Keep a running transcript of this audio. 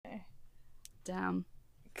Damn.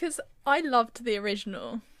 Because I loved the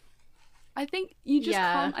original. I think you just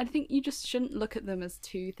Yeah. can't. I think you just shouldn't look at them as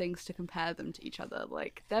two things to compare them to each other.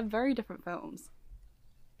 Like, they're very different films.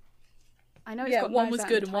 I know it's got one Knives was Out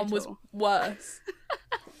in good the and one was title. worse.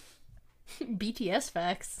 BTS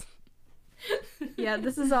facts. Yeah,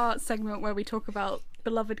 this is our segment where we talk about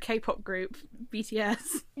beloved K-pop group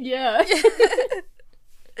BTS. Yeah.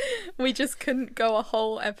 We just couldn't go a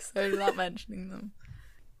whole episode without mentioning them.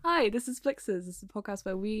 Hi, this is Flixers. This is a podcast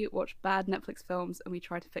where we watch bad Netflix films and we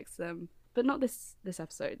try to fix them. But not this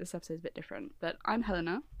episode. This episode is a bit different. But I'm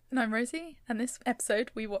Helena. And I'm Rosie, and this episode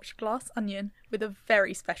we watched Glass Onion with a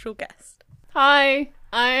very special guest. Hi,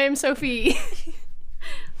 I'm Sophie.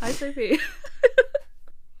 Hi, Sophie.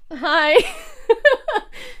 Hi.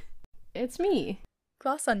 It's me.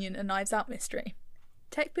 Glass Onion, a Knives Out mystery.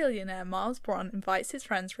 Tech billionaire Miles Bron invites his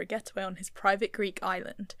friends for a getaway on his private Greek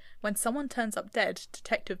island. When someone turns up dead,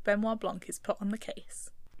 Detective Benoit Blanc is put on the case.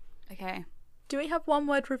 Okay. Do we have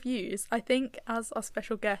one-word reviews? I think, as our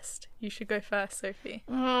special guest, you should go first, Sophie.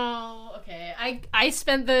 Oh, okay. I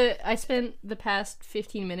spent the past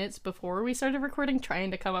 15 minutes before we started recording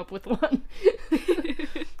trying to come up with one.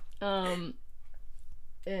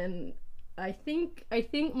 And I think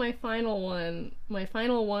my final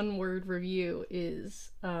one word review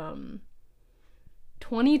is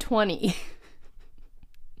 2020.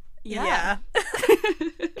 Yeah.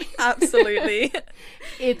 Absolutely.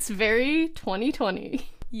 It's very 2020.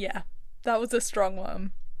 Yeah. That was a strong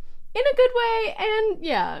one. In a good way, and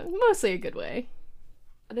yeah, mostly a good way.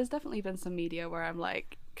 There's definitely been some media where I'm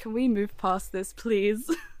like, can we move past this, please?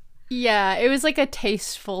 Yeah, it was like a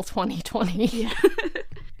tasteful 2020. Yeah.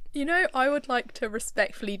 You know, I would like to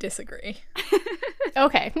respectfully disagree.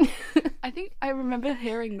 Okay. I think I remember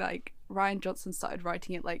hearing like Ryan Johnson started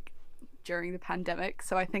writing it like during the pandemic,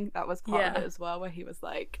 so I think that was part of Yeah. it as well, where he was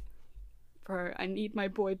like, bro, I need my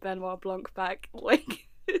boy Benoit Blanc back. Like,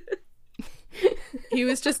 He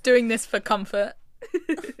was just doing this for comfort.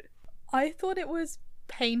 I thought it was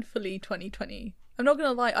painfully 2020. I'm not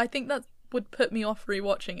gonna lie, I think that would put me off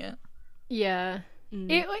rewatching it. Yeah.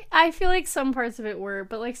 I feel like some parts of it were,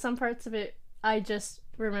 but like some parts of it, I just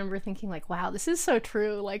remember thinking like, wow, this is so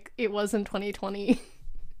true. Like, it was in 2020.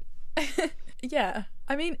 Yeah.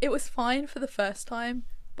 I mean, it was fine for the first time,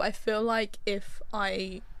 but I feel like if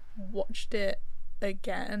I watched it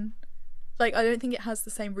again, like, I don't think it has the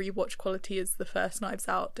same rewatch quality as the first Knives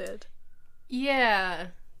Out did. Yeah.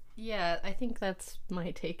 Yeah, I think that's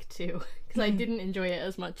my take too. Because I didn't enjoy it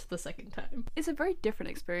as much the second time. it's a very different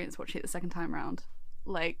experience watching it the second time round.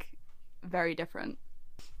 Like, very different.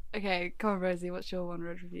 Okay, come on, Rosie, what's your one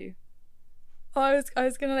word review? Oh, I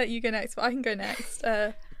was gonna let you go next, but I can go next.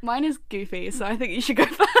 Mine is goofy, so I think you should go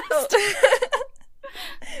first.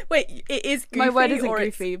 Wait, it is goofy. My word isn't or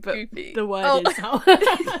it's goofy, but goofy? the word Oh.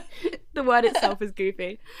 is. The word itself is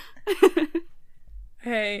goofy.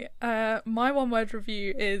 Okay, my one word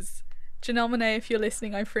review is Janelle Monáe, if you're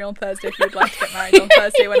listening, I'm free on Thursday if you'd like to get married on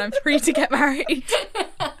Thursday when I'm free to get married.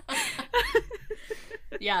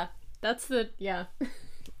 Yeah, that's the, yeah.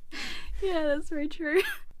 Yeah, that's very true.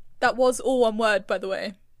 That was all one word, by the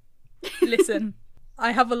way. Listen,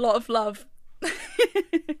 I have a lot of love.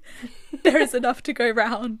 There is enough to go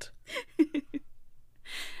round.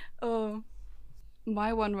 Oh,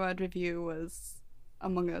 my one word review was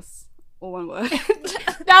Among Us, all one word.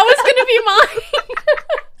 That was gonna be mine!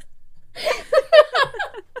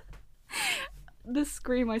 The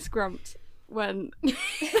scream I scrumped when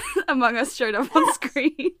Among Us showed up on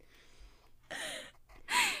screen.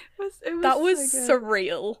 That was so good.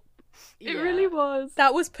 surreal. It really was.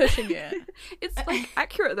 That was pushing it. It's like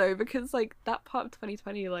accurate though, because like that part of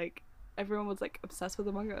 2020, like everyone was like obsessed with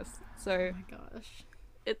Among Us, so Oh my gosh.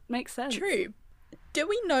 it makes sense. True. Do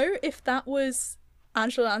we know if that was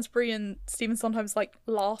Angela Lansbury and Stephen Sondheim's like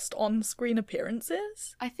last on-screen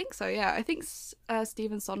appearances? I think so. Yeah, I think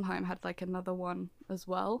Stephen Sondheim had like another one as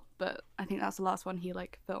well, but I think that's the last one he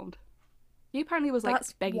like filmed. He apparently was like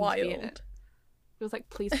That's begging to be in it. wild. He was like,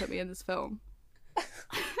 "Please put me in this film,"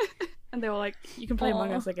 and they were like, "You can play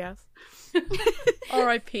Among Aw. Us, I guess."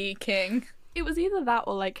 R.I.P. King. It was either that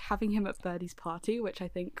or like having him at Birdie's party, which I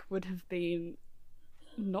think would have been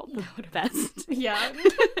not the best. Yeah.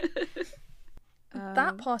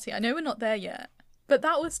 That party, I know we're not there yet, but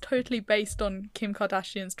that was totally based on Kim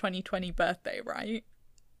Kardashian's 2020 birthday, right?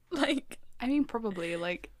 Like, I mean, probably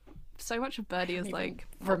like so much of Birdie is even like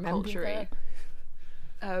pop remember culture-y.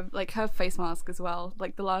 Like her face mask as well,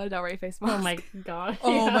 like the Lana Del Rey face mask. Oh my god.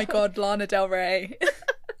 oh Yeah. my god, Lana Del Rey.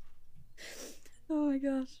 Oh my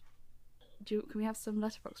gosh. Can we have some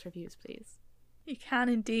Letterboxd reviews, please? You can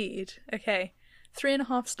indeed. Okay,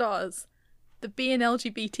 3.5 stars. The B in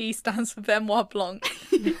LGBT stands for Benoit Blanc.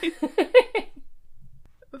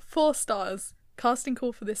 4 stars. Casting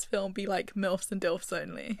call for this film be like MILFs and DILFs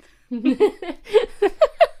only.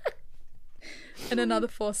 And another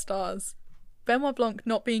 4 stars. Benoit Blanc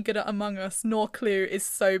not being good at Among Us nor Clue is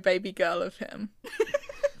so baby girl of him.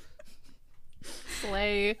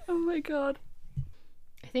 Slay. Oh my god.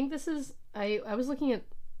 I think this is I was looking at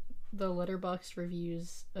the Letterboxd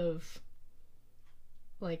reviews of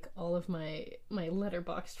like all of my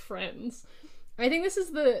Letterboxd friends. I think this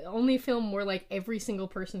is the only film where like every single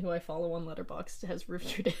person who I follow on Letterboxd has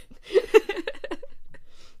reviewed it.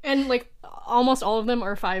 And like almost all of them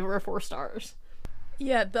are 5 or 4 stars.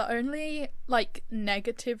 Yeah, the only like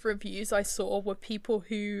negative reviews I saw were people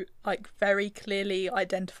who like very clearly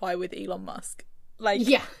identify with Elon Musk. Like,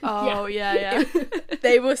 Yeah. Oh yeah.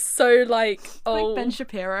 they were so like, oh, Like Ben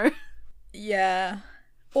Shapiro. yeah.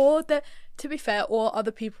 Or to be fair, or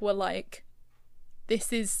other people were like,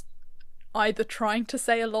 this is either trying to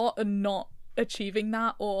say a lot and not achieving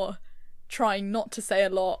that, or trying not to say a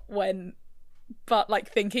lot but like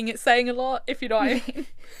thinking it's saying a lot, if you know what I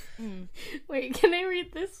mean. Wait, can I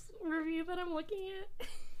read this review that I'm looking at?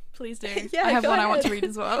 Please do. Yeah, I have go one I want to ahead. read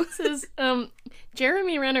as well. It says,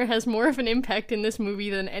 Jeremy Renner has more of an impact in this movie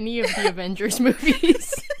than any of the Avengers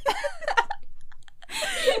movies.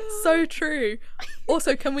 So true.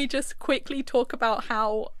 Also, can we just quickly talk about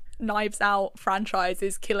how Knives Out franchise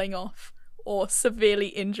is killing off or severely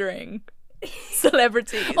injuring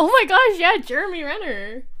celebrities? Oh my gosh, yeah, Jeremy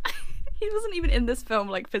Renner. He wasn't even in this film,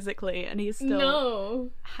 like, physically, and he's still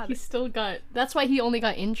No. had He it. still got... That's why he only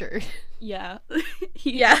got injured. Yeah.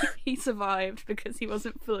 Yeah. He survived because he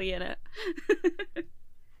wasn't fully in it.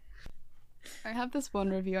 I have this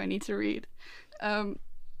one review I need to read.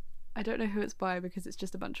 I don't know who it's by because it's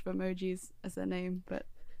just a bunch of emojis as their name, but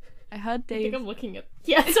I heard I Dave... think I'm looking at...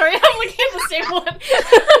 Yeah, sorry, I'm looking at the same one. I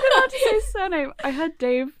don't know how to say his surname. I heard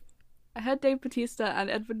Dave Bautista and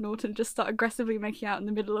Edward Norton just start aggressively making out in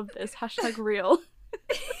the middle of this. # real.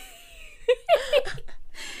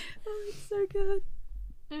 Oh, it's so good.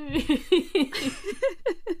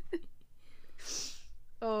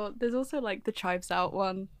 Oh, there's also like the Chives Out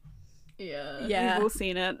one. Yeah. Yeah. We've all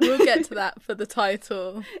seen it. We'll get to that for the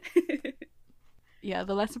title. Yeah,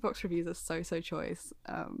 the Letterboxd reviews are so choice.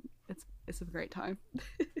 It's a great time.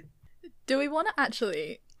 Do we want to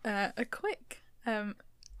actually a quick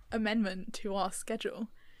amendment to our schedule?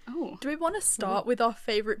 Oh, Do we want to start with our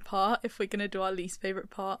favourite part if we're going to do our least favourite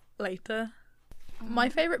part later? My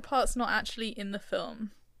favourite part's not actually in the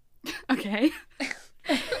film. okay.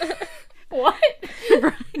 What?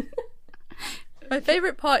 My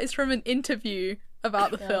favourite part is from an interview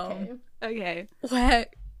about the film Okay. where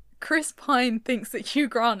Chris Pine thinks that Hugh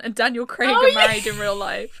Grant and Daniel Craig Oh, are yeah. married in real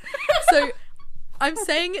life. So I'm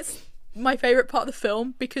saying it's my favourite part of the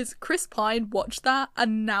film because Chris Pine watched that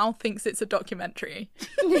and now thinks it's a documentary.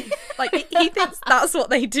 Like, he thinks that's what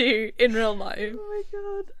they do in real life. Oh my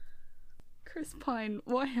god. Chris Pine,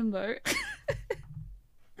 what a himbo.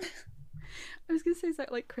 I was gonna say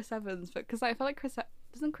something like Chris Evans, but because I felt like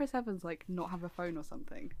doesn't Chris Evans like not have a phone or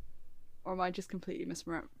something, or am I just completely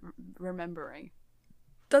misremembering?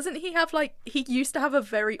 Doesn't he have, like, he used to have a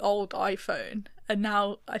very old iPhone and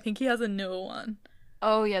now I think he has a newer one.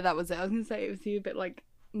 Oh yeah, that was it. I was gonna say it was he a bit like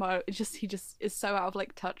he just is so out of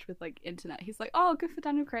like touch with like internet. He's like, oh, good for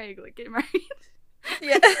Daniel Craig, like getting married.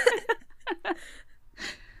 Yeah.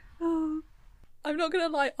 Oh. I'm not gonna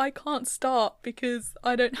lie, I can't start because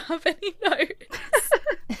I don't have any notes.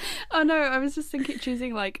 Oh no, I was just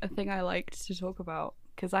choosing like a thing I liked to talk about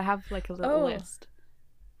because I have like a little Oh. list.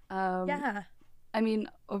 Yeah. I mean,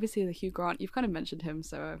 obviously the Hugh Grant, you've kind of mentioned him,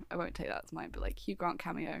 so I won't take that as mine, but like Hugh Grant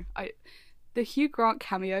cameo. The Hugh Grant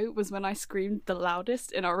cameo was when I screamed the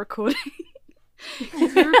loudest in our recording.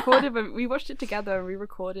 We watched it together and we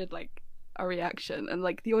recorded like a reaction, and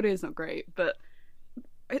like the audio is not great, but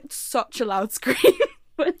it's such a loud scream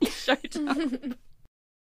when he showed up. Didn't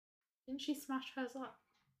she smash hers up?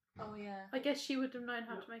 Oh yeah. I guess she would have known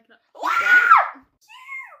how to make it up.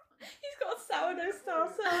 He's got a sourdough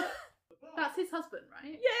starter. That's his husband,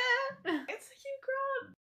 right? Yeah, it's Hugh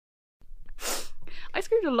Grant. I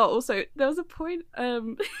screamed a lot. Also, there was a point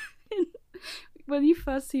when you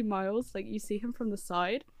first see Miles, like you see him from the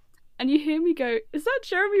side, and you hear me go, "Is that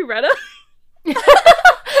Jeremy Renner?" and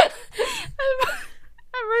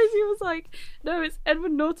Rosie was like, "No, it's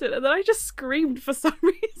Edward Norton," and then I just screamed for some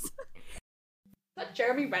reason. Is that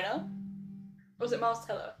Jeremy Renner? Or was it Miles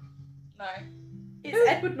Teller? No. It's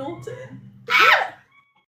Edward Norton.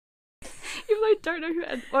 Even though I don't know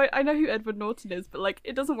well, I know who Edward Norton is, but like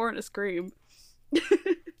it doesn't warrant a scream.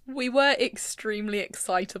 We were extremely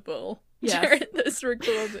excitable Yes. during this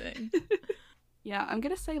recording. Yeah, I'm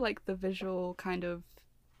gonna say like the visual kind of,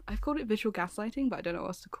 I've called it visual gaslighting, but I don't know what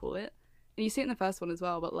else to call it. And you see it in the first one as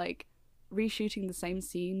well, but like reshooting the same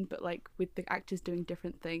scene, but like with the actors doing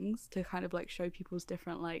different things to kind of like show people's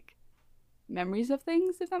different like memories of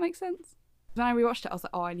things, if that makes sense. When I rewatched it, I was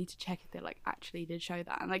like, oh, I need to check if they like actually did show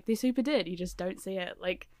that, and like they super did. You just don't see it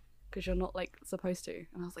like because you're not like supposed to.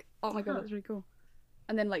 And I was like, oh my god, that's really cool.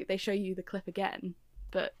 And then like they show you the clip again,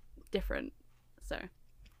 but different. So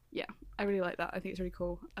yeah, I really like that. I think it's really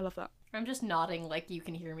cool. I love that. I'm just nodding like you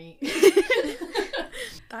can hear me.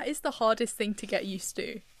 That is the hardest thing to get used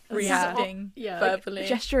to. Yeah. Reacting Yeah. verbally.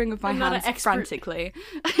 Gesturing with my I'm not an hands expert. frantically.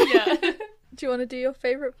 Yeah. Do you want to do your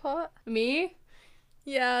favourite part? Me?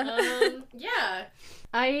 Yeah. Yeah.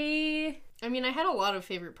 I mean, I had a lot of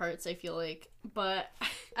favorite parts, I feel like, but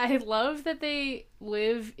I love that they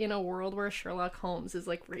live in a world where Sherlock Holmes is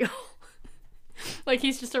like real. Like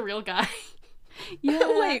he's just a real guy.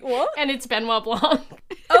 Yeah. Wait, what? And it's Benoit Blanc.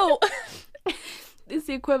 Oh, It's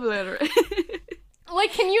the equivalent.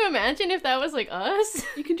 Like, can you imagine if that was like us?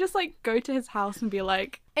 You can just like go to his house and be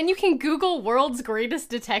like, And you can Google world's greatest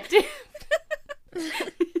detective.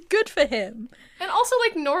 good for him. And also,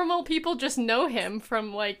 like, normal people just know him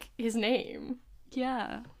from, like, his name.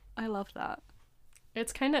 yeah, I love that.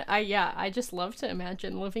 It's kind of, I just love to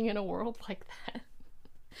imagine living in a world like that.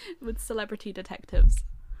 With celebrity detectives.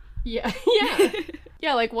 Yeah, yeah.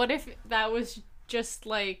 Yeah, like, what if that was just,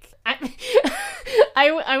 like,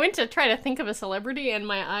 I went to try to think of a celebrity, and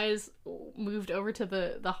my eyes moved over to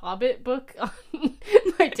the Hobbit book on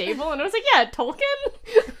my table, and I was like, yeah,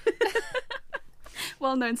 Tolkien?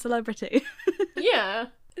 Well-known celebrity. Yeah.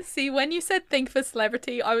 See, when you said think for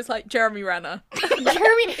celebrity, I was like, Jeremy Renner.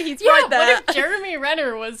 Jeremy, He's yeah, right there. What if Jeremy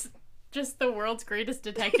Renner was just the world's greatest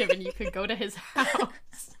detective and you could go to his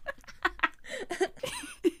house?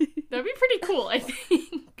 That'd be pretty cool, I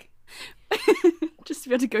think. Just to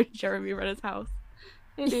be able to go to Jeremy Renner's house.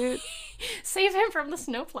 Hey, dude. Save him from the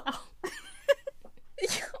snowplow.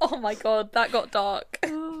 Oh my god, that got dark.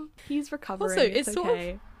 Oh, he's recovering. Also, it's it's sort of-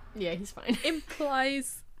 okay. Yeah, he's fine.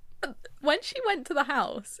 Implies when she went to the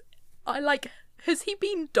house, I like, has he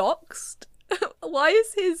been doxxed? Why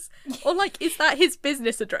is his, or like, is that his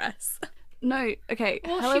business address? No, okay.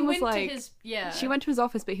 Well, Helen she was went like, to his, yeah. she went to his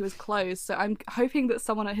office, but he was closed. So I'm hoping that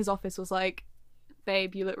someone at his office was like,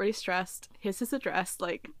 "Babe, you look really stressed. Here's his address.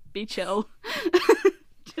 Like, be chill."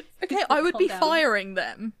 Okay, I would Calm be down. firing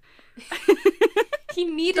them. He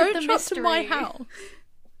needed Don't the come mystery. to my house.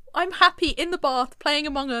 I'm happy in the bath playing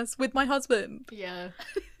Among Us with my husband. Yeah.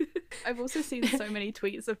 I've also seen so many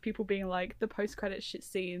tweets of people being like, the post-credit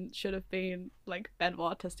scene should have been like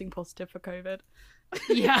Benoit testing positive for COVID.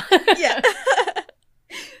 Yeah. Yeah.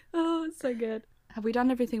 Oh, it's so good. Have we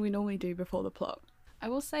done everything we normally do before the plot? I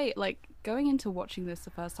will say, like, going into watching this the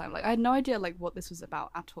first time, like, I had no idea, like, what this was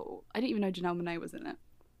about at all. I didn't even know Janelle Monáe was in it.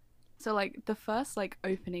 So, like, the first, like,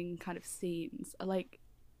 opening kind of scenes are, like,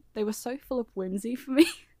 they were so full of whimsy for me.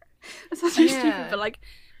 It sounds so stupid, Yeah. but, like,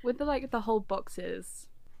 with the, like, the whole boxes,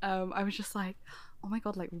 I was just like, oh my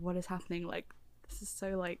god, like, what is happening? Like, this is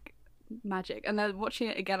so, like, magic. And then watching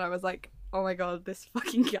it again, I was like, oh my god, this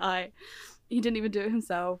fucking guy. He didn't even do it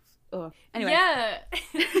himself. Ugh. Anyway. Yeah.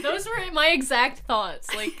 Those were my exact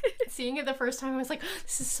thoughts. Like, seeing it the first time, I was like,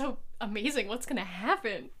 this is so amazing. What's gonna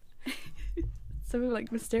happen? So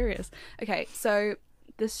like mysterious. Okay, so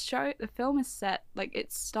the film is set, like,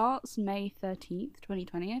 it starts May 13th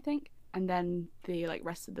 2020, I think, and then the like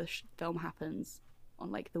rest of the film happens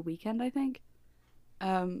on like the weekend, I think.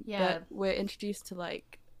 Yeah. But we're introduced to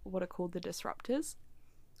like what are called the disruptors.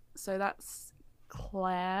 So that's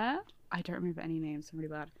Claire, I don't remember any names, I'm really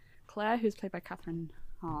bad. Claire, who's played by Catherine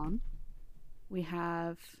Hahn. We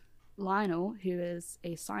have Lionel, who is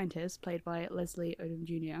a scientist, played by Leslie Odom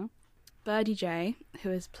Jr. Birdie J,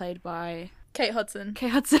 who is played by Kate Hudson.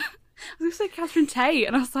 Kate Hudson. I was going to say Catherine Tate,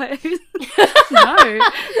 and I was like, no.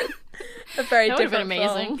 A very That would've been different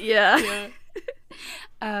amazing. film. Yeah.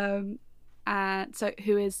 Yeah. And so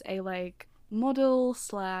who is a like model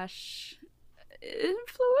slash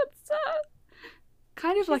influencer,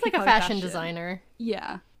 kind of She's like like a Khloe fashion designer.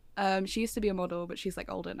 Yeah. She used to be a model, but she's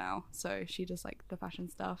like older now, so she does like the fashion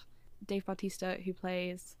stuff. Dave Bautista, who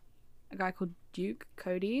plays a guy called Duke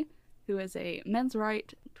Cody, who is a men's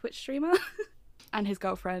right Twitch streamer, and his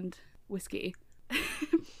girlfriend Whiskey.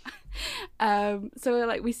 So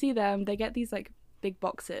like we see them, they get these like big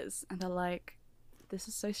boxes, and they're like, this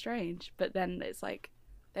is so strange. But then it's like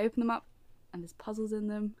they open them up, and there's puzzles in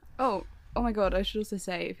them. Oh my god! I should also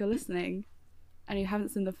say, if you're listening, and you haven't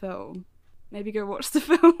seen the film, maybe go watch the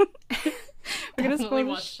film. We're gonna Definitely spoil the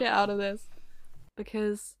watch shit out of this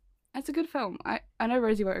because It's a good film. I know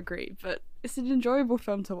Rosie won't agree, but it's an enjoyable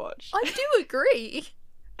film to watch. I do agree.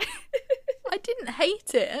 I didn't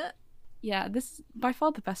hate it. Yeah, this is by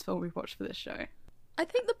far the best film we've watched for this show. I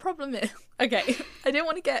think the problem is, okay, I didn't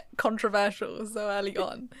want to get controversial so early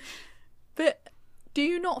on, but do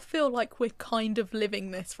you not feel like we're kind of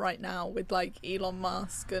living this right now with like Elon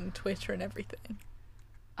Musk and Twitter and everything?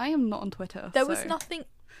 I am not on Twitter. There was nothing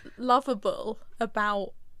lovable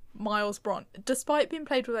about Miles Bron, despite being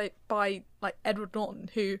played by like Edward Norton,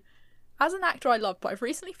 who, as an actor, I love, but I've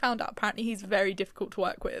recently found out apparently he's very difficult to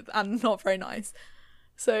work with and not very nice.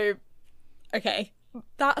 So, okay,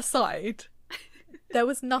 that aside, there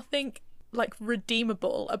was nothing like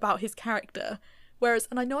redeemable about his character. Whereas,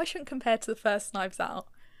 and I know I shouldn't compare to the first Knives Out,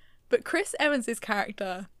 but Chris Evans'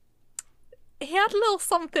 character, he had a little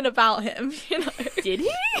something about him, you know. Did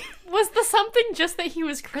he? Was the something just that he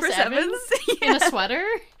was Chris Evans? In a sweater?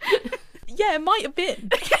 Yeah, it might have been.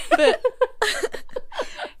 But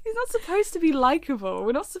he's not supposed to be likable.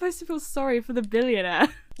 We're not supposed to feel sorry for the billionaire.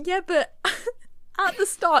 yeah, but at the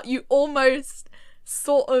start you almost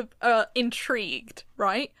sort of intrigued,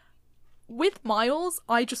 right? With Miles,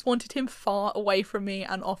 I just wanted him far away from me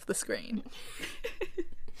and off the screen.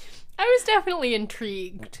 I was definitely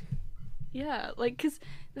intrigued. Yeah, like, because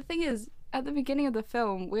the thing is, at the beginning of the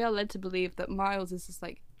film, we are led to believe that Miles is this,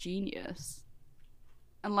 like, genius.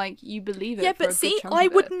 And, like, you believe it. Yeah, for a but good see, chunk I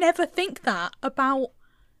of would it. never think that about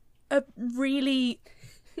a really...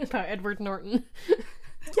 About Edward Norton.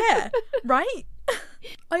 Yeah, right?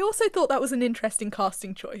 I also thought that was an interesting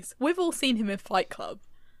casting choice. We've all seen him in Fight Club.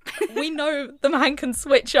 We know the man can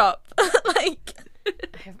switch up. Like,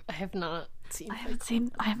 I have not seen. I haven't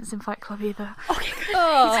seen Fight Club either.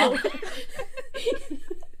 oh,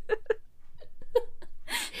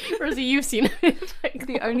 Rosie, you've seen it.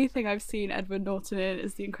 The only thing I've seen Edward Norton in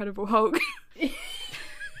is The Incredible Hulk.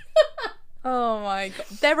 oh my god!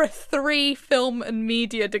 There are 3 film and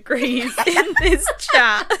media degrees in this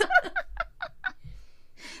chat.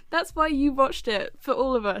 That's why you watched it, for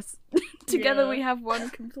all of us. Together Yeah. we have one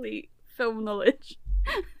complete film knowledge.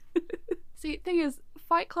 See, thing is,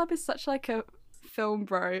 Fight Club is such like a film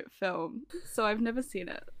bro film, so I've never seen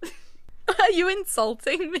it. Are you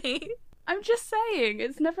insulting me? I'm just saying,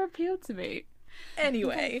 it's never appealed to me.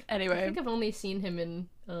 Anyway, I Anyway, think I've only seen him in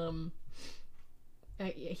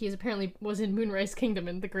he's apparently was in Moonrise Kingdom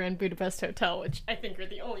and the Grand Budapest Hotel, which I think are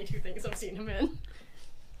the only 2 things I've seen him in.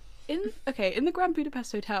 in the Grand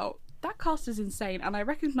Budapest Hotel, that cast is insane, and I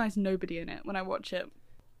recognise nobody in it when I watch it.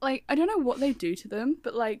 Like, I don't know what they do to them,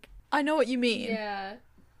 but like, I know what you mean. Yeah.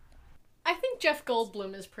 I think Jeff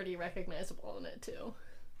Goldblum is pretty recognizable in it too.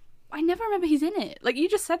 I never remember he's in it. Like, you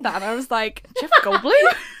just said that, and I was like, Jeff Goldblum?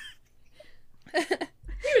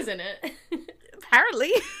 He was in it.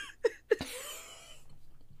 Apparently.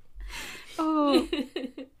 Oh,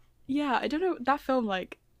 yeah, I don't know, that film,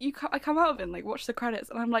 like, I come out of it and, like, watch the credits,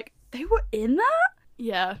 and I'm like, they were in that?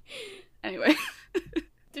 Yeah. Anyway.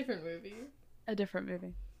 Different movie. A different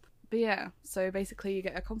movie. But yeah, so basically you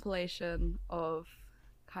get a compilation of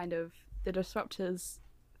kind of the Disruptors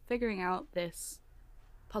figuring out this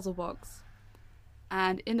puzzle box.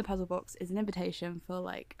 And in the puzzle box is an invitation for,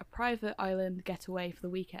 like, a private island getaway for the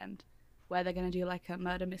weekend, where they're going to do, like, a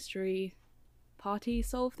murder mystery party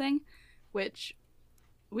solve thing, which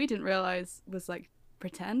we didn't realise was, like,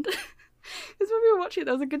 pretend. Because when we were watching it,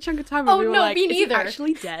 there was a good chunk of time where Oh, we were no, like, me is he neither.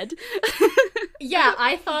 actually dead? Yeah,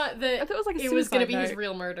 I thought that I thought it was like a it was gonna be suicide his note.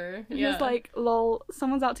 real murder. He Yeah. was like, lol,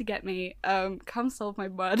 someone's out to get me. Come solve my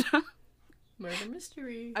murder. Murder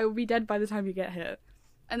mystery. I will be dead by the time you get here.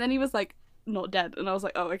 And then he was like, not dead. And I was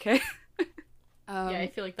like, oh, okay. Yeah, I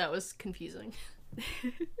feel like that was confusing.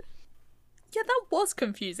 Yeah, that was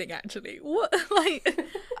confusing actually. What,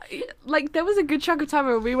 like, there was a good chunk of time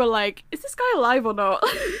where we were like, is this guy alive or not?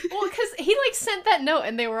 Well, because he like sent that note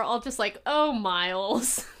and they were all just like, oh,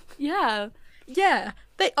 Miles. Yeah. yeah,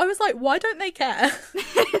 I was like, why don't they care?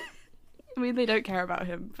 I mean, they don't care about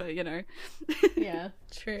him, but you know. Yeah.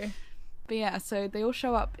 True. But yeah, so they all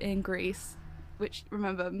show up in Greece, which,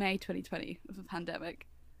 remember, May 2020 of the pandemic.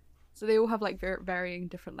 So they all have like varying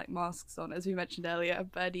different like masks on. As we mentioned earlier,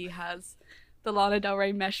 Birdie has the Lana Del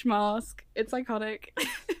Rey mesh mask. It's iconic.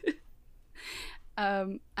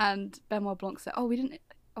 And Benoit Blanc said,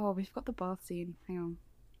 we've got the bath scene. Hang on.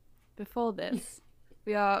 Before this,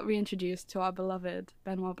 we are reintroduced to our beloved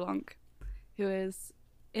Benoit Blanc, who is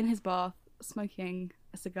in his bath, smoking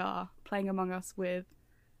a cigar, playing Among Us with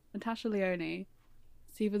Natasha Lyonne,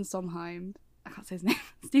 Stephen Sondheim, I can't say his name,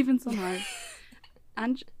 Stephen Sondheim,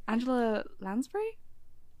 Angela Lansbury,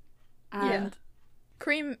 and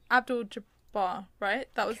Kareem Abdul-Jabbar, right?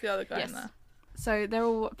 That was the other guy Yes. in there. So they're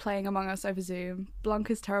all playing Among Us over Zoom.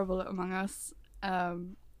 Blanca's terrible at Among Us.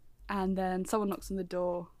 And then someone knocks on the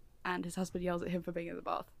door and his husband yells at him for being in the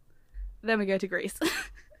bath. Then we go to Greece.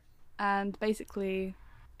 And basically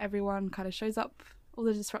everyone kind of shows up. All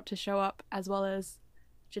the disruptors show up, as well as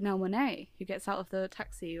Janelle Monáe, who gets out of the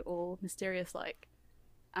taxi all mysterious-like.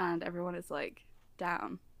 And everyone is like,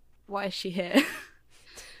 damn, why is she here?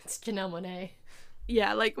 It's Janelle Monáe.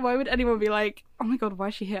 Yeah, like, why would anyone be like, oh my god, why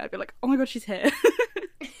is she here? I'd be like, oh my god, she's here.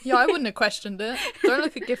 Yeah, I wouldn't have questioned it. Don't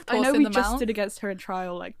look a gift I horse know in we the just mouth. stood against her in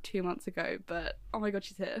trial like 2 months ago, but oh my god,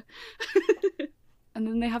 she's here. And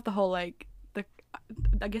then they have the whole like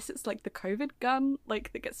I guess it's like the COVID gun,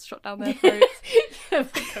 like that gets shot down their throats, Yeah,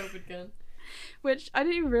 the COVID gun. which I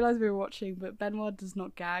didn't even realize we were watching. But Benoit does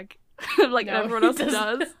not gag like No, everyone he else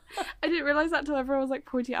doesn't. does. I didn't realize that till everyone was like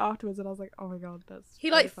pointing it out afterwards, and I was like, oh my god, that's He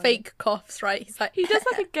really like funny. fake coughs, right? He's like He does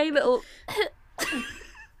like a gay little.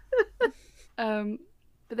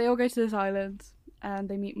 But they all go to this island and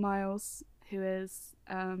they meet Miles, who is,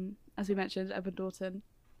 as we mentioned, Edward Norton,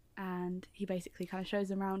 and he basically kind of shows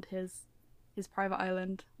them around his private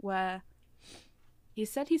island where he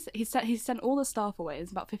said he sent all the staff away.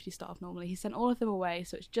 There's about 50 staff normally. He sent all of them away,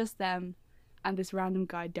 so it's just them and this random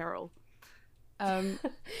guy Daryl.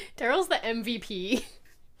 Daryl's the MVP.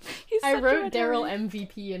 He's I such a wrote red Daryl herring.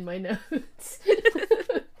 MVP in my notes.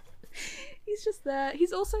 He's just there.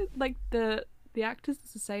 He's also like the actor's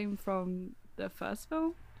the same from the first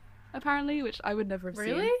film, apparently, which I would never have seen.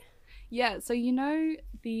 Really? Yeah, so you know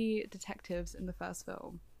the detectives in the first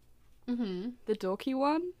film? Mm-hmm. The dorky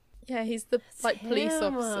one? yeah, he's the like police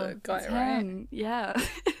him. officer guy, It's right? him. Yeah.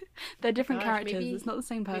 They're different Gosh, characters. maybe- It's not the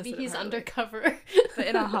same person. Maybe he's apparently. undercover. But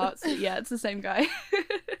in our hearts, yeah, it's the same guy.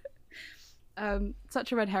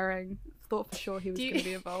 Such a red herring. Thought for sure he was Do you- going to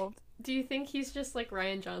be involved. Do you think he's just like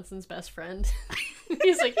Ryan Johnson's best friend?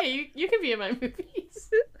 He's like, hey, you can be in my movies.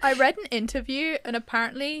 I read an interview and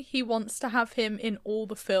apparently he wants to have him in all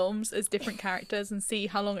the films as different characters and see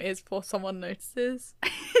how long it is before someone notices.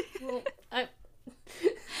 Well,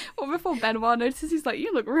 Well, before Benoit notices, he's like,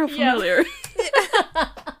 you look real Yeah. familiar.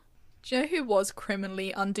 Do you know who was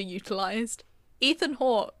criminally underutilized? Ethan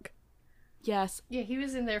Hawke. Yes, yeah, he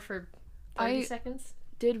was in there for 30 I- seconds.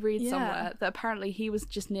 did read Yeah. somewhere that apparently he was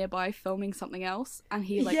just nearby filming something else, and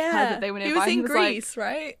he like yeah, heard that they were nearby. he was and in he was Greece,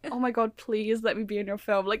 right? like, "Oh my god, please let me be in your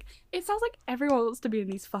film." Like, it sounds like everyone wants to be in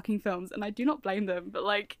these fucking films, and I do not blame them. But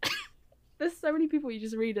like, there's so many people you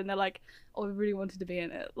just read, and they're like, "Oh, I really wanted to be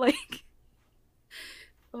in it." Like,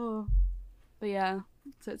 oh, but yeah.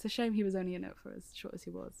 So it's a shame he was only in it for as short as he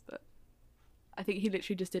was. But I think he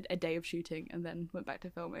literally just did a day of shooting and then went back to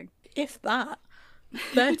filming. If that.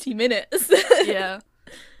 30 minutes. Yeah.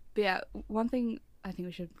 But yeah, one thing I think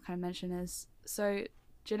we should kind of mention is, so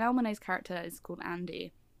Janelle Monáe's character is called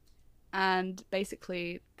Andy, and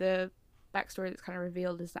basically the backstory that's kind of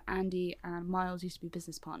revealed is that Andy and Miles used to be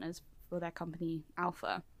business partners for their company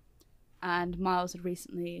Alpha, and Miles had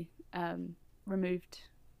recently removed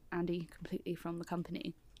Andy completely from the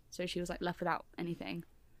company, so she was like left without anything.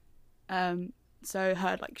 So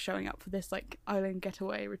her like showing up for this like island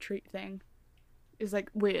getaway retreat thing is like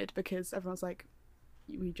weird because everyone's like,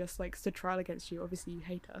 we just like stood trial against you, obviously you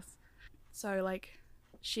hate us. So like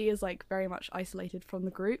she is like very much isolated from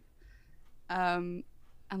the group, and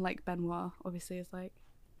like Benoit obviously is like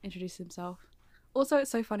introduced himself. Also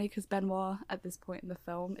it's so funny because Benoit at this point in the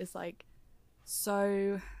film is like,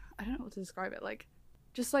 so I don't know what to describe it, like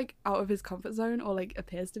just like out of his comfort zone, or like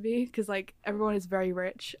appears to be, because like everyone is very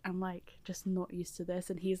rich and like just not used to this,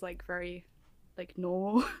 and he's like very like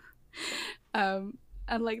normal. And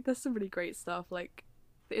like there's some really great stuff, like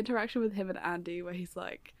the interaction with him and Andy where he's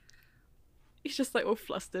just like all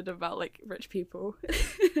flustered about like rich people.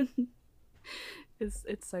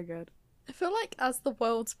 It's so good. I feel like as the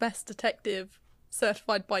world's best detective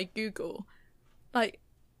certified by Google, like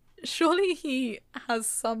surely he has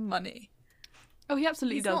some money. Oh, he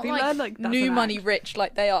absolutely He's does. not We like learned like that's new an money act. rich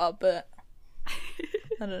like they are, but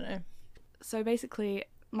I don't know. So basically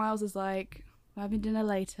Miles is like, we're having dinner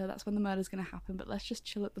later, that's when the murder's gonna happen, but let's just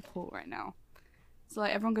chill at the pool right now. So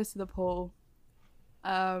like everyone goes to the pool,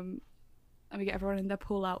 and we get everyone in their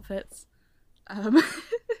pool outfits,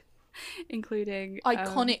 including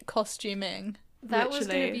Iconic costuming. That was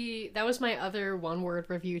gonna Literally. be. That was my other one-word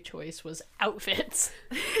review choice. Was outfits.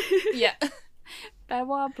 Yeah.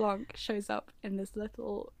 Benoit Blanc shows up in this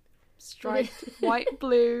little striped white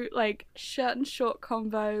blue like shirt and short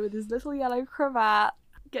combo with his little yellow cravat,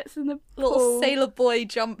 gets in the Little pool, sailor boy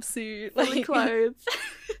jumpsuit. fully Like clothed.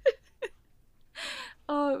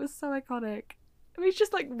 Oh, it was so iconic. And he's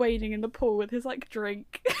just like wading in the pool with his like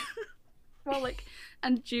drink. Well, like,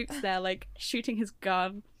 and Duke's there, like, shooting his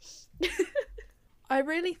gun. I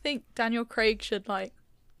really think Daniel Craig should, like,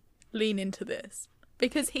 lean into this.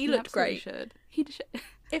 Because he looked absolutely great. Should. He should.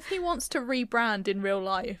 If he wants to rebrand in real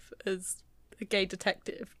life as a gay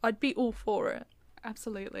detective, I'd be all for it.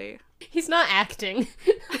 Absolutely. He's not acting.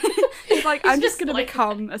 He's like, I'm just gonna like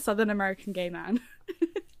become a Southern American gay man.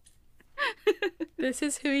 This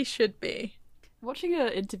is who he should be. Watching an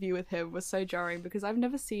interview with him was so jarring because I've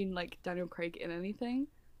never seen, like, Daniel Craig in anything.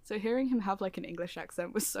 So hearing him have, like, an English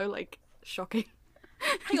accent was so, like, shocking.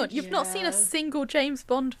 Hang on, you've not seen a Yeah. single James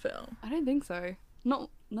Bond film? I don't think so. None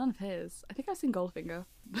of his. I think I've seen Goldfinger,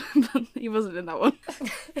 but he wasn't in that one.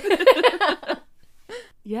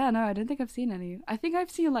 Yeah, no, I don't think I've seen any. I think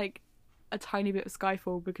I've seen, like, a tiny bit of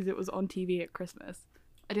Skyfall because it was on TV at Christmas.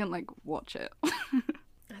 I didn't, like, watch it. I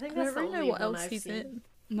think I that's don't really the know only what one else I've he's seen. in.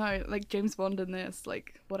 No, like, James Bond in this.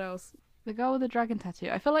 Like, what else? The girl with the dragon tattoo.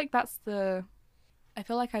 I feel like that's the... I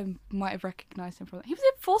feel like I might have recognised him from... He was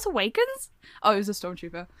in Force Awakens? Oh, he was a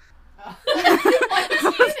stormtrooper.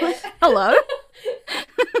 Hello?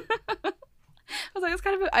 I was like, it's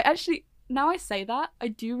kind of... I actually... Now I say that, I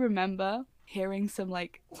do remember hearing some,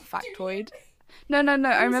 like, factoid. No.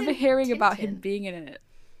 I remember in hearing about him Tintin. being in it.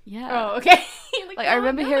 Yeah. Oh, okay. Like, I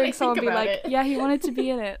remember now that hearing I someone think be about like, it. yeah, he wanted to be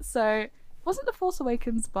in it. So, wasn't The Force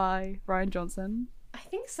Awakens by Ryan Johnson? I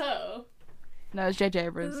think so. No, it's J.J.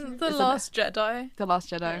 Abrams. The Isn't it? Last Jedi. The Last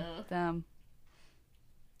Jedi. Yeah. Damn.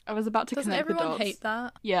 I was about to Doesn't connect the everyone dots. hate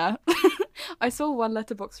that? Yeah. I saw one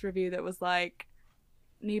letterbox review that was like,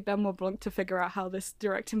 need Benoit Blanc to figure out how this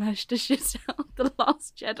director managed to shit out The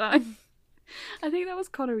Last Jedi. I think that was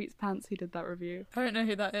Connor Eats Pants who did that review. I don't know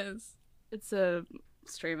who that is. It's a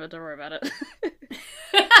streamer, don't worry about it.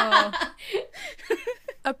 Oh.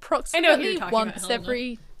 Approximately you're talking about, once Helena.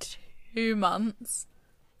 every 2 months,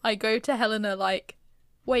 I go to Helena like,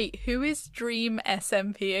 wait, who is Dream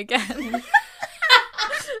SMP again?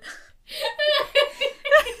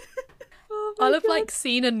 Oh my I'll have God. like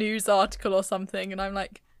seen a news article or something and I'm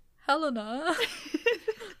like, Helena,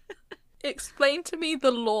 explain to me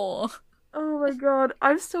the law. Oh my god,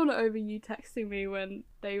 I'm still not over you texting me when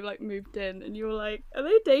they like moved in and you were like, are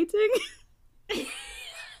they dating?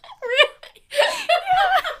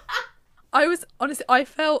 I was honestly, I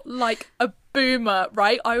felt like a boomer,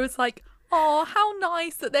 right? I was like, oh, how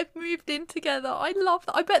nice that they've moved in together. I love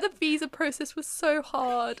that. I bet the visa process was so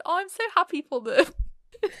hard. I'm so happy for them.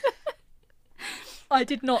 I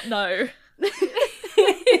did not know.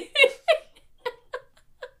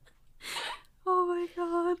 Oh my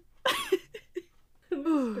god.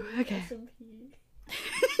 Ooh, okay.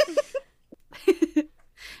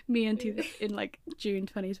 Me in like June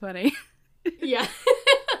 2020. Yeah.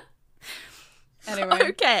 Anyway.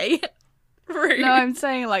 Okay. Rude. No, I'm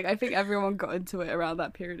saying like I think everyone got into it around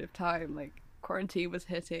that period of time. Like quarantine was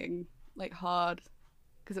hitting like hard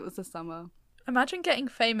because it was the summer. Imagine getting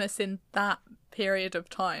famous in that period of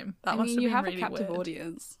time. That I must mean, have you been have really a captive weird.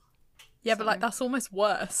 audience. Yeah, but like so- that's almost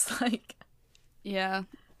worse. Like, Yeah.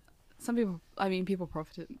 Some people, I mean, people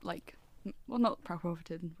profited, like, well, not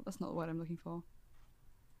profited, that's not the word I'm looking for.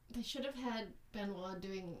 They should have had Benoit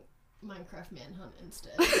doing Minecraft Manhunt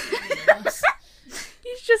instead.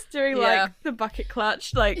 He's just doing, Yeah. like, the bucket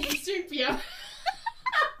clutch, like, He's doing PO.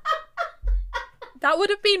 that would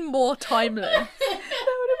have been more timeless. that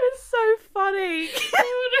would have been so funny.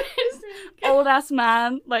 Old ass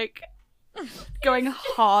man, like, going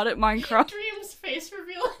hard at Minecraft. Dream's face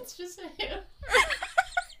reveal, it's just him.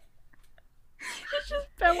 It's just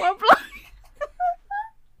Benoit Blanc.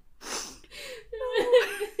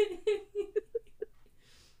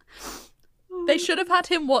 They should have had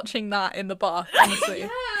him watching that in the bath, honestly.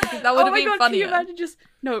 I think that would Oh have my been god, funnier. can you imagine just,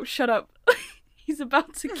 no, shut up. He's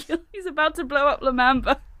about to blow up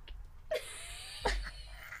Lamamba.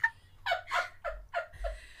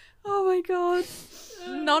 Oh my god.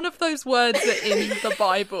 None of those words are in the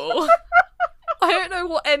Bible. I don't know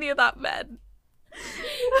what any of that meant.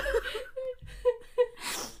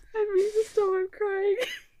 I'm reading the storm, I'm crying.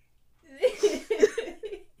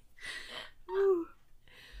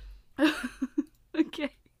 Okay.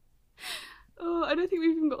 Oh, I don't think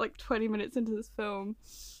we've even got like 20 minutes into this film.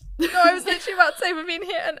 No, I was literally about to say we've been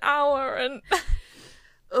here an hour and...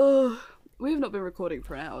 Oh, we have not been recording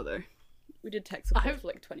for an hour though. We did tech support I've- for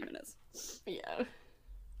like 20 minutes. Yeah.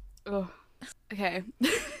 Oh. Okay.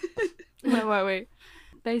 Wait.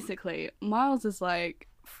 Basically, Miles is like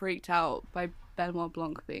freaked out by Benoit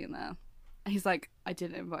Blanc being there. And he's like, I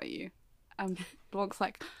didn't invite you. And Blanc's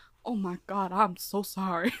like, oh my god, I'm so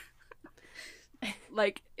sorry.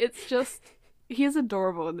 Like, it's just, he is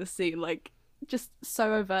adorable in this scene. Like, just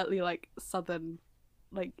so overtly like Southern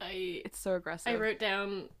Like, I it's so aggressive. wrote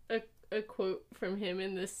down a quote from him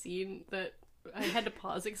in this scene that I had to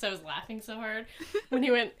pause it because I was laughing so hard when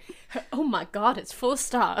he went, "Oh my god, it's full of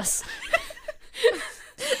stars."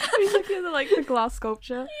 He's looking at the glass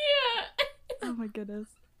sculpture. Yeah. Oh my goodness.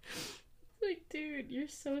 Like, dude, you're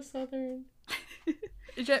so southern.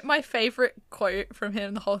 My favourite quote from him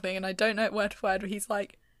in the whole thing, and I don't know it word for word, but he's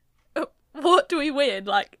like, "Oh, what do we win?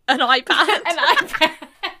 Like, an iPad?" An iPad.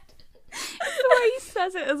 The way he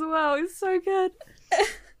says it as well is so good.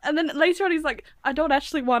 And then later on he's like, I don't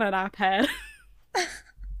actually want an iPad. Because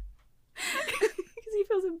he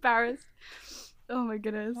feels embarrassed. Oh my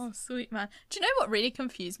goodness. Oh, sweet man. Do you know what really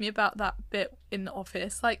confused me about that bit in the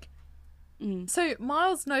office? Like, so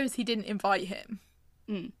Miles knows he didn't invite him.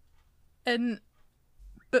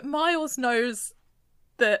 But Miles knows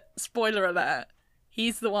that, spoiler alert,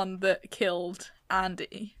 he's the one that killed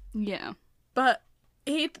Andy. Yeah. But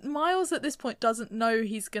Miles at this point doesn't know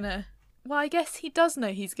he's gonna... Well, I guess he does know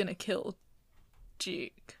he's gonna kill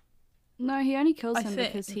Duke. No, he only kills I him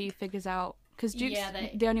think. because he figures out... Because Duke's Yeah,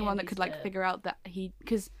 the only one that Andy's could, like, dead. figure out that he...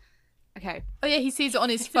 Because, okay. Oh yeah, he sees it on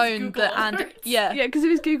his phone Google that Andy... alerts. Yeah. Yeah, because it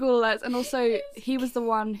was Google Alerts, and also he was the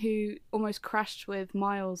one who almost crashed with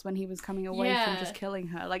Miles when he was coming away from Yeah. just killing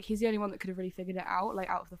her. Like, he's the only one that could have really figured it out, like,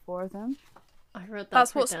 out of the four of them. I wrote that.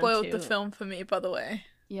 That's part what down spoiled the too. film for me, by the way.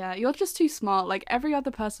 Yeah, you're just too smart. Like, every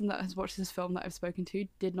other person that has watched this film that I've spoken to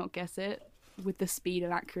did not guess it with the speed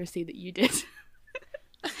and accuracy that you did.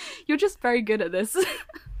 You're just very good at this.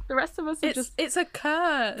 The rest of us are just... It's a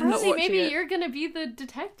curse. Not Rosie, watching maybe it. you're gonna be the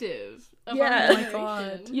detective of Yeah. our Oh my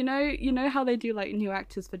generation. God. You know how they do, like, new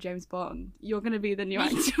actors for James Bond? You're going to be the new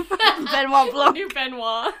actor for Benoit Blanc. New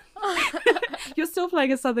Benoit. You're still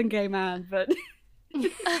playing a southern gay man, but...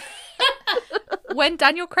 When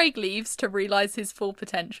Daniel Craig leaves to realise his full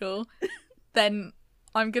potential, then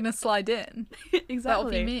I'm gonna slide in. Exactly. That'll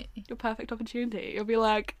be me. Your perfect opportunity. You'll be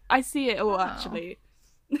like, I see it all, Wow. actually.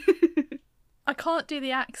 I can't do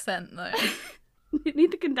the accent though.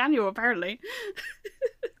 Neither can Daniel, apparently.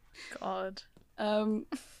 God.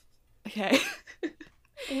 Okay.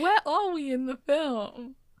 Where are we in the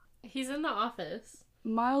film? He's in the office.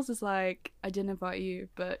 Miles is like, I didn't invite you,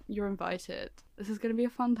 but you're invited. This is going to be a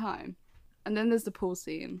fun time. And then there's the pool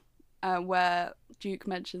scene where Duke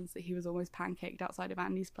mentions that he was almost pancaked outside of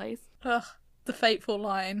Andy's place. Ugh, the fateful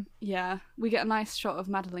line. Yeah, we get a nice shot of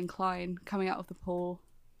Madeline Klein coming out of the pool.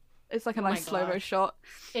 It's like a Oh my nice slow-mo gosh. shot.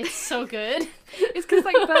 It's so good. It's because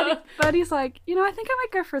like Birdie's like, I think I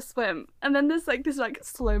might go for a swim. And then there's like this like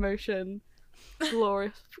slow motion,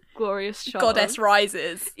 glorious shot. Goddess of-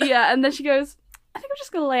 rises. Yeah, and then she goes, I think I'm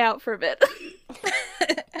just gonna lay out for a bit.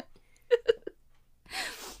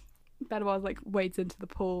 Benoit like wades into the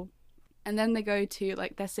pool, and then they go to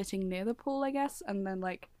like they're sitting near the pool, I guess, and then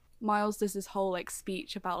like Miles does this whole like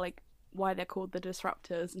speech about like why they're called the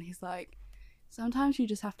Disruptors, and he's like, sometimes you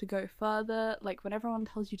just have to go further. Like when everyone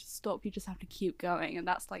tells you to stop, you just have to keep going, and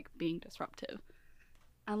that's like being disruptive.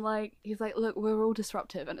 And like he's like, look, we're all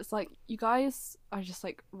disruptive, and it's like you guys are just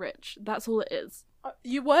like rich. That's all it is.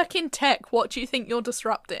 You work in tech, what do you think you're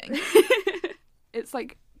disrupting? It's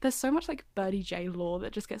like there's so much like Birdie J lore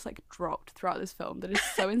that just gets like dropped throughout this film that is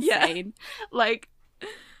so Yeah. insane. Like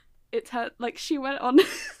it's her like she went on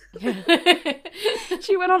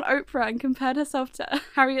she went on Oprah and compared herself to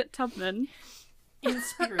Harriet Tubman In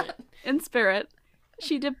spirit. in spirit.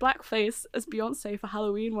 She did blackface as Beyonce for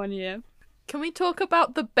Halloween one year. Can we talk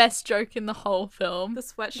about the best joke in the whole film? The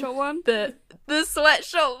sweatshop one. The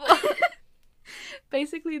sweatshop one.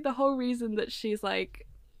 Basically the whole reason that she's like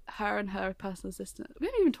her and her personal assistant. We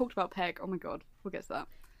haven't even talked about Peg. Oh my god. We'll get to that.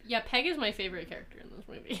 Yeah, Peg is my favorite character in this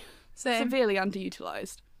movie. Same. Severely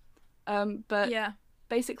underutilized. But Yeah.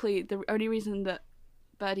 basically the only reason that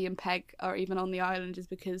Birdie and Peg are even on the island is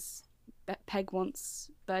because Peg wants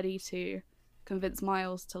Birdie to convince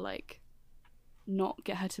Miles to like not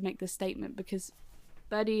get her to make this statement, because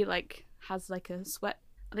Birdie like has like a are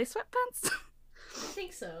they sweatpants? I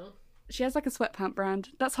think so. She has like a sweatpant brand.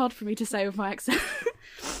 That's hard for me to say with my accent.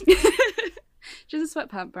 She has a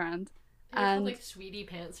sweatpant brand. They're called, And- like Sweetie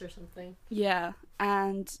Pants or something. Yeah,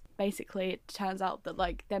 and basically it turns out that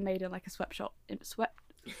like they're made in like a sweatshop in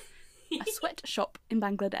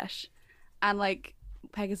Bangladesh, and like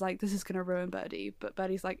Peg is like, this is gonna ruin Birdie, but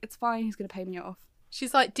Birdie's like, it's fine, he's gonna pay me off.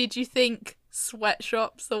 She's like, did you think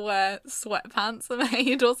sweatshops are where sweatpants are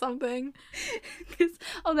made or something?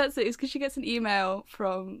 Oh, that's it. It's because she gets an email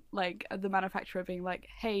from like the manufacturer being like,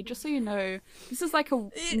 hey, just so you know, this is like a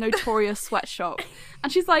notorious sweatshop,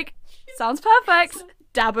 and she's like, sounds perfect.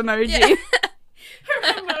 Dab emoji. Yeah.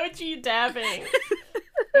 Her emoji dabbing.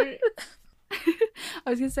 I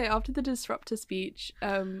was gonna say after the disruptor speech,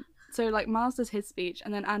 so like Miles does his speech,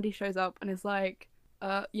 and then Andy shows up and is like,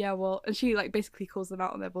 yeah, well, and she like basically calls them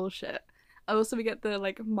out on their bullshit. And also we get the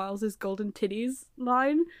like Miles's golden titties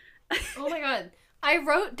line. Oh my god. I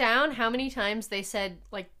wrote down how many times they said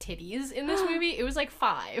like titties in this movie. It was like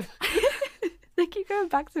 5. They keep going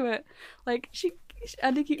back to it. Like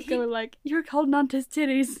Andy keeps going like, "You're holding on to his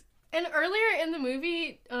titties." And earlier in the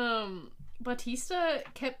movie, Bautista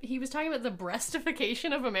he was talking about the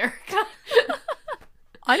breastification of America.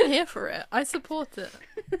 I'm here for it. I support it.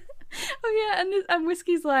 Oh yeah, and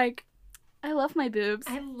Whiskey's like, "I love my boobs.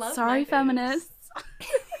 I love Sorry, my boobs." feminists."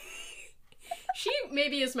 She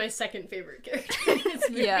maybe is my second favorite character in this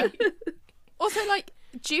movie. Yeah. Also, like,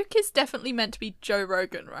 Duke is definitely meant to be Joe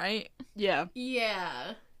Rogan, right? Yeah.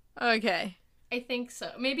 Yeah. Okay. I think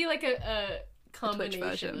so. Maybe like a combination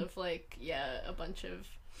version. of like, yeah, a bunch of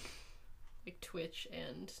like Twitch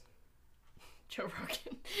and Joe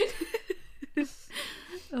Rogan.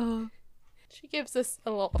 Oh. She gives us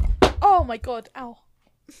a lot. Oh my god, ow.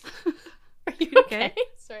 Are you okay?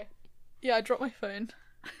 Sorry. Yeah, I dropped my phone.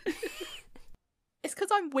 It's because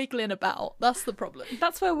I'm wiggling about. That's the problem.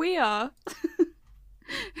 That's where we are.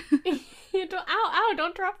 You don't, ow,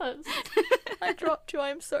 don't drop us. I dropped you,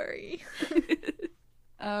 I'm sorry.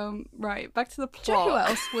 Right, back to the plot. Do you know who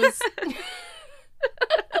else was...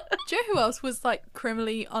 Do you know who else was, like,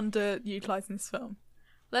 criminally underutilised in this film?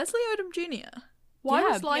 Leslie Odom Jr. Why Yeah,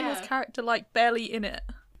 was Lionel's yeah. character, like, barely in it?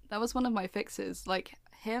 That was one of my fixes. Like,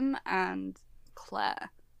 him and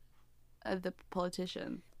Claire, the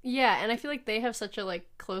politician. Yeah, and I feel like they have such a like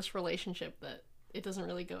close relationship that it doesn't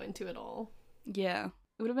really go into at all. Yeah.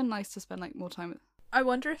 It would have been nice to spend, like, more time with... I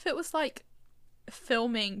wonder if it was, like,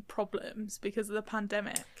 filming problems because of the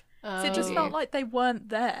pandemic. So it just Oh. felt like they weren't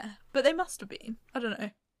there. But they must have been. I don't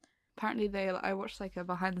know. Apparently I watched, like, a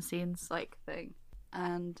behind-the-scenes, like, thing.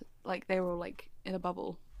 And, like, they were all, like, in a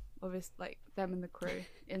bubble. Obviously, like, them and the crew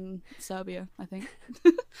in Serbia, I think.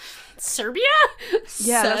 Serbia?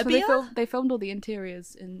 Yeah, that's where Serbia? they filmed all the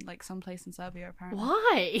interiors in, like, some place in Serbia, apparently.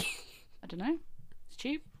 Why? I don't know. It's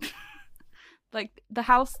cheap. Like, the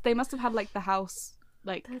house, they must have had, like, the house,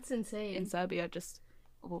 like, That's insane. in Serbia, just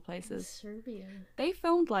of all places. Serbia. They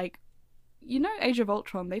filmed, like, you know, Age of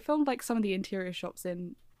Ultron, they filmed, like, some of the interior shots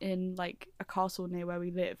in like, a castle near where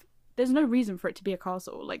we live. There's no reason for it to be a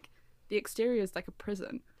castle. Like, the exterior is, like, a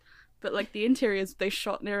prison. But, like, the interiors, they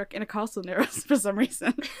shot in a castle near us for some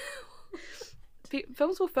reason.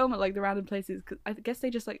 Films will film at, like, the random places, because I guess they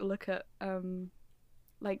just, like, look at,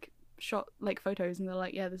 like, shot, like, photos, and they're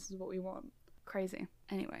like, yeah, this is what we want. Crazy.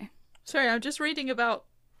 Anyway. Sorry, I'm just reading about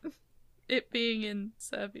it being in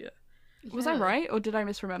Serbia. Was I right, or did I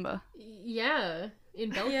misremember? Yeah,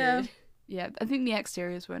 in Belgrade. Yeah. Yeah, I think the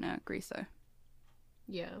exteriors were in Greece, though.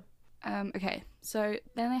 Yeah. Okay, so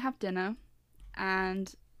then they have dinner,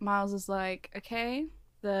 and Miles is like, okay,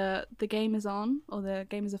 the game is on, or the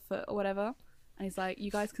game is afoot, or whatever. And he's like, you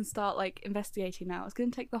guys can start, like, investigating now. It's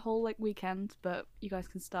gonna take the whole, like, weekend, but you guys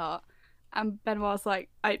can start. And Benoit's like,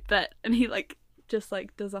 I bet. And he, like, just,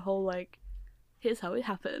 like, does a whole, like, here's how it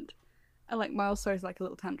happened. And, like, Miles throws, like, a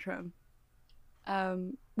little tantrum.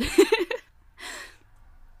 And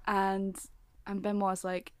Benoit's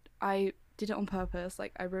like, I did it on purpose.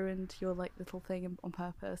 Like, I ruined your, like, little thing on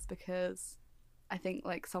purpose because I think,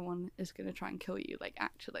 like, someone is gonna try and kill you, like,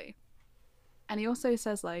 actually. And he also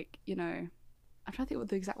says, like, you know, I'm trying to think what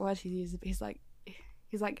the exact word he uses, but he's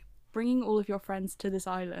like, bringing all of your friends to this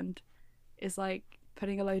island is like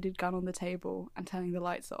putting a loaded gun on the table and turning the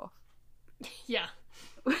lights off. Yeah.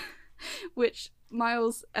 Which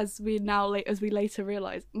Miles, as we later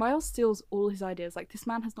realize, Miles steals all his ideas. Like, this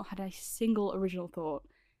man has not had a single original thought.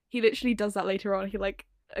 He literally does that later on. He, like,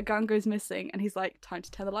 a gun goes missing and he's like, time to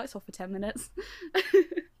turn the lights off for 10 minutes.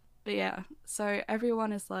 But yeah, so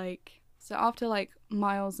everyone is like, so after, like,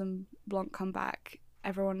 Miles and Blanc come back,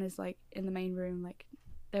 everyone is, like, in the main room, like,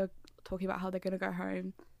 they're talking about how they're gonna go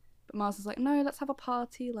home. But Miles is like, no, let's have a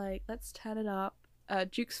party, like, let's turn it up.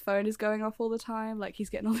 Duke's phone is going off all the time, like,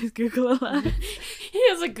 he's getting all these Google alerts. He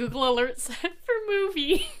has a Google alert set for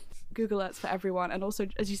movie. Google alerts for everyone, and also,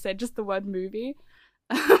 as you said, just the word movie.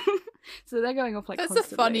 So they're going off, like, That's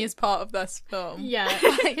constantly. the funniest part of this film. Yeah,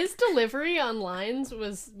 his delivery on lines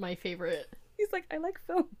was my favorite. He's like, I like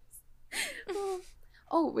films.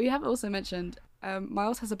 Oh, we haven't also mentioned,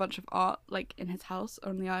 Miles has a bunch of art, like, in his house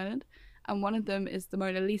on the island, and one of them is the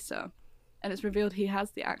Mona Lisa. And it's revealed he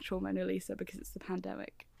has the actual Mona Lisa because it's the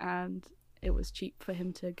pandemic, and it was cheap for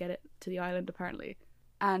him to get it to the island, apparently.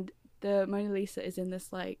 And the Mona Lisa is in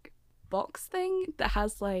this, like, box thing that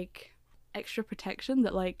has, like, extra protection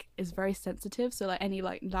that like is very sensitive, so like any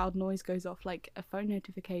like loud noise goes off, like a phone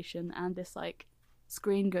notification and this like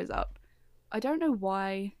screen goes up. I don't know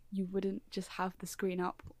why you wouldn't just have the screen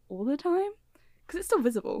up all the time, because it's still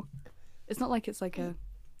visible. It's not like it's like a...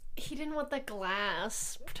 He didn't want the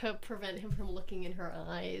glass to prevent him from looking in her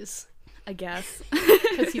eyes. I guess.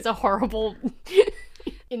 Because he's a horrible,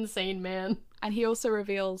 insane man. And he also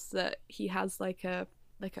reveals that he has like a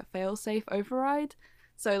fail-safe override.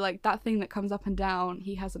 So like that thing that comes up and down,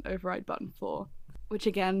 he has an override button for, which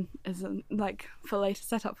again is like for later,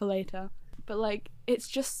 set up for later. But like it's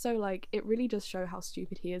just so like it really does show how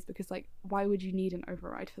stupid he is, because like why would you need an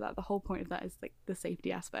override for that? The whole point of that is like the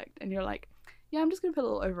safety aspect, and you're like, yeah, I'm just gonna put a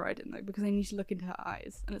little override in there because I need to look into her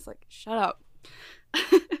eyes, and it's like, shut up.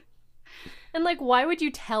 And like, why would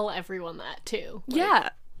you tell everyone that too? Like, Yeah,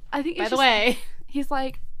 I think. By it's the just, way, he's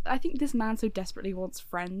like, I think this man so desperately wants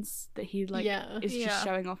friends that he like Yeah. is Yeah. just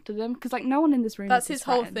showing off to them, because like no one in this room. That's is his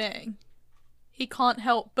whole friend. thing. He can't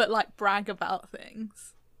help but like brag about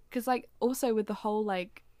things. Because like also with the whole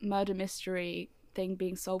like murder mystery thing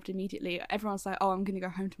being solved immediately, everyone's like, oh, I'm gonna go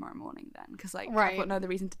home tomorrow morning then, because like Right. I've got no other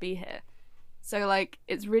reason to be here. So like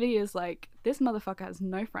it really is like this motherfucker has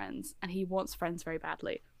no friends and he wants friends very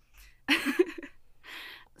badly.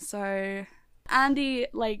 So Andy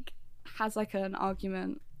like has like an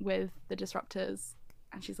argument with the disruptors,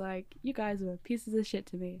 and she's like, you guys were pieces of shit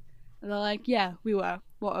to me. And they're like, yeah, we were.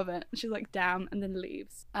 What of it? And she's like, damn, and then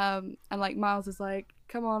leaves. And like Miles is like,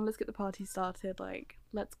 come on, let's get the party started. Like,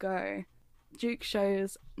 let's go. Duke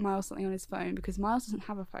shows Miles something on his phone, because Miles doesn't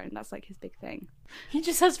have a phone. That's like his big thing. he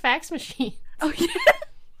just has fax machine. Oh yeah.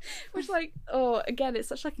 Which like, oh, again, it's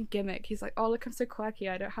such like a gimmick. He's like, oh look, I'm so quirky.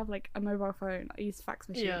 I don't have like a mobile phone. I use fax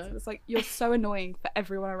machines. Yeah. And it's like, you're so annoying for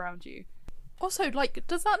everyone around you. Also, like,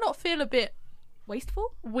 does that not feel a bit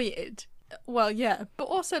Wasteful? weird? Well, yeah, but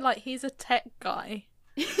also like he's a tech guy.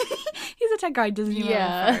 He's a tech guy. Doesn't even have a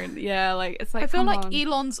Yeah. phone. Yeah, like it's like, I feel come like on.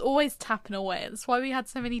 Elon's always tapping away. That's why we had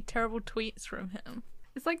so many terrible tweets from him.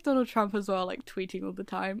 It's like Donald Trump as well, like tweeting all the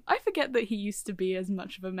time. I forget that he used to be as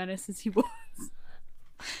much of a menace as he was.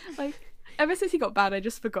 Like, ever since he got bad, I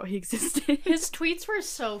just forgot he existed. His tweets were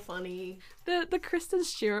so funny. The Kristen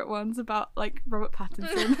Stewart ones about like Robert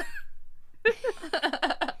Pattinson.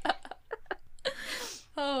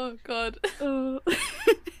 Oh god. Oh.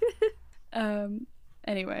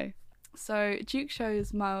 Anyway, so Duke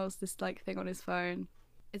shows Miles this like thing on his phone.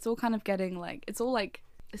 It's all kind of getting like it's all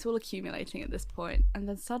accumulating at this point, and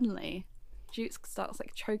then suddenly Duke starts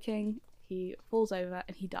like choking. He falls over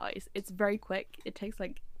and he dies. It's very quick. It takes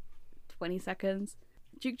like 20 seconds.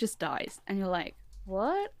 Duke just dies, and you're like,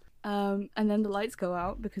 what? And then the lights go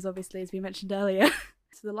out, because obviously, as we mentioned earlier,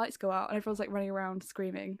 so the lights go out and everyone's like running around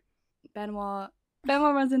screaming. Benoit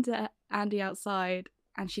runs into Andy outside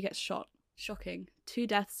and she gets shot. Shocking. 2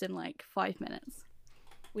 deaths in like 5 minutes.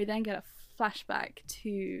 We then get a flashback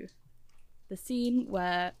to the scene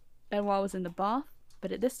where Benoit was in the bath,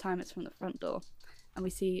 but at this time it's from the front door. And we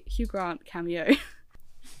see Hugh Grant cameo.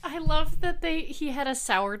 I love that he had a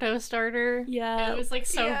sourdough starter. Yeah. It was like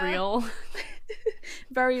so Yeah. real.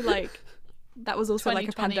 Very like, that was also like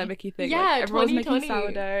a 2020. pandemic-y thing. Yeah, like, everyone's making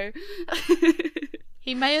 2020. sourdough.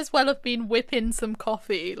 He may as well have been whipping some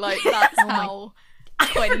coffee. Like that's Oh my- how. I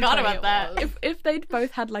forgot 2020 about it that. was. if they'd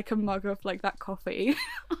both had like a mug of like that coffee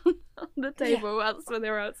on the table when they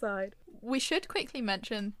were outside. We should quickly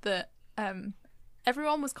mention that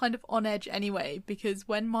everyone was kind of on edge anyway, because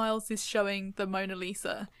when Miles is showing the Mona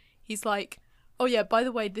Lisa, he's like, oh yeah, by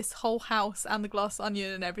the way, this whole house and the glass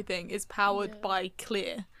onion and everything is powered by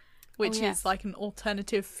Clear, which yes. is like an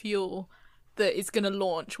alternative fuel that is going to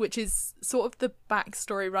launch, which is sort of the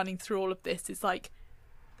backstory running through all of this. Is like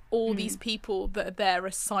all these people that are there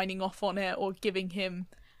are signing off on it or giving him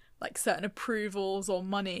like certain approvals or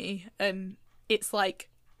money, and it's like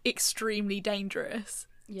extremely dangerous.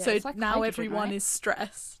 Yeah, so it's like now hydrogen, everyone right? is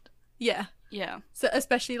stressed. Yeah. Yeah. So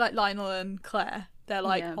especially like Lionel and Claire, they're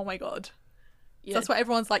like, Yeah. oh my god. So Yeah. that's why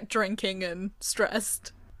everyone's like drinking and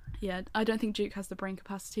stressed. Yeah, I don't think Duke has the brain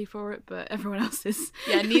capacity for it, but everyone else is.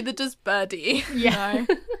 Yeah, neither does Birdie. Yeah.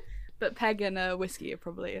 No. But Peg and Whiskey are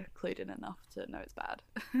probably clued in enough to know it's bad.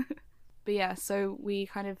 But yeah, so we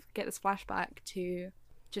kind of get this flashback to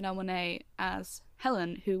Janelle Monáe as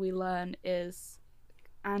Helen, who we learn is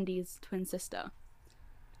Andy's twin sister.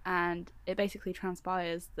 And it basically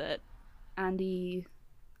transpires that Andy,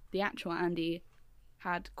 the actual Andy,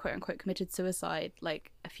 had quote unquote committed suicide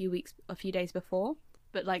like a few days before,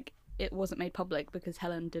 but like it wasn't made public because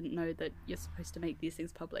Helen didn't know that you're supposed to make these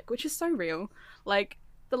things public, which is so real. Like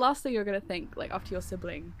the last thing you're gonna think like after your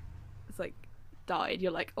sibling is like died,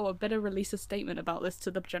 you're like, oh, I better release a statement about this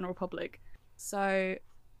to the general public. So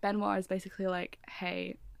Benoit is basically like,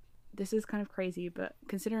 hey, this is kind of crazy, but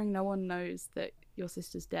considering no one knows that your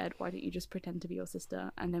sister's dead, why don't you just pretend to be your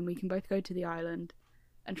sister, and then we can both go to the island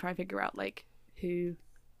and try and figure out like who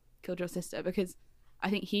killed your sister, because I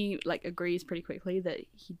think he like agrees pretty quickly that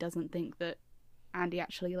he doesn't think that Andy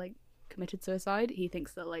actually like committed suicide. He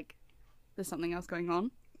thinks that like there's something else going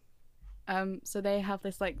on. So they have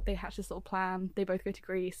this like, they hatch this little plan. They both go to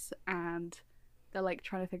Greece and they're like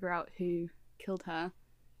trying to figure out who killed her,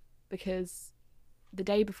 because the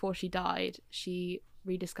day before she died, she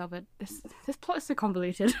rediscovered this plot is so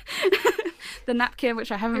convoluted. The napkin,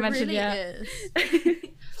 which I haven't mentioned really yet, is.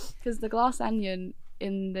 because the Glass Onion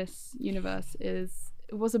in this universe it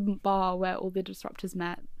was a bar where all the disruptors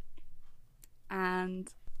met,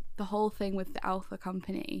 and the whole thing with the Alpha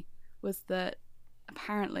Company was that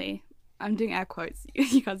apparently, I'm doing air quotes,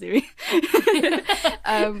 you can't see me,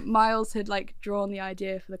 Miles had like drawn the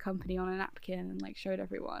idea for the company on a napkin and like showed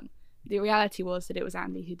everyone. The reality was that it was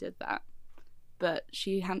Andy who did that, but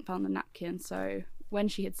she hadn't found the napkin. So when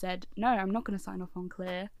she had said, no, I'm not going to sign off on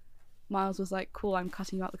Clear, Miles was like, cool, I'm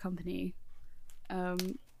cutting you out the company.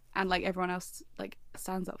 And like everyone else like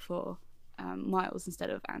stands up for Miles instead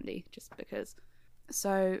of Andy, just because.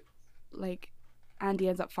 So like Andy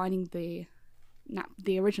ends up finding the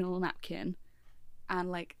original napkin and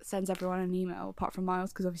like sends everyone an email apart from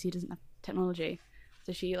Miles, because obviously he doesn't have technology.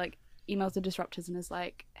 So she like emails the disruptors and is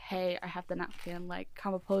like, hey, I have the napkin, like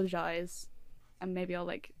come apologize and maybe I'll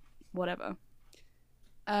like whatever.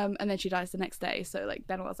 And then she dies the next day, so like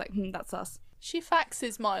Benoit's like, that's us. She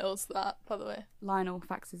faxes Miles that, by the way. Lionel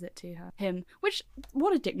faxes it to him, which,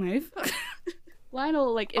 what a dick move.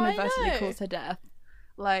 Lionel like inadvertently caused her death.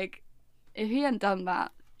 Like if he hadn't done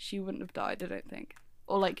that, she wouldn't have died, I don't think,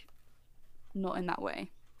 or like not in that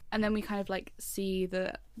way. And then we kind of like see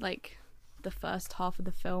the first half of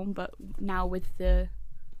the film, but now with the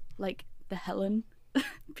Helen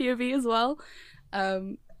POV as well.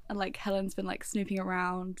 And like Helen's been like snooping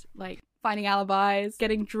around, like finding alibis,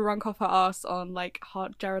 getting drunk off her ass on like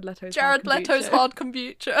Jared Leto's hard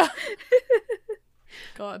kombucha.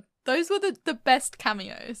 God, those were the best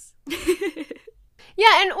cameos.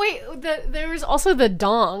 Yeah, and wait, there was also the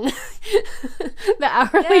dong. The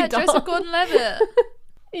hourly dong. Joseph Gordon-Levitt.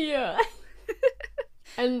 Yeah.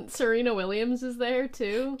 And Serena Williams is there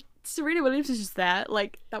too. Serena Williams is just there.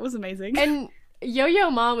 Like, that was amazing. And Yo-Yo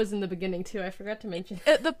Ma was in the beginning too. I forgot to mention.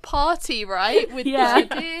 At the party, right? With Yeah.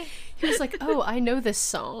 the He was like, oh, I know this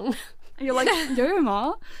song. And you're like, Yo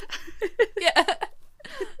Ma? Yeah.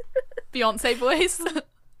 Beyonce voice.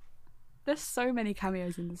 There's so many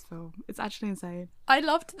cameos in this film. It's actually insane. I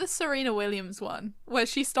loved the Serena Williams one, where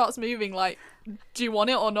she starts moving like, do you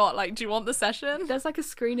want it or not? Like, do you want the session? There's like a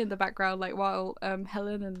screen in the background, like while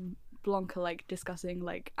Helen and Blanc are like discussing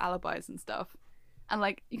like alibis and stuff. And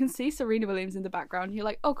like you can see Serena Williams in the background. And you're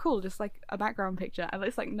like, oh cool, just like a background picture. And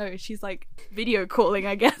it's like, no, she's like video calling,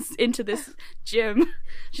 I guess, into this gym.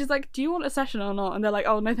 She's like, do you want a session or not? And they're like,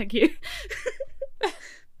 oh no, thank you.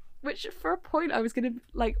 Which, for a point, I was gonna,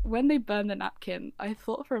 like, when they burned the napkin, I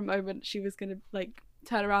thought for a moment she was gonna, like,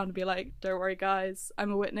 turn around and be like, don't worry, guys,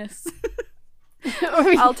 I'm a witness.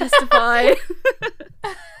 I'll testify.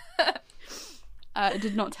 It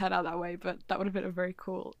did not turn out that way, but that would have been a very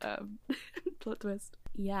cool plot twist.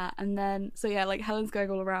 Yeah, and then, so yeah, like, Helen's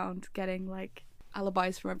going all around getting, like,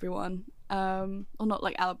 alibis from everyone. Or not,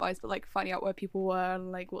 like, alibis, but, like, finding out where people were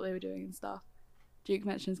and, like, what they were doing and stuff. Duke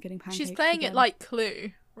mentions getting pancakes. She's playing again. it like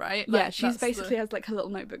Clue, right? Like, Yeah, she's basically has like her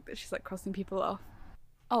little notebook that she's like crossing people off.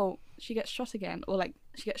 Oh, she gets shot again, or like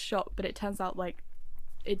she gets shot, but it turns out like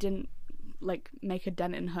it didn't like make a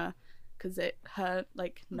dent in her because her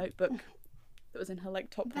like notebook that was in her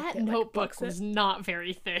like top That pocket, like, notebook blocks was it. not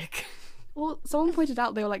very thick. Well, someone pointed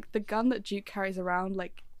out they were like the gun that Duke carries around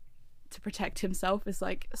like to protect himself is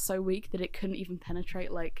like so weak that it couldn't even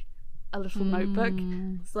penetrate like a little notebook.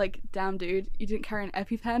 It's like, damn dude, you didn't carry an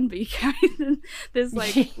EpiPen, but you carried this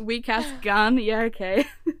like weak ass gun. Yeah, okay.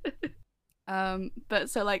 But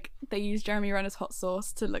so like they use Jeremy Renner's hot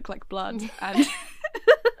sauce to look like blood, and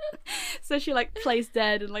so she like plays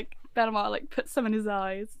dead, and like Benoit like puts some in his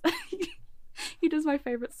eyes. He does my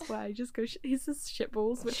favorite swear. He just goes, he says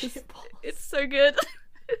shitballs, which is it's so good.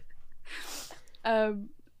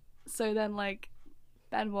 So then like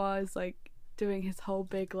Benoit is like doing his whole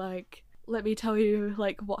big like, let me tell you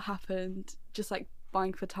like what happened, just like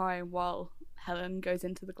buying for time while Helen goes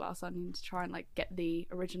into the Glass Onion to try and like get the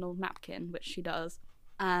original napkin, which she does.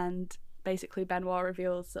 And basically Benoit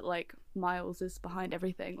reveals that like Miles is behind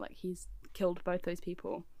everything, like he's killed both those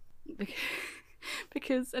people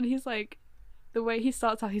because and he's like, the way he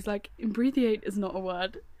starts out, he's like, imbreathiate is not a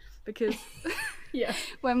word. Because Yeah.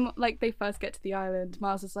 when like they first get to the island,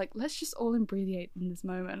 Miles is like, let's just all imbreathiate in this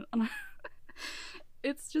moment. And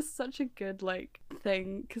it's just such a good like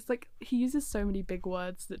thing, because like he uses so many big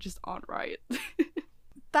words that just aren't right.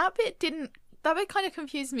 That bit kind of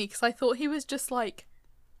confused me because I thought he was just like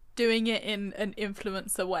doing it in an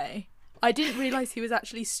influencer way. I didn't realise he was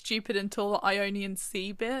actually stupid until the Ionian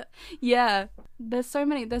Sea bit. Yeah, there's so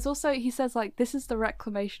many. There's also, he says like, this is the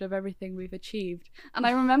reclamation of everything we've achieved. And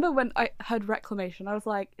I remember when I heard reclamation, I was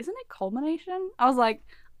like, isn't it culmination? I was like,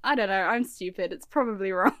 I don't know, I'm stupid, it's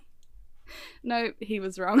probably wrong. No, he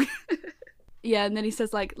was wrong. Yeah, and then he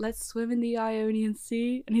says like, let's swim in the Ionian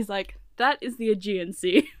Sea, and he's like, that is the Aegean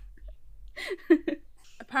Sea.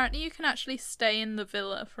 Apparently you can actually stay in the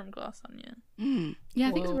villa from Glass Onion. Yeah,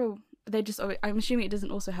 I think it's Whoa. real. They just, I'm assuming it doesn't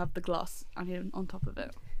also have the glass onion on top of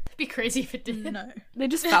it. It'd be crazy if it did. No. They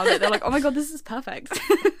just found it. They're like, oh my god, this is perfect.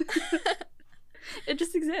 It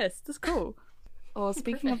just exists. It's cool. Oh,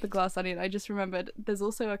 speaking of the Perfect. glass onion, I just remembered there's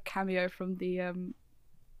also a cameo from the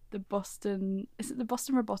Boston. Is it the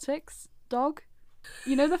Boston Robotics dog?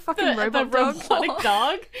 You know the fucking robot the dog. robotic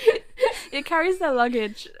dog. It carries their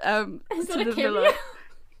luggage Is to that a the cameo? villa.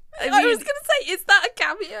 I mean, was gonna say, is that a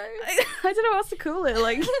cameo? I don't know what else to call it.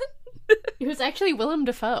 Like, It was actually Willem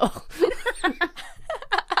Dafoe.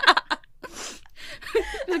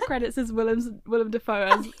 the credits says Willem Dafoe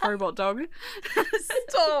as robot dog.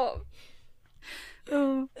 Stop.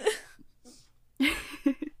 Oh.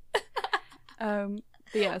 But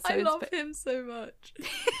yeah, so I it's love him so much.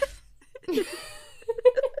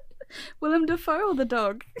 Willem Dafoe or the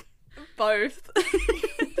dog? Both.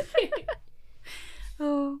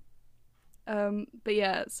 Oh. But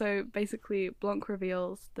yeah, so basically Blanc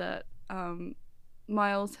reveals that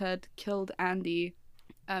Miles had killed Andy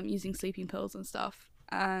using sleeping pills and stuff,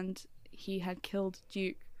 and he had killed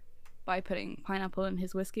Duke by putting pineapple in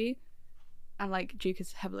his whiskey, and like Duke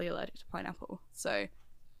is heavily allergic to pineapple, so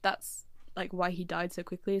that's like why he died so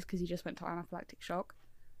quickly, is because he just went to anaphylactic shock.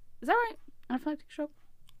 Is that right? Anaphylactic shock?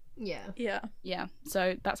 Yeah. Yeah. Yeah,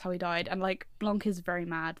 so that's how he died, and like Blanc is very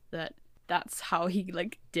mad that that's how he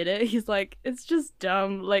like did it. He's like, it's just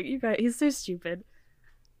dumb, like, you guys, he's so stupid.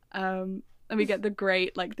 And we get the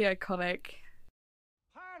great, like, the iconic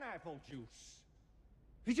Pineapple juice.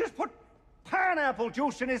 He just put pineapple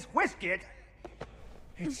juice in his whiskey.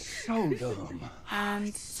 It's so dumb.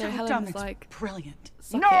 and so dumb, Helen's it's like, brilliant.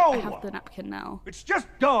 suck No! it, I have the napkin now. It's just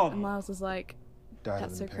And dumb. Miles is like, Died of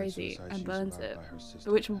that's so impaired crazy, suicide. and She burns survived it. by her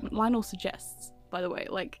sister Which Pam. Lionel suggests, by the way.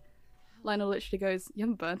 Like, Lionel literally goes, you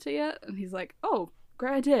haven't burnt it yet? And he's like, oh,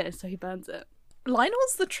 great idea. So he burns it.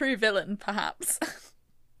 Lionel's the true villain, perhaps.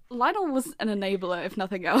 Lionel was an enabler, if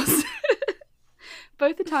nothing else.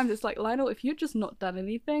 Both the times it's like, Lionel, if you'd just not done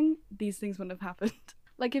anything, these things wouldn't have happened.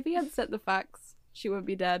 Like, if he had said the facts, she wouldn't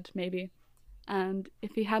be dead, maybe. And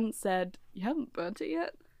if he hadn't said, you haven't burnt it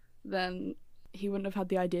yet, then he wouldn't have had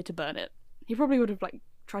the idea to burn it. He probably would have, like,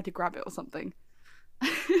 tried to grab it or something.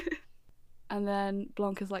 And then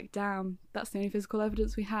Blanc is like, damn, that's the only physical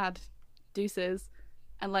evidence we had. Deuces.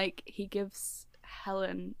 And, like, he gives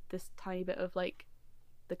Helen this tiny bit of, like,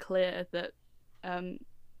 the clear that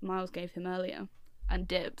Miles gave him earlier, and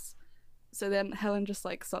dibs. So then Helen just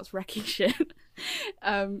like starts wrecking shit.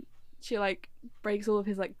 She like breaks all of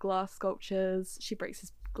his like glass sculptures. She breaks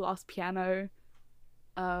his glass piano.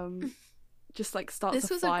 Just like starts This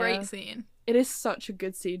a was fire. a great scene. It is such a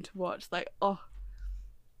good scene to watch. Like, oh,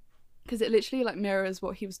 because it literally like mirrors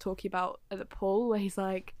what he was talking about at the pool, where he's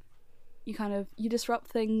like, you disrupt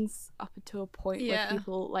things up until a point Yeah. where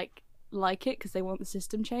people like it because they want the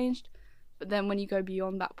system changed, but then when you go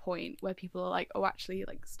beyond that point where people are like, oh, actually,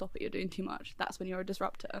 like, stop it, you're doing too much, that's when you're a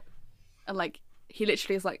disruptor. And like he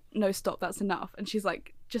literally is like, no, stop, that's enough. And she's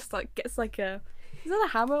like, just like gets like is that a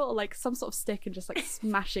hammer or like some sort of stick, and just like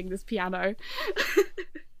smashing this piano.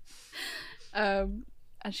 And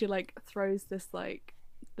she like throws this like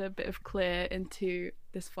the bit of clear into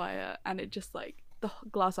this fire, and it just like the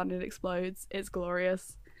glass onion explodes. It's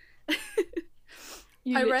glorious.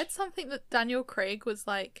 I read something that Daniel Craig was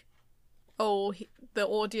like, oh, the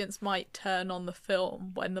audience might turn on the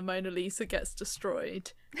film when the Mona Lisa gets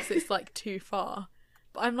destroyed because it's like too far.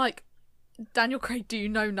 But I'm like, Daniel Craig, do you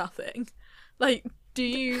know nothing? Like, do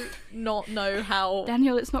you not know how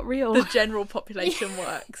Daniel, it's not real. the general population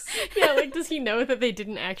works? Yeah, like, does he know that they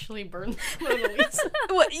didn't actually burn the Mona Lisa?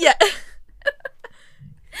 Well, yeah.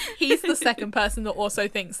 He's the second person that also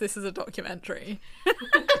thinks this is a documentary.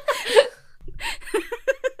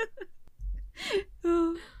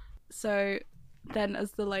 So then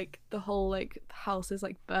as the whole like house is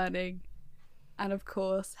like burning, And of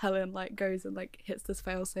course, Helen like goes and like hits this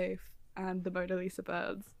failsafe, and the Mona Lisa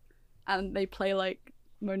burns, and they play like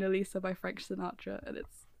Mona Lisa by Frank Sinatra, and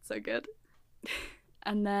it's so good.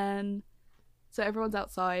 And then, so everyone's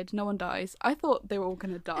outside, no one dies. I thought they were all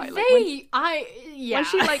gonna die. Like, when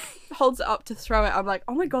she like holds it up to throw it, I'm like,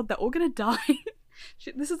 oh my god, they're all gonna die.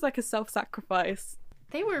 This is like a self-sacrifice.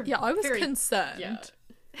 They were Yeah, I was very concerned. Yeah.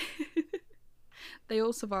 They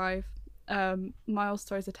all survive. Miles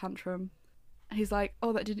throws a tantrum, and he's like,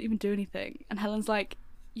 oh, that didn't even do anything. And Helen's like,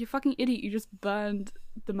 you fucking idiot, you just burned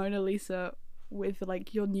the Mona Lisa with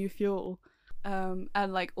like your new fuel. And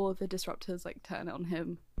like all of the disruptors like turn it on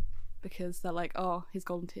him because they're like, oh, his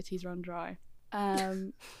golden titties run dry.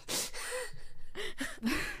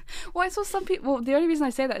 Well, I saw some people, well, the only reason I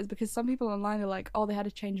say that is because some people online are like, oh, they had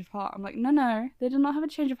a change of heart. I'm like, no, they did not have a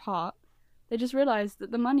change of heart. They just realized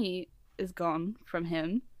that the money is gone from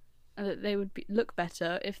him, and that they would look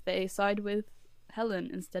better if they side with Helen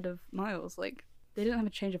instead of Miles. Like, they didn't have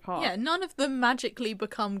a change of heart. Yeah, none of them magically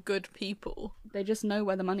become good people. They just know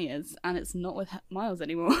where the money is, and it's not with Miles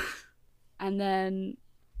anymore. And then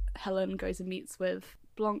Helen goes and meets with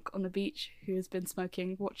Blanc on the beach, who has been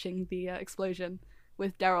smoking, watching the explosion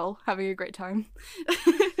with Daryl, having a great time.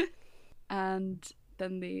 And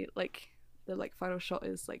then the final shot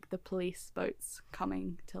is like the police boats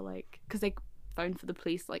coming to like, because they phoned for the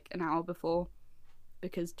police like an hour before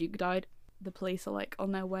because Duke died. The police are like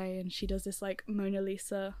on their way, and she does this like Mona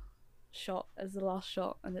Lisa shot as the last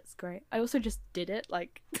shot, and it's great. I also just did it,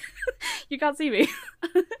 like you can't see me.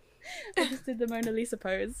 I just did the Mona Lisa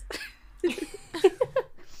pose.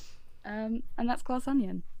 And that's Glass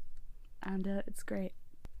Onion, and it's great.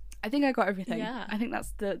 I think I got everything. Yeah. I think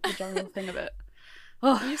that's the general thing of it.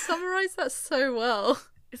 Oh, You summarised that so well.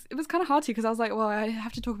 it was kind of hard to, because I was like, well, I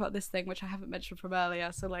have to talk about this thing which I haven't mentioned from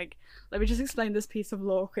earlier, so like let me just explain this piece of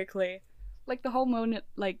lore quickly. Like the whole Mona,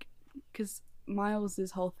 like, because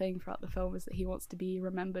Miles's whole thing throughout the film is that he wants to be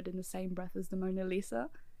remembered in the same breath as the Mona Lisa,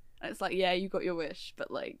 and it's like, yeah, you got your wish, but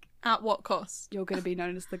like, At what cost? you're going to be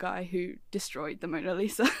known as the guy who destroyed the Mona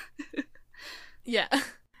Lisa. Yeah.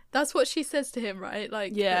 That's what she says to him, right?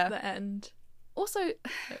 Like, Yeah. at the end. Also,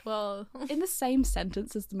 Well, in the same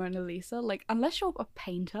sentence as the Mona Lisa, like, unless you're a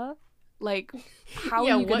painter, like, how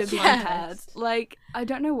Yeah, are you going what to be context? compared? Like, I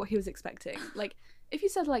don't know what he was expecting. Like, if you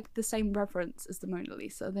said, like, the same reference as the Mona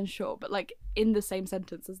Lisa, then sure, but, like, in the same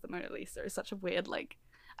sentence as the Mona Lisa is such a weird, like,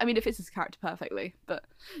 I mean, it fits his character perfectly, but...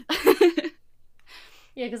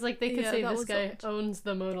 Yeah, because like they could Yeah, say that this was guy odd. owns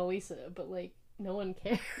the Mona Lisa, but like no one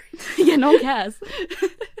cares. Yeah, no one cares.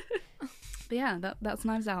 But yeah, that's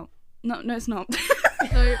Knives Out. No, it's not.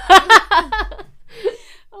 no,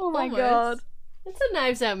 Oh my Almost. god. It's a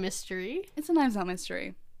Knives Out mystery. It's a Knives Out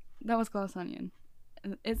mystery. That was Glass Onion.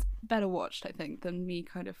 It's better watched, I think, than me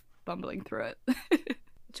kind of bumbling through it. do you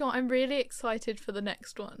know what? I'm really excited for the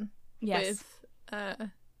next one Yes. with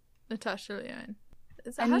Natasha Lyonne.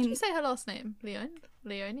 I How do mean- you say her last name? Leone?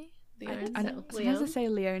 Leone? think I so. don't, sometimes I Leone? say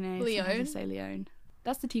Leone, sometimes I Leone? say Leone.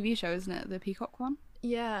 That's the TV show, isn't it? The Peacock one?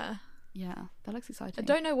 Yeah. Yeah, that looks exciting. I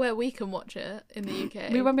don't know where we can watch it in the UK.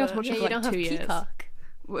 We won't be able to but- watch Yeah, it you for don't like have 2 years. Peacock.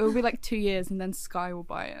 It'll be like 2 years, and then Sky will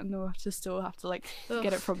buy it, and they'll still have to like get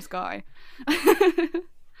it Ugh. from Sky.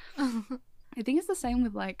 I think it's the same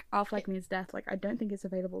with like After Like Me's Death. Like, I don't think it's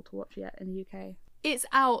available to watch yet in the UK. It's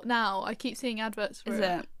out now. I keep seeing adverts for Is it.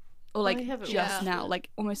 it? Or like I haven't just watched now, it. like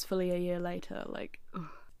almost fully a year later. Like, ugh.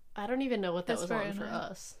 I don't even know what that That's was very on for annoying.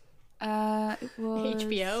 us. It was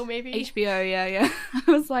HBO maybe. HBO, yeah.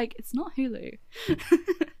 I was like, it's not Hulu.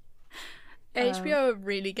 HBO are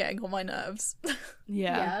really getting on my nerves.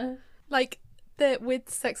 Yeah. Like with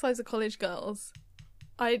Sex Lives of College Girls,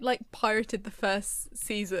 I like pirated the first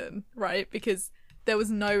season, right? Because there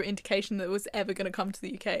was no indication that it was ever going to come to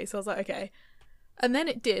the UK. So I was like, okay. And then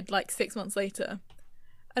it did, like 6 months later.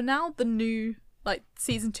 And now the new, like,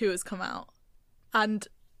 season 2 has come out. And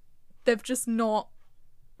they've just not,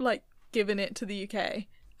 like, given it to the UK.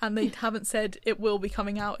 And they haven't said it will be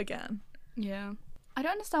coming out again. Yeah. I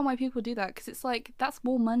don't understand why people do that, because it's like, that's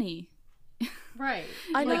more money. Right.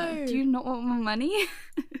 I Like, know. do you not want more money?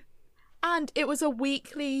 And it was a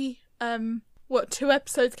weekly, 2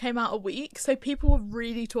 episodes came out a week, so people were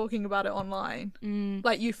really talking about it online.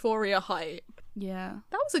 Like Euphoria hype. Yeah.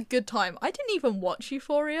 That was a good time. I didn't even watch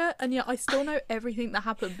Euphoria, and yet I still know everything that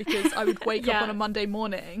happened because I would wake up Yeah. on a Monday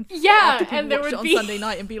morning Yeah, after people and there watched would it on be Sunday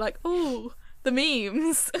night and be like, "Ooh, the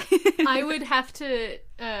memes." I would have to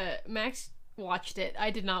Max watched it. I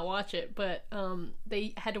did not watch it, but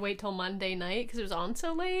they had to wait till Monday night because it was on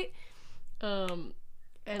so late. And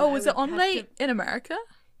Oh, I was it would on have late in America?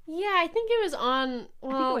 Yeah, I think it was on.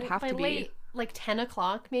 Well, would have by to be. late, like 10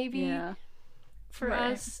 o'clock maybe. Yeah. for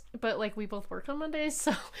Right. us, but like we both work on Mondays,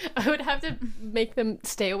 so I would have to make them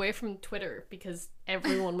stay away from Twitter because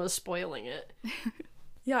everyone was spoiling it.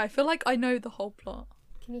 Yeah, I feel like I know the whole plot.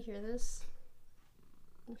 Can you hear this?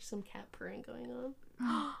 There's some cat purring going on.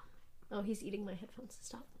 Oh, he's eating my headphones.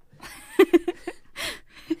 Stop.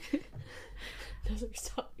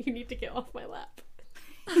 Stop. You need to get off my lap.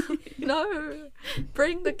 No,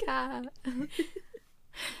 bring the cat.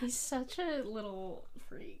 He's such a little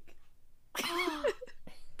freak.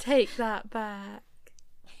 Take that back.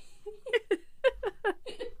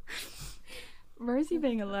 Rosie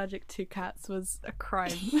being allergic to cats was a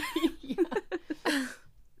crime. Yeah. That's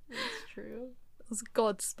true. It was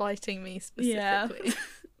God spiting me Yeah. specifically.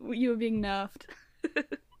 You were being nerfed.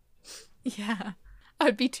 Yeah.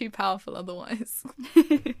 I'd be too powerful otherwise.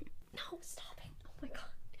 No, stop it. Oh my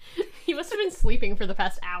god. He must have been sleeping for the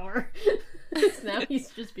past hour. Now he's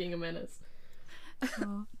just being a menace.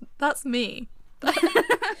 Oh. That's me.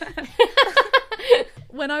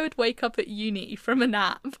 When I would wake up at uni from a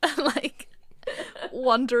nap and like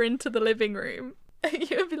wander into the living room,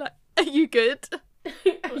 you would be like, "Are you good?"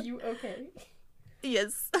 Are you okay?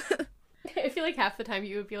 Yes. I feel like half the time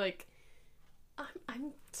you would be like,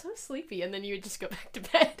 I'm so sleepy, and then you would just go back to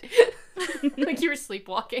bed. Like you were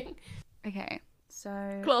sleepwalking. Okay,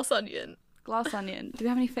 so Glass onion. glass onion. Do we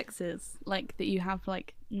have any fixes like that you have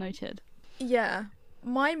like noted? Yeah.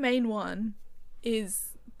 My main one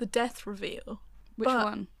is the death reveal. Which But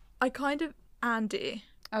one? I kind of Andy.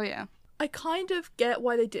 Oh yeah. I kind of get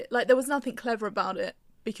why they did. Like, there was nothing clever about it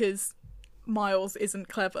because Miles isn't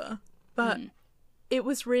clever. But it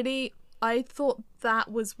was really. I thought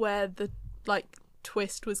that was where the like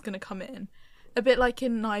twist was going to come in. A bit like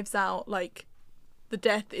in Knives Out, like the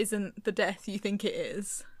death isn't the death you think it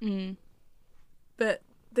is. Mm. But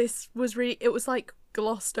this was really. It was like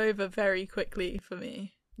glossed over very quickly for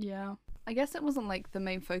me. Yeah. I guess it wasn't like the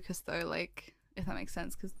main focus though, like if that makes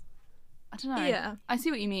sense, because I don't know. Yeah. I see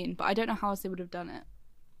what you mean, but I don't know how else they would have done it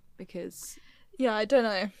because Yeah, I don't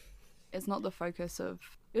know. it's not the focus of.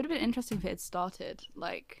 It would have been interesting if it had started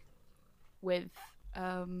like with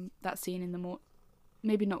that scene in the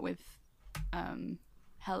maybe not with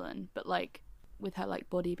Helen, but like with her like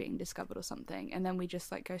body being discovered or something, and then we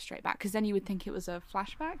just like go straight back, because then you would think it was a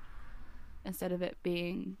flashback instead of it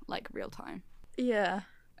being like real time. Yeah.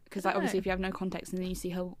 Because I like don't obviously know. if you have no context and then you see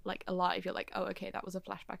her like alive, you're like, oh okay, that was a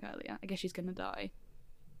flashback earlier, I guess she's gonna die.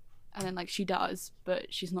 And then like she does,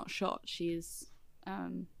 but she's not shot, she's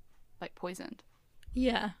like poisoned.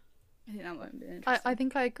 Yeah. I think that would have been interesting. I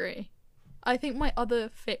think I agree. I think my other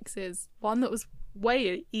fix is one that was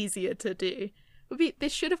way easier to do. Would be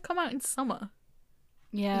this should have come out in summer.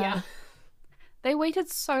 Yeah. They waited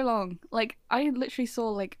so long. Like I literally saw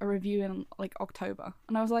like a review in like October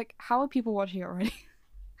and I was like, how are people watching it already?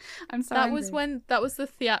 I'm so That was angry. that was the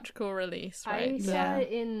theatrical release, I right? saw Yeah.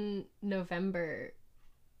 it in November,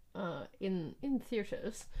 in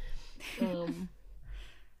theaters,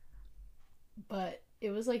 but it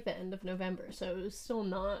was like the end of November, so it was still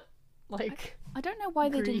not like. I don't know why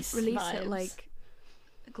they didn't Grease release vibes. it like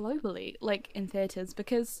globally, like in theaters,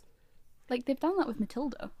 because like they've done that with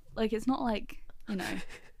Matilda. Like it's not like, you know,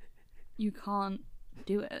 you can't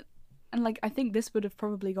do it. And like I think this would have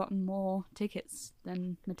probably gotten more tickets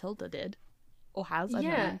than Matilda did, or has. I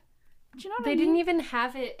don't Yeah. know. Do you know what They I didn't mean? even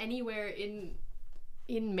have it anywhere in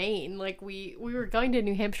Maine. Like we were going to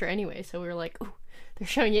New Hampshire anyway, so we were like, oh, they're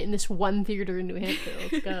showing it in this one theater in New Hampshire.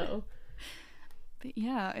 Let's go. But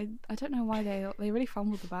yeah, I don't know why they really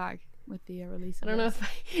fumbled the bag with the release. I don't know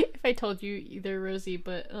if I told you either, Rosie,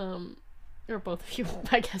 but or both of you,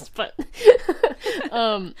 I guess, but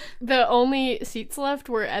the only seats left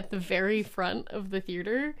were at the very front of the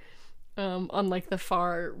theater, on like the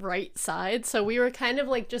far right side. So we were kind of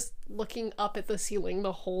like just looking up at the ceiling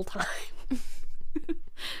the whole time.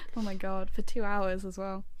 Oh my god, for 2 hours as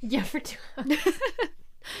well. Yeah, for 2 hours.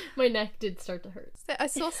 My neck did start to hurt. So I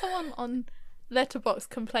saw someone on Letterboxd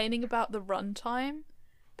complaining about the runtime,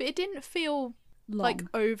 but it didn't feel like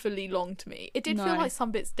overly long to me. It did feel No. like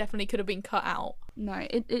some bits definitely could have been cut out. No,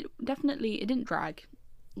 it definitely it didn't drag.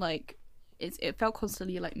 Like it felt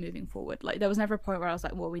constantly like moving forward. Like there was never a point where I was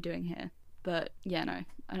like, what are we doing here? But yeah, no,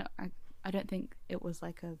 I don't think it was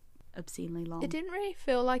like a obscenely long. It didn't really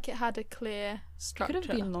feel like it had a clear It structure. could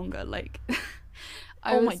have been longer. Like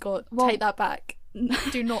Oh my god, well- take that back.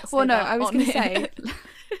 Do not say well, no, that I was on gonna here. say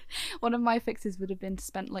one of my fixes would have been to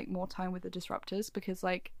spend like more time with the disruptors, because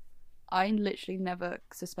like I literally never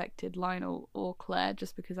suspected Lionel or Claire,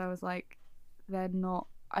 just because I was like, they're not.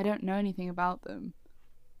 I don't know anything about them,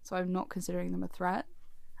 so I'm not considering them a threat.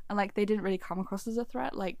 And like they didn't really come across as a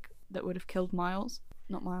threat, like that would have killed Miles.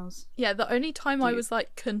 not Miles. Yeah, the only time I Duke. was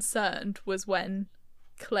like concerned was when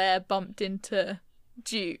Claire bumped into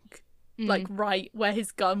Duke, like right where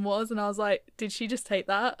his gun was, and I was like, did she just take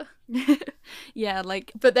that? Yeah,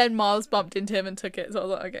 like But then Miles bumped into him and took it, so I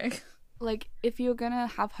was like, okay. if you're gonna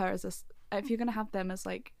have her as if you're gonna have them as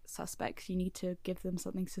like suspects, you need to give them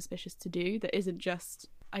something suspicious to do that isn't just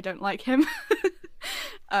I don't like him.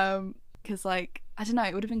 Because like I don't know,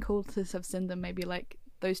 it would have been cool to have seen them maybe like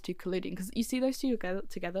those two colluding, because you see those two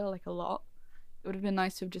together like a lot. It would have been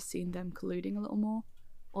nice to have just seen them colluding a little more,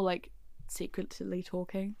 or like secretly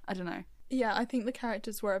talking. I don't know, Yeah, I think the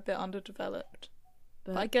characters were a bit underdeveloped.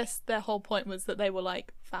 But I guess their whole point was that they were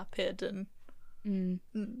like vapid and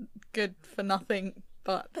good for nothing,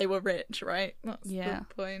 but they were rich, right? That's Yeah.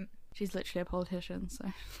 the point. she's literally a politician. So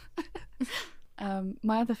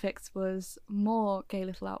my other fix was more gay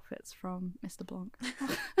little outfits from Mr. Blanc.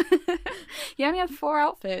 He only had 4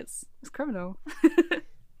 outfits. It's criminal.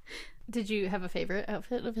 Did you have a favorite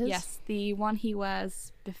outfit of his? Yes, the one he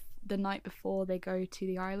wears the night before they go to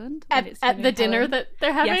the island. when it's At the giving dinner Helen- that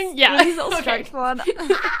they're having? Yes, Yeah. with his little Okay. striped one.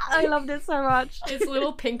 I loved it so much. His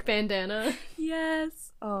little pink bandana.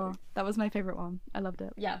 Yes. Oh, that was my favorite one. I loved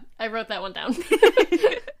it. Yeah, I wrote that one down.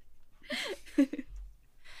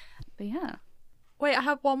 But yeah. Wait, I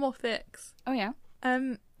have one more fix. Oh yeah.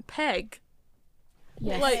 Peg.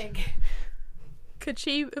 Yes. Like, could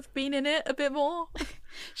she have been in it a bit more?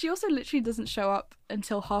 She also literally doesn't show up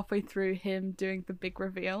until halfway through him doing the big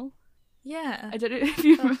reveal. Yeah. I don't know if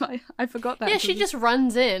you remember. I forgot that. Yeah, she just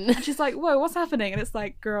runs in. She's like, "Whoa, what's happening?" And it's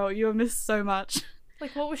like, "Girl, you have missed so much."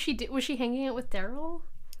 Like, what was she Was she hanging out with Daryl?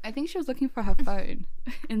 I think she was looking for her phone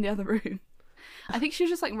in the other room. I think she was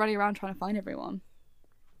just like running around trying to find everyone.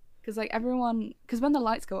 Because like because when the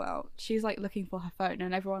lights go out, she's like looking for her phone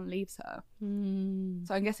and everyone leaves her.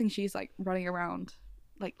 So I'm guessing she's like running around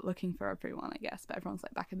like looking for everyone, I guess, but everyone's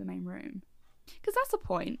like back in the main room. Because that's the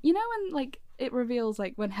point. You know when like it reveals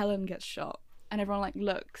like when Helen gets shot and everyone like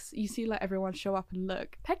looks, you see like everyone show up and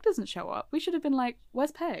look. Peg doesn't show up. We should have been like,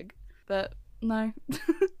 "Where's Peg?" But no.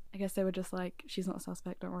 I guess they were just like, "She's not a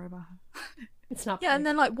suspect, don't worry about her." It's not. Yeah, and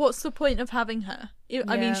then like, what's the point of having her?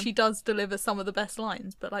 I mean, Yeah. she does deliver some of the best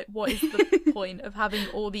lines, but like, what is the point of having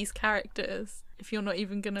all these characters if you're not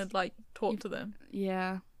even gonna like talk to them?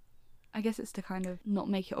 Yeah. I guess it's to kind of not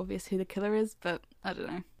make it obvious who the killer is, but I don't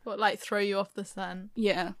know. Or like throw you off the scent?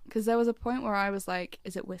 Yeah, because there was a point where I was like,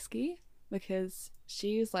 "Is it whiskey?" Because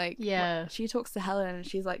she's like, Yeah. she talks to Helen and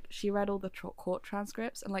she's like, she read all the court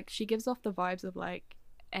transcripts and like she gives off the vibes of like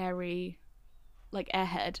airy, like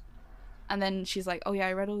airhead. And then she's like, "Oh yeah,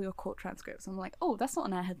 I read all your court transcripts." I'm like, "Oh, that's not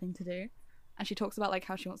an airhead thing to do." And she talks about like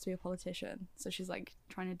how she wants to be a politician, so she's like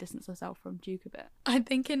trying to distance herself from Duke a bit. I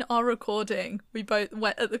think in our recording, we both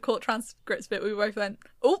went at the court transcripts bit. We both went,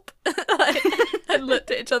 "Oop," like, and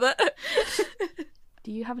looked at each other.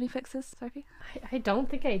 Do you have any fixes, Sophie? I don't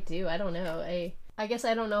think I do. I don't know. I guess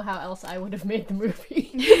I don't know how else I would have made the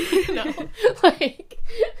movie. No, like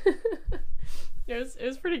it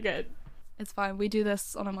was pretty good. It's fine. We do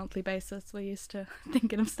this on a monthly basis. We're used to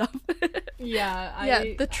thinking of stuff. Yeah,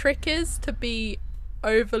 Yeah, the trick is to be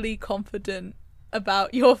overly confident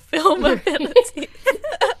about your film ability.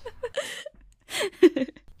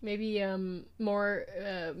 maybe more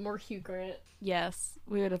Hugh Grant. Yes,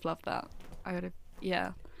 we would have loved that. I would have,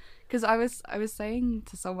 yeah. Because I was saying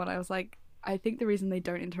to someone, I was like, I think the reason they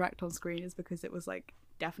don't interact on screen is because it was like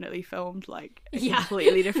definitely filmed like at Yeah.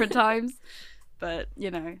 completely different times. But you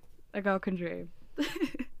know, a girl can dream.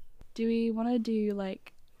 Do we want to do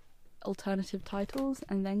like alternative titles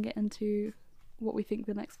and then get into what we think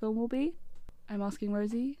the next film will be? I'm asking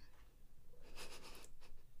Rosie.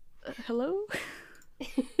 Hello?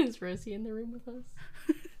 Is Rosie in the room with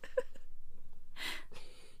us?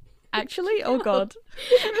 Actually? Oh god.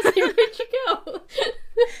 Rosie, where'd you go?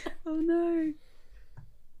 Oh no.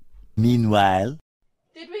 Meanwhile,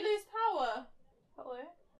 Did we lose power? Hello?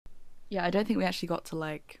 Yeah, I don't think we actually got to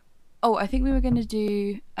like. Oh, I think we were gonna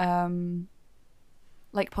do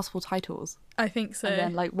like possible titles I think so. and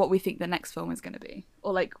then like what we think the next film is gonna be,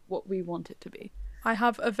 or like what we want it to be. I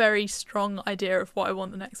have a very strong idea of what I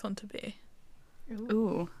want the next one to be.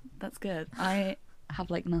 Ooh, that's good. I have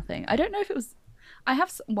like nothing. I don't know if it was. I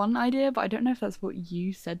have one idea, but I don't know if that's what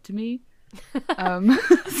you said to me.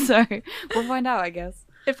 So we'll find out, I guess.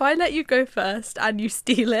 If I let you go first and you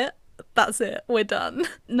steal it, that's it. We're done.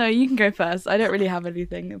 No, you can go first. I don't really have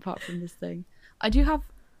anything apart from this thing. I do have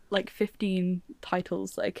like 15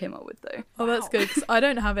 titles that I came up with though. Oh, that's good, 'cause I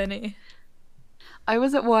don't have any. I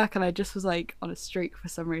was at work and I just was like on a streak for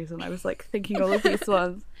some reason. I was like thinking all of these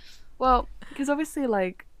ones. Well, because obviously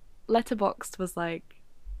like Letterboxd was like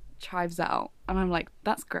Chives Out, and I'm like,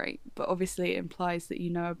 that's great, but obviously it implies that you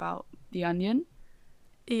know about The Onion.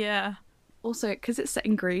 Yeah. Also, because it's set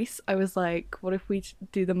in Greece, I was like, what if we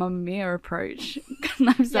do the Mamma Mia approach?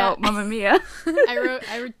 Knives Yeah. Out, Mamma Mia.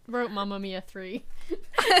 I wrote Mamma Mia 3.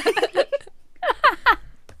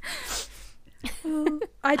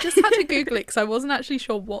 I just had to Google it because I wasn't actually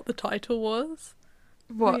sure what the title was.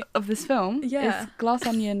 What, Wait. of this film? Yeah. It's Glass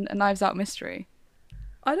Onion, a Knives Out mystery.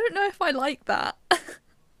 I don't know if I like that.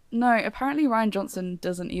 No, apparently Ryan Johnson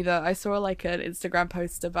doesn't either. I saw like an Instagram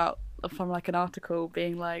post from like an article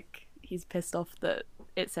being like, he's pissed off that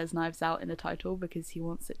it says Knives Out in the title because he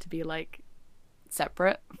wants it to be like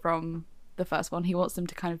separate from the first one. He wants them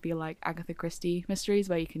to kind of be like Agatha Christie mysteries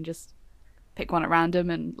where you can just pick one at random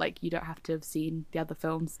and like you don't have to have seen the other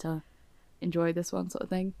films to enjoy this one, sort of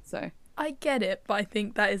thing. So I get it, but I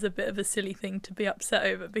think that is a bit of a silly thing to be upset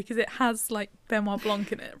over because it has like Benoit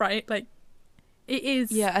Blanc in it, right? Like it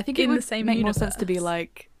is. yeah, I think in it would the same make more sense to be universe.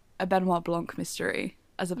 like a Benoit Blanc mystery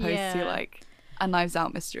as opposed to Yeah. like a Knives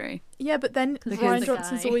Out mystery. Yeah, but then Because Ryan the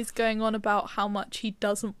Johnson's guy- always going on about how much he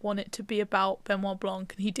doesn't want it to be about Benoit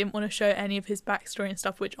Blanc and he didn't want to show any of his backstory and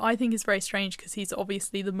stuff, which I think is very strange because he's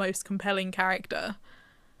obviously the most compelling character.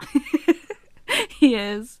 He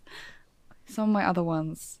is. Some of my other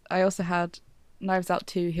ones, I also had Knives Out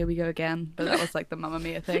 2, Here We Go Again, but that was like the Mamma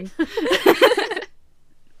Mia thing.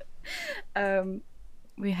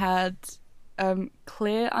 We had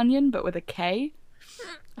Clear Onion, but with a K,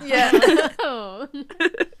 Yeah. Oh.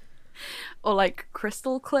 or like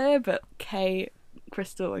Crystal Clear, but K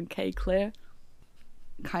Crystal and K Clear,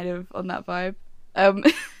 kind of on that vibe.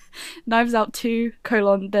 Knives Out 2,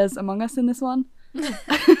 there's Among Us in this one.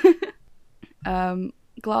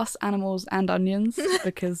 Glass, Animals and Onions,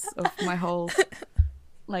 because of my whole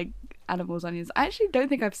like animals, onions. I actually don't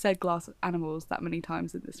think I've said glass animals that many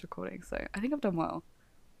times in this recording, so I think I've done well.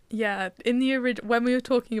 Yeah, in the when we were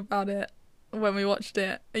talking about it, when we watched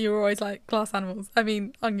it, you were always like, glass animals. I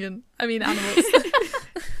mean, onion. I mean, animals.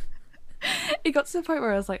 It got to the point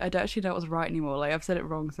where I was like, I don't actually know what was right anymore. Like, I've said it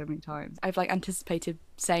wrong so many times. I've like anticipated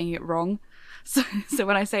saying it wrong. So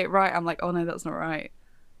when I say it right, I'm like, oh no, that's not right.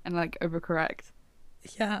 And like overcorrect.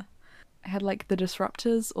 Yeah. I had like The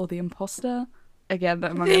Disruptors or The Imposter. Again,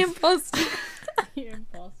 that Among The Us. imposter. You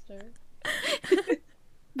imposter.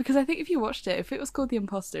 Because I think if you watched it, if it was called The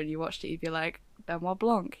Imposter and you watched it, you'd be like, Benoit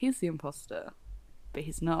Blanc, he's the imposter. But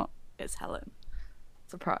he's not. It's Helen.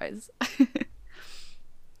 Surprise.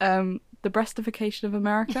 The Breastification of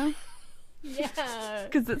America. Yeah.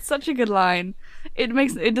 Because it's such a good line.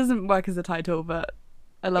 It doesn't work as a title, but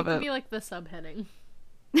I love It it. could be like the subheading.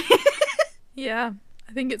 Yeah.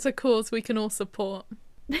 I think it's a cause we can all support.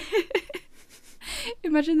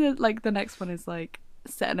 Imagine that like the next one is like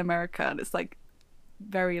set in America and it's like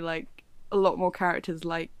very like a lot more characters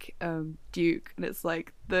like Duke, and it's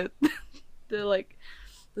like the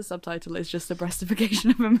subtitle is just The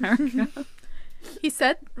Breastification of America.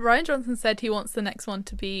 Ryan Johnson said he wants the next one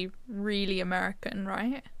to be really American,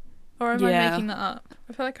 right? Or am I Yeah. making that up?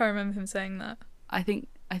 I feel like I remember him saying that. I think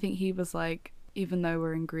he was like, even though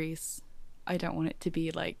we're in Greece, I don't want it to be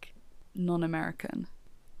like non-American.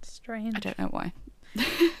 Strange. I don't know why.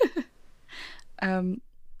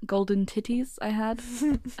 Golden Titties I had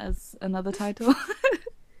as another title.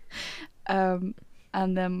 And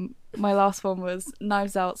then my last one was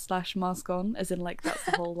Knives Out / Mask On, as in like that's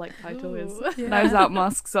the whole like title is Ooh. Yeah. Knives Out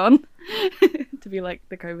Masks On to be like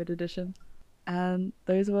the COVID edition. And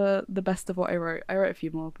those were the best of what I wrote. I wrote a few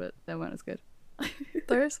more, but they weren't as good.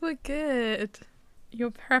 Those were good. Your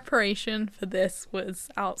preparation for this was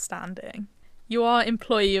outstanding. You are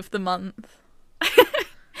Employee of the Month.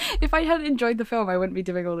 If I hadn't enjoyed the film, I wouldn't be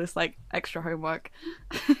doing all this like extra homework.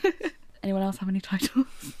 Anyone else have any titles?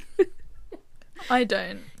 I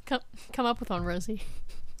don't. Come up with one, Rosie.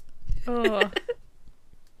 Oh.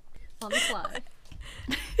 On the fly.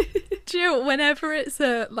 Do you know, whenever it's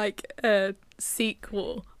a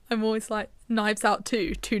sequel, I'm always like, Knives Out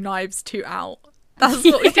 2, 2 knives, 2 out. That's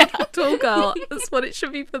what we talk about. That's what it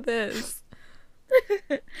should be for this.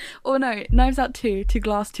 Or no, Knives Out 2, 2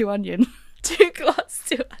 glass, 2 onion. 2 glass,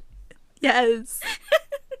 2 onion. Yes.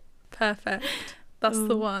 Perfect. That's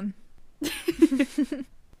the one.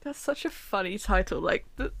 That's such a funny title, like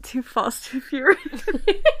the Too Fast, Too Furious.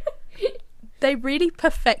 They really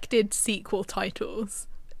perfected sequel titles.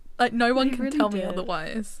 Like, no one They can really tell me did.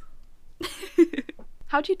 otherwise.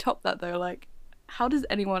 How do you top that though? Like, how does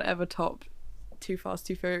anyone ever top Too Fast,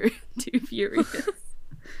 Too Furious? Too Furious?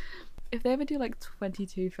 If they ever do like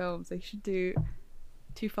 22 films, they should do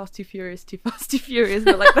Too Fast, Too Furious, Too Fast, Too Furious,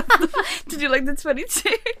 but like to do like the 22.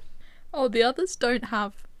 Oh, the others don't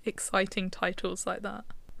have exciting titles like that.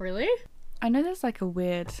 Really? I know there's like a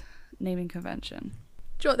weird naming convention.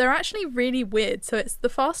 Do you know what? They're actually really weird. So it's The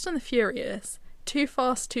Fast and the Furious, Too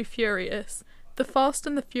Fast, Too Furious, The Fast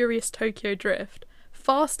and the Furious Tokyo Drift,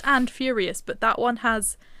 Fast and Furious, but that one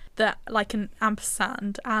has the like an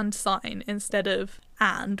ampersand and sign instead of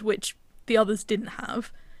and, which the others didn't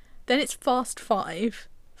have. Then it's Fast 5,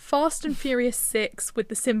 Fast and Furious 6 with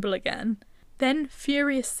the symbol again, then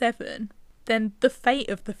Furious 7, then The Fate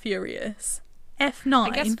of the Furious, F9. I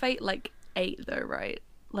guess Fate like 8 though, right?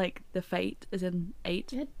 Like the Fate is in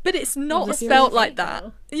 8. Yeah. But it's not Well, the spelt Furious like 8 that.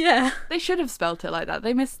 though. Yeah. They should have spelt it like that.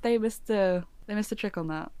 They missed the trick on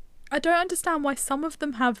that. I don't understand why some of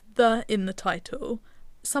them have the in the title.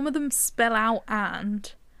 Some of them spell out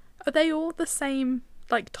and. Are they all the same,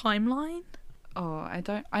 like, timeline? Oh,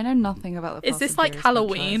 I know nothing about the Is Fast this and like Furious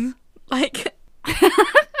Halloween? Like, franchise.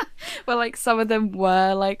 Well, like some of them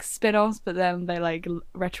were like spin-offs, but then they like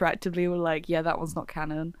retroactively were like, yeah, that one's not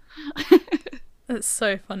canon. that's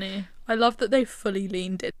so funny. I love that they fully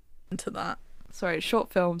leaned into that. Sorry,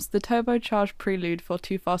 short films. The turbocharged prelude for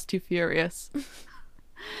Too Fast, Too Furious.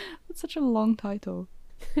 That's such a long title.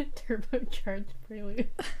 Turbocharged Prelude.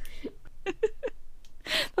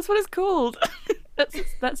 That's what it's called.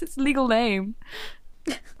 That's its legal name.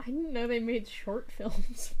 I didn't know they made short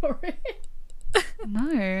films for it.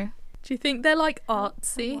 No. Do you think they're like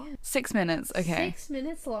artsy? 6 minutes. Okay. 6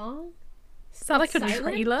 minutes long? Is that like a Silent?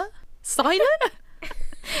 trailer? Silent?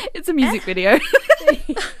 It's a music video.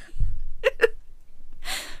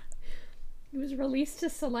 It was released to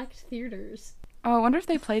select theaters. Oh, I wonder if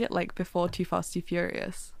they played it like before Too Fast, Too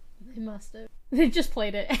Furious. They must have. They just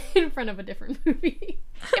played it in front of a different movie.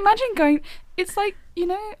 Imagine going. It's like, you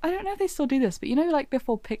know, I don't know if they still do this, but you know, like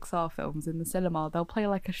before Pixar films in the cinema, they'll play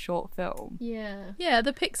like a short film. Yeah. Yeah,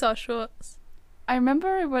 the Pixar shorts. I remember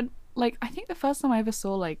I went, like, I think the first time I ever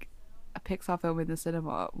saw like a Pixar film in the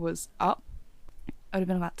cinema was Up. I would have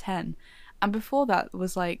been about 10. And before that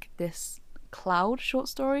was like this Cloud short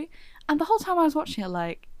story. And the whole time I was watching it,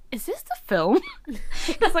 like, is this the film?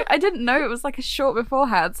 It's like, I didn't know it was like a short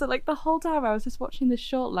beforehand. So like the whole time I was just watching this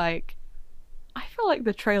short, like, I feel like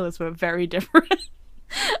the trailers were very different.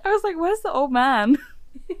 I was like, where's the old man?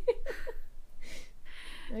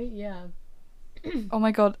 Yeah. Oh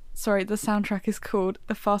my god, sorry, the soundtrack is called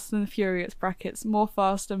The Fast and the Furious brackets, More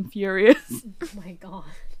Fast and Furious. Oh my god.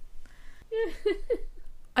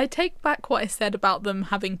 I take back what I said about them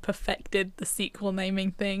having perfected the sequel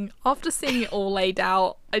naming thing. After seeing it all laid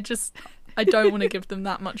out, I don't want to give them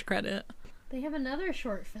that much credit. They have another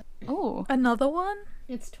short film. Oh. Another one?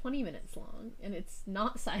 It's 20 minutes long, and it's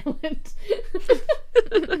not silent.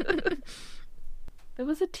 There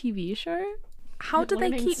was a TV show? How do they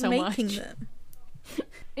Learning keep so making much. them?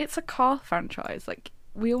 It's a car franchise. Like,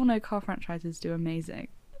 we all know car franchises do amazing.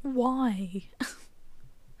 Why?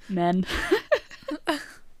 Men.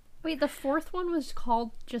 Wait, the fourth one was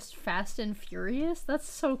called just Fast and Furious? That's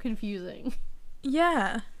so confusing.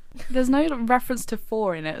 Yeah. There's no reference to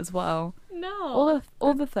 4 in it as well. No.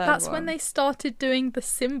 Or the third That's one. when they started doing the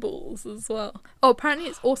symbols as well. Oh, apparently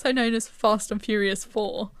it's also known as Fast and Furious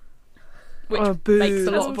 4. Which Oh, boo, makes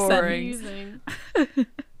a that's lot of boring. sense.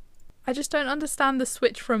 I just don't understand the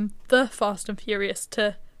switch from the Fast and Furious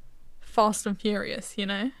to Fast and Furious, you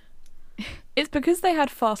know? It's because they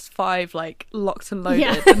had Fast 5, like, locked and loaded,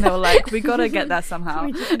 Yeah. and they were like, we gotta get there somehow.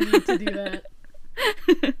 We just need to do that.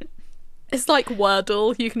 It's like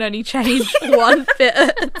Wordle, you can only change one bit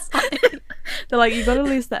at a time. They're like, you gotta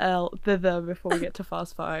lose the before we get to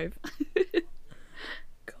Fast 5.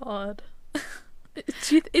 God.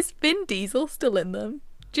 Is Vin Diesel still in them?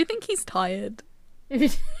 Do you think he's tired?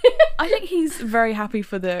 I think he's very happy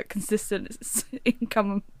for the consistent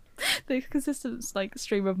income, the consistent, like,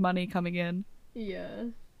 stream of money coming in. Yeah.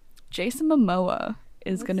 Jason Momoa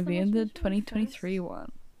is What's going to the be most in the recent one? 2023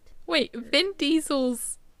 one. Wait, Vin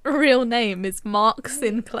Diesel's real name is Mark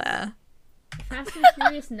Sinclair. Fast and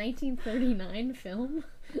Furious 1939 film?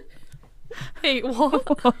 Wait,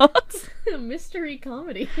 what? What? A mystery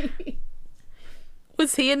comedy.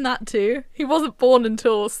 Was he in that too? He wasn't born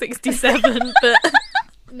until 67, but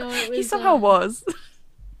No, it was. He somehow was.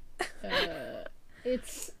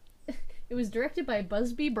 It was directed by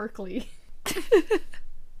Busby Berkeley.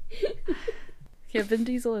 Yeah, Vin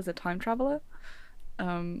Diesel is a time traveler.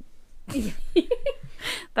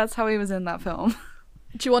 That's how he was in that film.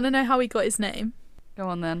 do you want to know how he got his name? Go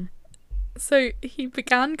on then. So he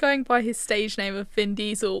began going by his stage name of Vin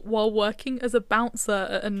Diesel while working as a bouncer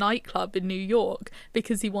at a nightclub in New York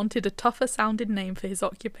because he wanted a tougher sounding name for his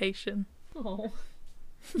occupation. Oh.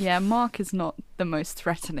 Yeah, Mark is not the most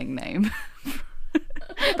threatening name.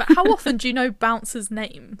 But how often do you know bouncers'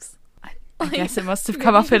 names? I guess it must have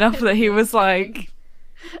come up enough that he was like,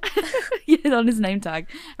 yeah, on his name tag,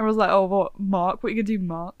 and was like, oh, what, Mark? What are you gonna do,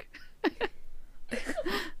 Mark?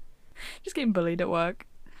 Just getting bullied at work,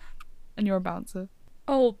 and you're a bouncer.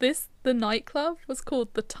 Oh, the nightclub was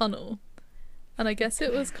called The Tunnel. And I guess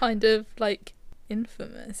it was kind of like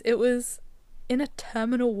infamous. It was in a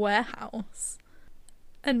terminal warehouse.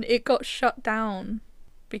 And it got shut down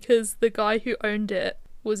because the guy who owned it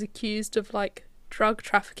was accused of like drug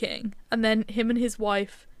trafficking. And then him and his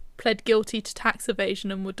wife pled guilty to tax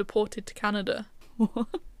evasion and were deported to Canada. What?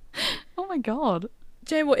 Oh my god.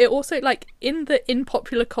 Do you know what? It also, like, in the in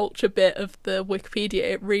popular culture bit of the Wikipedia,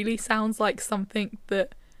 it really sounds like something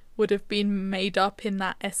that would have been made up in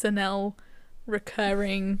that SNL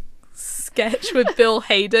recurring sketch with Bill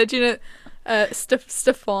Hader. Do you know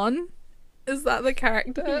Stefan? Is that the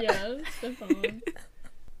character? Yeah, Stefan.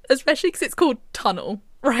 Especially because it's called Tunnel,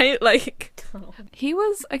 right? Like, He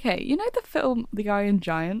was, okay, you know the film The Iron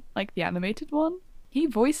Giant, like the animated one? He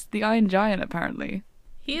voiced the Iron Giant, apparently.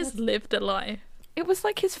 he has lived a life. It was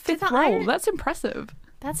like his fifth the role. Iron- That's impressive.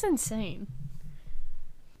 That's insane.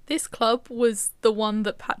 This club was the one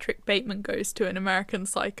that Patrick Bateman goes to in American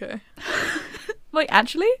Psycho. Like,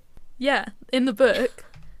 actually? Yeah, in the book,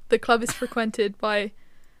 the club is frequented by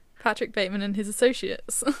Patrick Bateman and his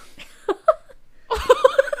associates.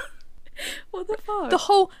 What the fuck? The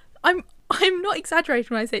whole I'm not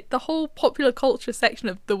exaggerating when I say the whole popular culture section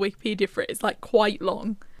of the Wikipedia for it is like quite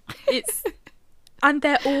long. It's and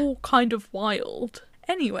they're all kind of wild.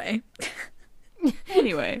 Anyway,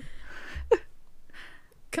 Anyway.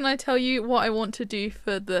 can I tell you what I want to do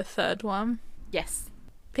for the third one? Yes.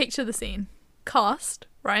 Picture the scene. Cast,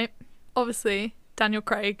 right? Obviously, Daniel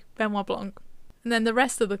Craig, Benoit Blanc. And then the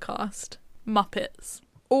rest of the cast, Muppets.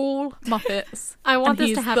 All Muppets. I want and this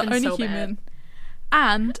he's to happen the only so bad. human.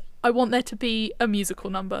 And I want there to be a musical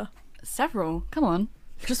number. Several. Come on.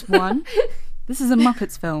 Just one. This is a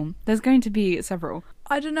Muppets film. There's going to be several.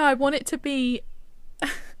 I don't know, I want it to be A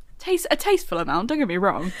tasteful amount, don't get me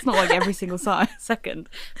wrong. It's not like every single second.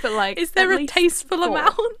 But like, is there at a least tasteful 4.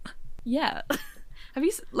 amount? Yeah. Have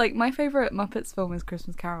you like my favorite Muppets film is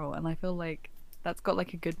Christmas Carol, and I feel like that's got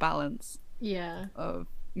like a good balance Yeah. of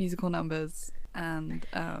musical numbers and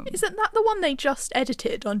Isn't that the one they just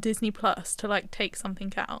edited on Disney Plus to like take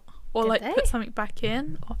something out? Or Did like they? put something back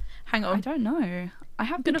in? Or, hang I on. don't know. I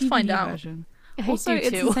have the gonna DVD find out. version. I Also, do it's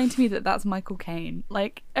too. insane to me that that's Michael Caine.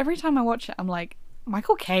 Like every time I watch it, I'm like,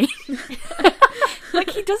 Michael Caine. Like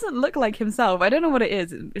he doesn't look like himself. I don't know what it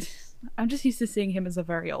is. I'm just used to seeing him as a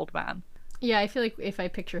very old man. Yeah, I feel like if I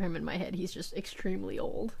picture him in my head, he's just extremely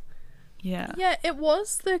old. Yeah. Yeah, it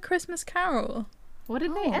was the Christmas Carol. What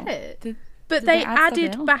did they Oh. edit? But Did they they add stuff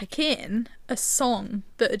added in? back in a song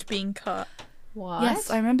that had been cut. What? Yes,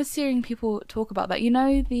 I remember seeing people talk about that. You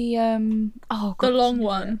know the oh God, The long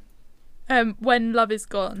what's the name one. of it? When Love Is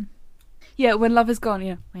Gone. Yeah, when love is gone.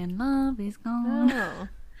 Yeah, when love is gone. Oh.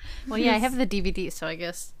 Well, yeah, I have the DVD, so I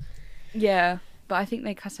guess. Yeah, but I think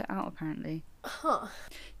they cut it out apparently. Huh.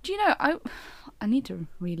 Do you know I need to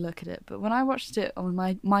re-look at it, but when I watched it on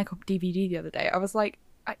my DVD the other day, I was like,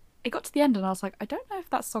 it got to the end and I was like, I don't know if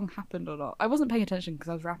that song happened or not. I wasn't paying attention because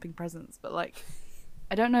I was wrapping presents, but like,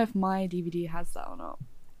 I don't know if my DVD has that or not.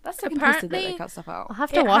 That's so twisted that they Apparently- cut stuff out. I'll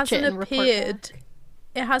have to watch it and report appeared. back.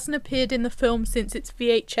 It hasn't appeared in the film since its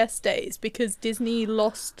VHS days because Disney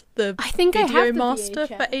lost the I think I video have the master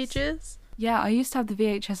for VHS. ages. Yeah, I used to have the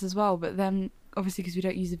VHS as well, but then obviously because we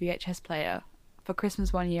don't use a VHS player, for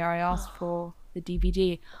Christmas one year I asked for the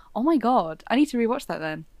DVD. Oh my god, I need to rewatch that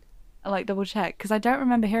then. I like double check because I don't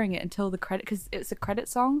remember hearing it until the credit because it's a credit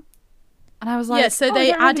song, and I was like, Yeah, so oh, I they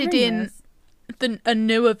don't remember added hearing in this. a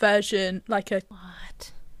newer version, like a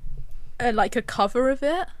What? cover of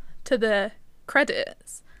it to the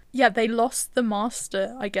credits. Yeah, they lost the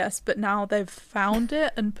master, I guess, but now they've found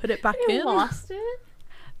it and put it back in. Lost it?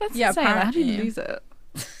 That's Yeah, insane. How did you apparently. lose it?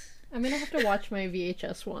 I'm gonna have to watch my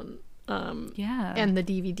VHS one. Yeah, And the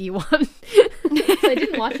DVD one. So I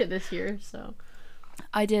didn't watch it this year, so.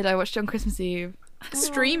 I did. I watched it on Christmas Eve.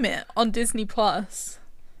 Stream it on Disney Plus.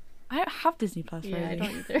 I don't have Disney Plus Yeah, I really.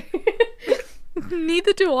 don't either.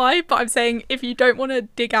 Neither do I, but I'm saying if you don't want to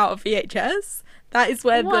dig out a VHS, that is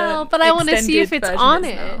where Well, the but I want to see if extended it's version on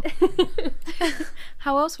is now. it.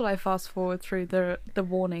 How else would I fast forward through the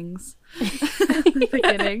warnings in the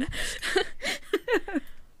beginning,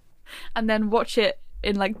 and then watch it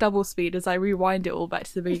in like double speed as I rewind it all back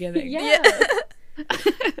to the beginning? Yeah.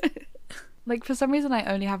 Like for some reason, I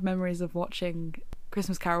only have memories of watching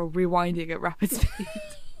Christmas Carol rewinding at rapid speed.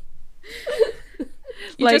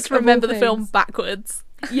 You Like, just of all remember the film things. backwards.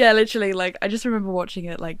 Yeah, literally. Like I just remember watching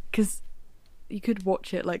it, like because you could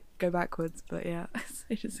watch it like go backwards, but yeah,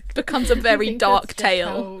 it is. Becomes a I very think dark that's just tale.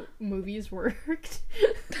 how movies worked.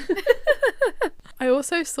 I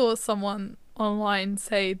also saw someone online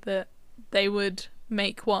say that they would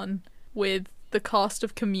make one with the cast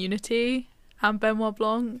of Community and Benoit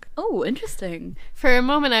Blanc. Oh, interesting. For a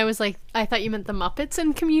moment, I was like, I thought you meant the Muppets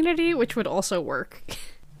in Community, which would also work.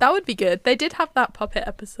 That would be good. They did have that puppet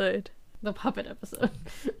episode. The puppet episode.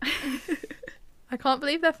 I can't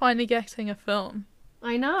believe they're finally getting a film.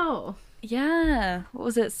 I know. Yeah. What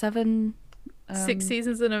was it? 7. 6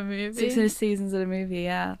 seasons in a movie. 6 seasons in a movie.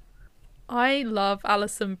 Yeah. I love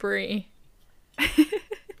Alison Brie.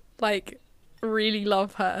 Like, really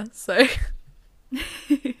love her. So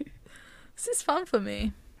this is fun for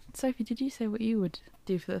me. Sophie, did you say what you would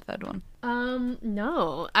do for the third one?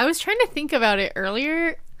 No. I was trying to think about it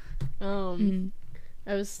earlier.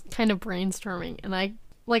 I was kind of brainstorming, and I,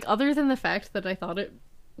 like, other than the fact that I thought it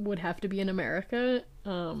would have to be in America,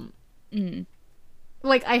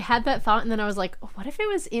 like, I had that thought, and then I was like, oh, what if it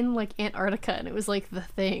was in, like, Antarctica, and it was, like, the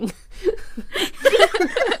thing?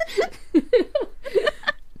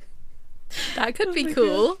 That could be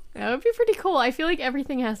cool. That would be pretty cool. I feel like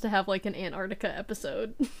everything has to have, like, an Antarctica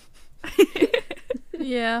episode.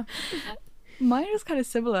 Yeah. Mine was kind of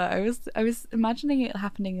similar. I was imagining it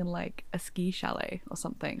happening in like a ski chalet or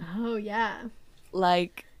something. Oh, yeah.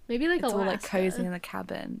 Like Maybe, like, it's all like cozy in the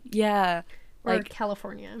cabin. Yeah. Or Like,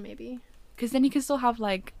 California, maybe. because then you can still have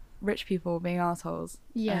like rich people being assholes.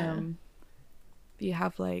 Yeah. You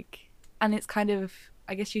have like, and it's kind of,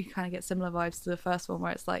 I guess you can kind of get similar vibes to the first one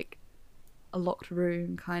where it's like a locked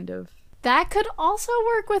room kind of. That could also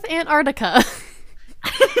work with Antarctica.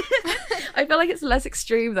 I feel like it's less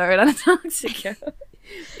extreme though in Antarctica.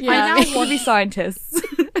 Yeah. I now want to be scientists.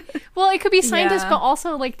 Well, it could be scientists, Yeah. but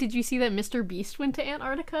also, like, did you see that Mr. Beast went to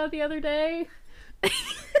Antarctica the other day?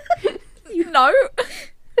 You know?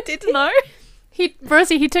 Did know?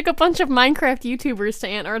 Rosie, he took a bunch of Minecraft YouTubers to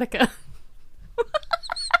Antarctica.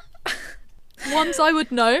 Ones I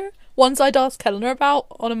would know. Ones I'd ask Helena about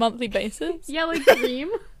on a monthly basis. Yeah, like Dream.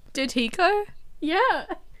 Did he go? Yeah.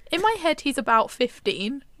 In my head, he's about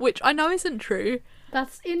 15, which I know isn't true.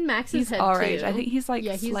 That's in Max's He's head, our too. age. I think he's like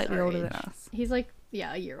Yeah, he's slightly our older age. than us. He's like,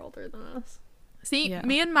 yeah, a year older than us. See, Yeah.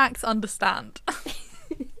 me and Max understand.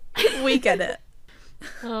 We get it.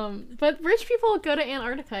 But rich people go to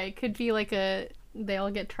Antarctica. It could be like they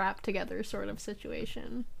all get trapped together sort of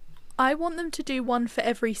situation. I want them to do one for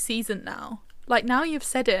every season now. Like, now you've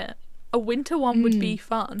said it, a winter one would be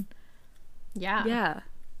fun. Yeah. Yeah.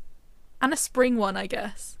 And a spring one, I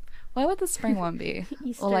guess. Where would the spring one be?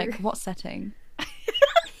 Easter. Or like what setting?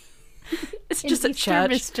 It's An just a Easter church.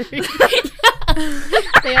 mystery.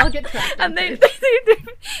 They all get trapped. And in they it. do,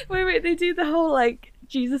 wait, they do the whole like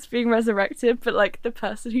Jesus being resurrected, but like the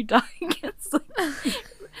person who died gets like,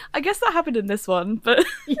 I guess that happened in this one, but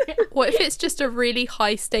Yeah. What if it's just a really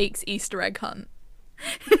high stakes Easter egg hunt?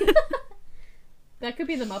 That could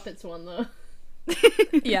be the Muppets one though.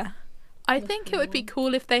 Yeah. I think it would be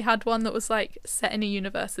cool if they had one that was like set in a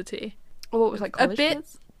university. or what was like A college bit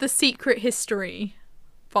kids? the secret history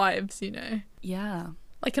vibes, you know. Yeah.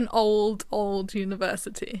 Like an old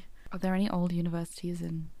university. Are there any old universities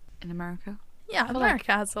in America? Yeah, feel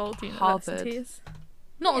America has old Harvard. universities.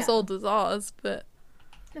 Not as Yeah. old as ours, but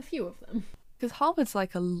A few of them. Because Harvard's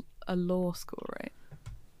like a law school, right?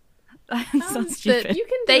 That sounds but stupid. You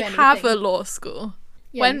can do they have a anything. law school.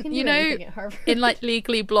 Yeah, when- you, can you do know, anything at Harvard. In like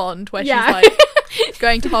Legally Blonde, where Yeah. she's like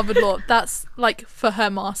going to Harvard Law. That's like for her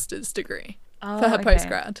master's degree, for her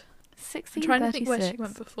postgrad. I'm trying to think where she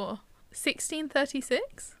went before.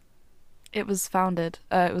 1636? It was founded.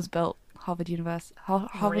 It was built. Harvard University.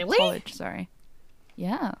 Harvard Really? College. Sorry.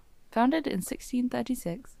 Yeah. Founded in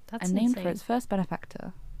 1636 That's and named for insane. its first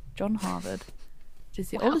benefactor, John Harvard. It is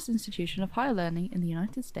the Wow. oldest institution of higher learning in the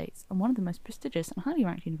United States and one of the most prestigious and highly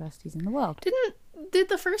ranked universities in the world. Did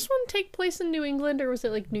the first one take place in New England or was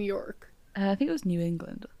it like New York? I think it was New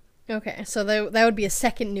England. Okay, so that would be a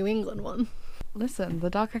second New England one. Listen, the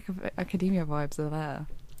Dark Academia vibes are there.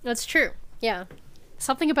 That's true. Yeah.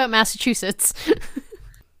 Something about Massachusetts.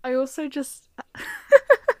 I also just...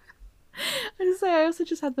 I also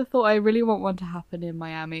just had the thought I really want one to happen in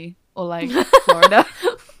Miami or like Florida.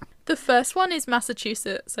 The first one is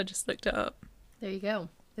Massachusetts. I just looked it up. There you go.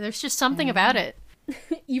 There's just something about it.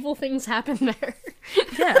 Evil things happen there.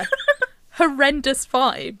 Yeah. Horrendous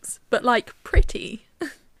vibes, but like pretty.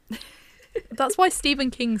 That's why Stephen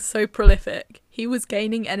King's so prolific. He was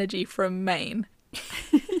gaining energy from Maine.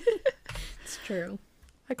 It's true.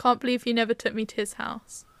 I can't believe you never took me to his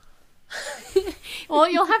house. Well,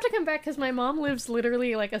 you'll have to come back because my mom lives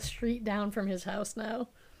literally like a street down from his house now.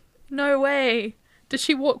 No way. Did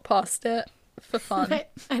she walk past it for fun?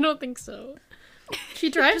 I don't think so. She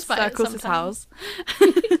drives by it Circles his sometimes.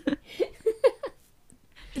 house.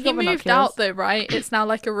 He got moved binoculars. out though, right? It's now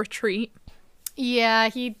like a retreat. Yeah,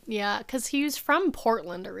 because he was from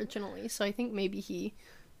Portland originally, so I think maybe he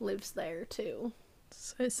lives there too.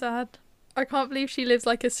 So sad. I can't believe she lives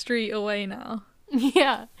like a street away now.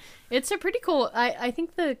 Yeah, it's a pretty cool. I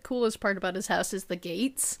think the coolest part about his house is the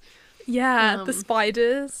gates. Yeah, the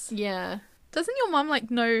spiders. Yeah. Doesn't your mum like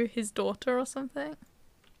know his daughter or something?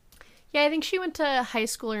 Yeah, I think she went to high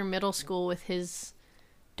school or middle school with his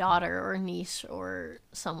daughter or niece or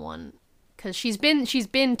someone, because she's been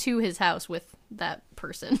to his house with that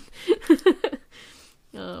person.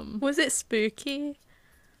 Was it spooky?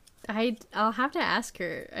 I'll have to ask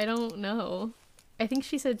her. I don't know. I think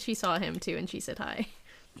she said she saw him too, and she said hi.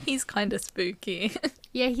 He's kind of spooky.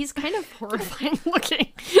 Yeah, he's kind of horrifying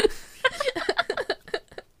looking.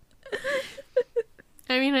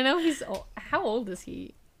 I mean, I know he's how old is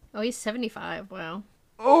he? Oh, he's 75. Wow.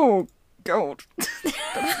 Oh, God.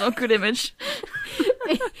 That's not a good image.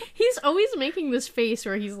 He's always making this face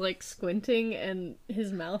where he's like squinting and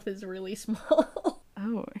his mouth is really small.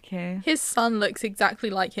 Oh, okay. His son looks exactly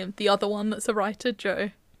like him. The other one that's a writer, Joe.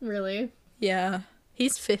 Really? Yeah.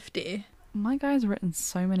 He's 50. My guy's written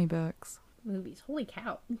so many books. Movies. Holy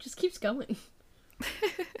cow. It just keeps going.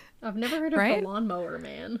 I've never heard of Right? The Lawnmower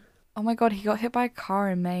Man. Oh my God, he got hit by a car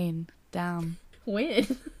in Maine. Damn. When?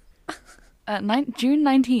 June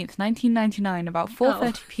 19th, 1999, about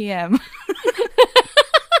 4:30 p.m.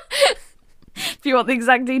 If you want the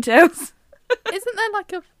exact details. Isn't there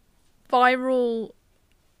like a viral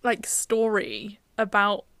like story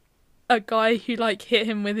about a guy who like hit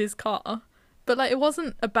him with his car? But like it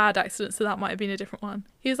wasn't a bad accident, so that might have been a different one.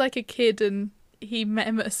 He was like a kid and he met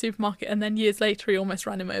him at a supermarket and then years later he almost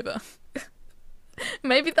ran him over.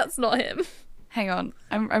 Maybe that's not him. Hang on,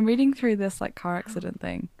 I'm reading through this like car accident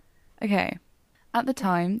thing. Okay. At the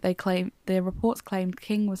time, the reports claimed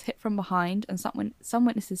King was hit from behind, and some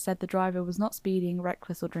witnesses said the driver was not speeding,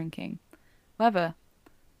 reckless, or drinking. However,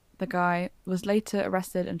 the guy was later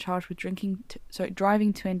arrested and charged with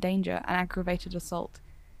driving to endanger and aggravated assault.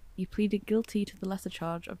 He pleaded guilty to the lesser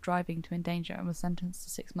charge of driving to endanger and was sentenced to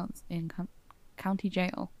 6 months in county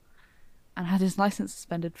jail, and had his license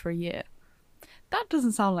suspended for a year. That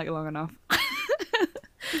doesn't sound like long enough.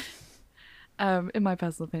 In my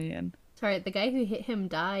personal opinion. Sorry, the guy who hit him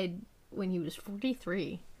died when he was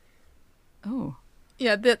 43. Oh.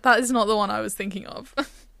 Yeah, that is not the one I was thinking of.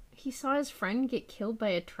 He saw his friend get killed by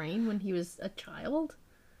a train when he was a child,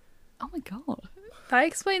 Oh my God. That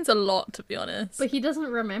explains a lot, to be honest. but he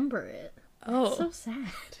doesn't remember it. Oh, So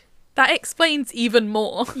sad. that explains even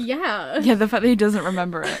more. Yeah. Yeah, the fact that he doesn't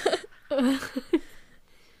remember it.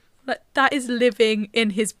 Like, that is living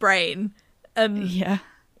in his brain and Yeah.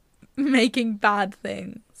 making bad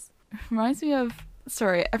things. Reminds me of,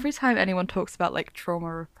 sorry, every time anyone talks about like trauma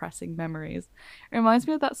repressing memories, it reminds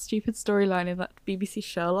me of that stupid storyline in that BBC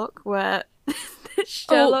Sherlock where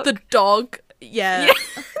Sherlock, Oh, the dog. Yeah.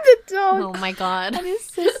 the dog Oh my god. and his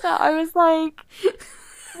sister, I was like,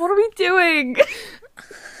 what are we doing?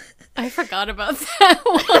 I forgot about that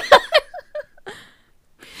one.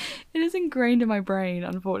 It is ingrained in my brain,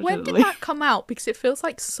 When unfortunately. did that come out? Because it feels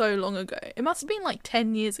like so long ago. It must have been like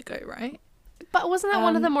 10 years ago, right? But wasn't that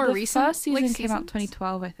one of the more recent first season like, came out seasons?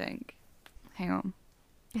 2012, I think. Hang on.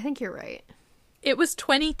 I think you're right. It was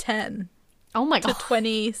 2010 Oh my to god. Oh my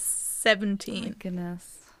 2017.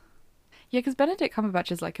 goodness. Yeah, because Benedict Cumberbatch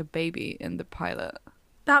is like a baby in the pilot.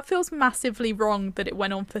 That feels massively wrong that it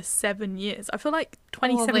went on for 7 years. I feel like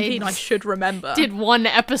 2017 Well, I should remember. Did one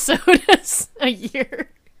episode a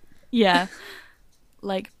year. Yeah.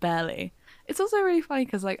 Like, barely. It's also really funny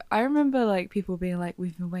because, like, I remember, like, people being like,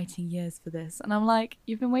 we've been waiting years for this. And I'm like,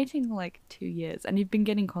 you've been waiting, like, 2 years. And you've been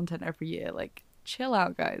getting content every year. Like, chill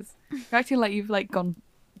out, guys. You're acting like you've, like, gone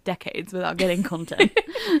decades without getting content.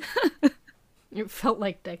 It felt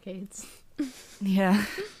like decades. Yeah.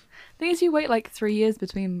 Thing is, you wait, like, 3 years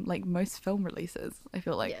between, like, most film releases, I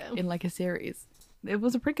feel like, Yeah. in, like, a series. It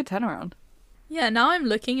was a pretty good turnaround. Yeah, now I'm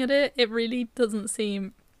looking at it, it really doesn't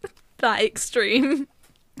seem that extreme.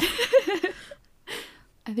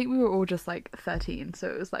 I think we were all just, like, 13. So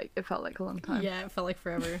it was, like, it felt like a long time. Yeah, it felt like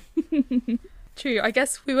forever. True, I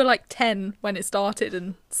guess we were like 10 when it started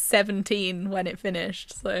and 17 when it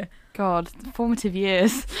finished, so... God, formative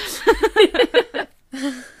years.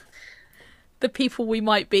 The people we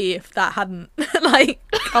might be if that hadn't, like,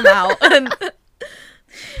 come out. And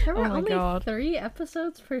There were Oh my only God. 3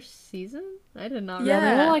 episodes per season? I did not Yeah,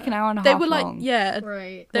 Yeah. they were, like, an hour and a they half were like, long. yeah,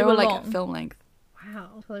 Right. they were like long. at film length.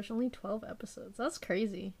 Wow. So there's only 12 episodes. That's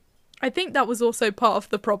crazy. I think that was also part of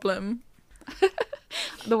the problem.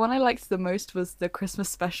 The one I liked the most was the Christmas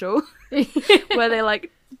special, where they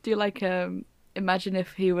like do like imagine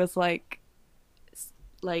if he was like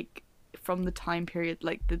from the time period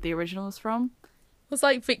like the original was from. It was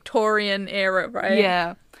like Victorian era, right?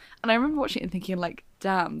 Yeah, and I remember watching it and thinking like,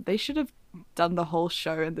 damn, they should have done the whole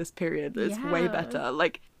show in this period. It's way Yeah. better.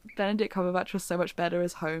 Like Benedict Cumberbatch was so much better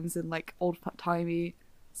as Holmes in like old timey.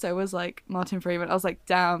 So was like Martin Freeman. I was like,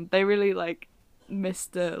 damn, they really like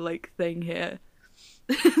missed the like thing here.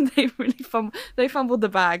 They really fumbled the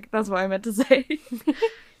bag. That's what I meant to say.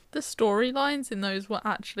 The storylines in those were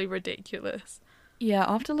actually ridiculous. Yeah,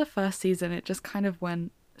 after the first season, it just kind of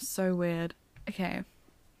went so weird. Okay,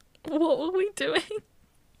 What were we doing?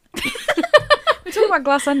 we're talking about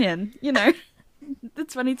Glass Onion. You know, the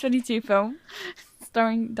 2022 film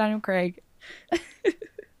starring Daniel Craig.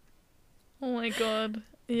 Oh my god.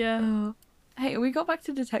 Yeah. Oh. Hey, we got back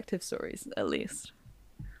to detective stories at least.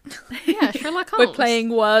 Yeah, Sherlock Holmes. We're playing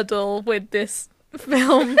Wordle with this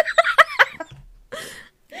film.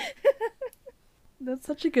 That's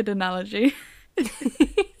such a good analogy.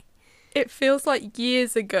 It feels like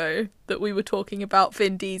years ago that we were talking about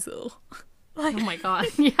Vin Diesel. Oh my god,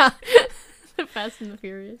 yeah. The Fast and the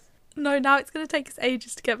Furious. No, now it's going to take us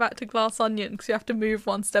ages to get back to Glass Onion because you have to move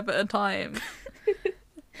one step at a time.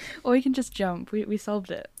 Or we can just jump. We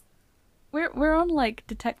solved it. We're on like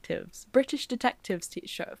detectives, British detectives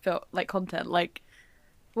show like content. Like,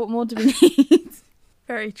 what more do we need?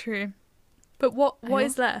 Very true. But what I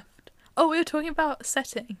is left? Oh, we were talking about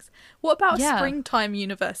settings. What about Yeah. Springtime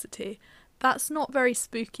University? That's not very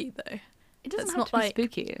spooky though. It doesn't It's have not to be like-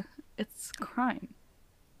 spooky. It's crime.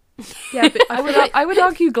 Yeah, but I would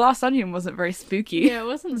argue Glass Onion wasn't very spooky. Yeah, it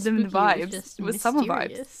wasn't Them spooky, the vibes. it was just It was summer vibes.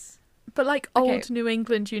 mysterious. But like Okay. old New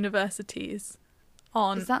England universities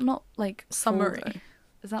on Is that not like fall, Summary. though?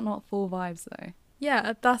 Is that not full vibes though?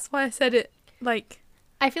 Yeah, that's why I said it like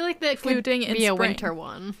I feel like that If we were could doing it in be a spring. winter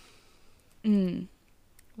one Mm.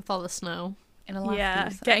 with all the snow. In Alaska. yeah,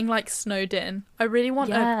 you said. getting like snowed in. I really want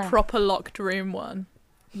Yeah. a proper locked room one.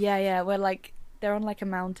 Yeah, where like they're on like a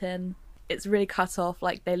mountain. It's really cut off.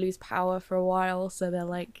 Like they lose power for a while, so they're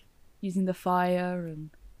like using the fire, and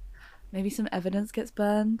maybe some evidence gets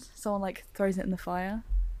burned. Someone like throws it in the fire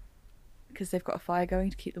because they've got a fire going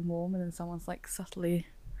to keep them warm, and then someone's like subtly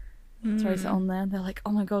throws it on there. And they're like,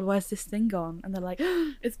 "Oh my god, where's this thing gone?" And they're like,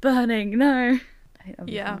 "It's burning!" No. I think that'd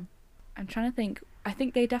be Yeah. fun. I'm trying to think. I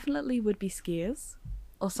think they definitely would be skiers,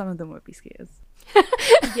 or some of them would be skiers.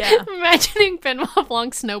 Yeah. Imagining Benoit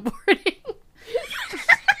Blanc snowboarding.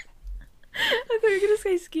 I thought you were gonna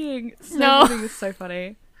say skiing. No. Snowboarding is so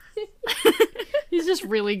funny. He's just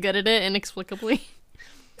really good at it, inexplicably.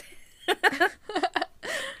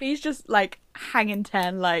 He's just like hanging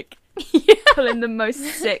 10, like Yeah. pulling the most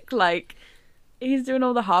sick, like he's doing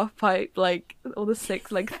all the half pipe, like all the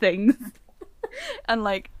sick like things, and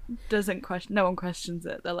like doesn't question. No one questions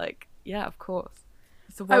it. They're like, yeah, of course.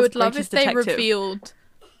 He's the I world's would love if greatest they detective. revealed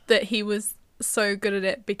that he was so good at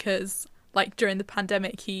it because like during the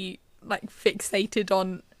pandemic he like fixated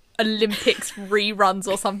on Olympics reruns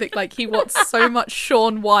or something. Like he watched so much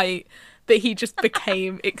Shaun White that he just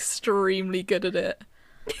became extremely good at it.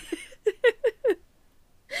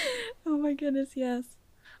 Oh my goodness, yes.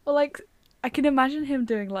 Or like, I can imagine him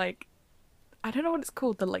doing like, I don't know what it's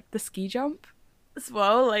called, the ski jump as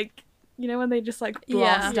well. Like, you know when they just like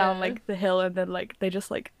blast Yeah. down Yeah. like the hill and then like they just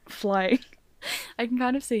like fly. I can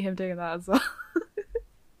kind of see him doing that as well.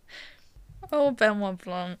 Oh, Benoit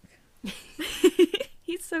Blanc.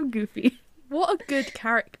 He's so goofy. What a good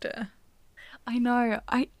character. I know.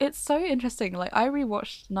 It's so interesting. Like I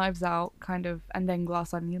rewatched Knives Out kind of and then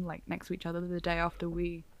Glass Onion like next to each other the day after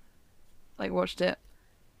we like watched it.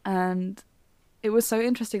 And it was so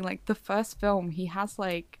interesting. Like the first film, he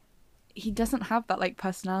doesn't have that like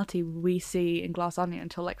personality we see in Glass Onion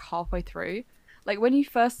until like halfway through. Like when you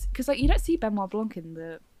first, because like you don't see Benoit Blanc in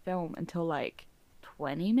the film until like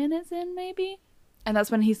 20 minutes in maybe, and that's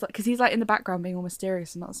when he's like, because he's like in the background being all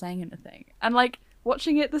mysterious and not saying anything. And like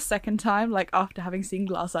watching it the second time, like after having seen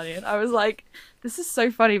Glass Onion, I was like, this is so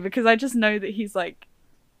funny because I just know that he's like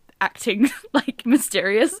acting like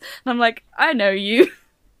mysterious, and I'm like, I know you.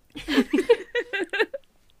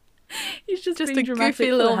 He's just Just being a dramatic goofy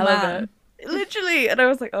for the little hell of man. it. Literally. And I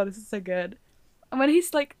was like, oh, this is so good. And when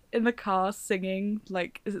he's like in the car singing,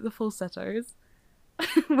 like, is it the falsettos?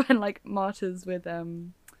 When like Marta's with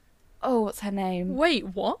oh, what's her name? Wait,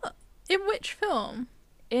 what? In which film?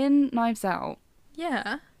 In Knives Out,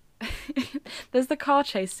 Yeah. there's the car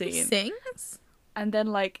chase He scene. sings? And then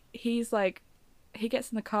like he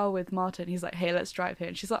gets in the car with Marta and he's like, hey, let's drive here.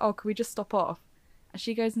 And she's like, oh, can we just stop off? and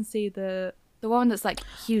she goes and see the one that's like,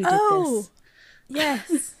 Hugh did Oh, this.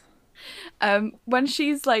 yes. When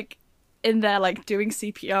she's like in there like doing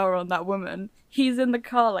CPR on that woman, he's in the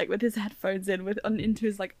car like with his headphones in into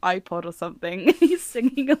his like iPod or something. He's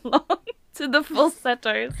singing along to the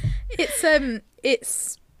falsettos. It's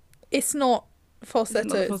not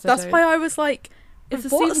falsettos. falsettos. That's why I was like, It's a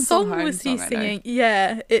what Susan song Sondheim was he song, I know. singing?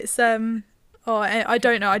 Yeah, it's I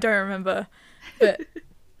don't know, I don't remember, but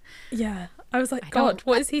yeah, I was like, God,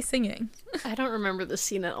 what is he singing? I don't remember the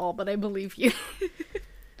scene at all, but I believe you.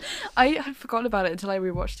 I had forgotten about it until I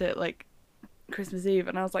rewatched it like Christmas Eve,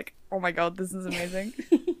 and I was like, oh my god, this is amazing.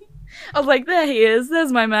 I was like, there he is,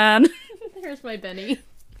 there's my man. There's my Benny.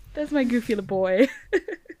 There's my goofy little boy.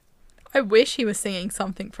 I wish he was singing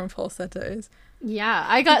something from falsettos. Yeah,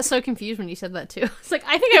 I got so confused when you said that too. It's like,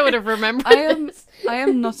 I think I would have remembered this. I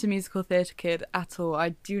am not a musical theatre kid at all. I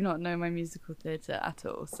do not know my musical theatre at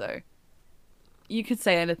all, so you could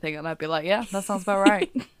say anything and I'd be like, yeah, that sounds about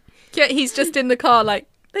right. Yeah, he's just in the car like,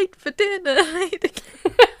 late for dinner, late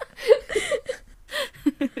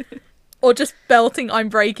or just belting I'm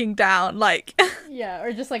breaking down, like Yeah,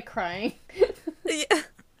 or just like crying. yeah.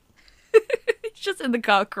 He's just in the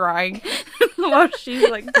car crying while she's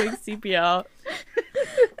like doing CPR.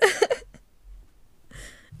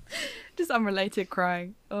 Just unrelated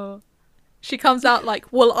crying. Oh. She comes out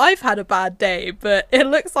like, well, I've had a bad day, but it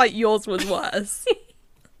looks like yours was worse.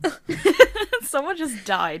 Someone just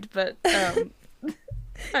died, but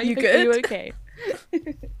Are you Are good? you okay?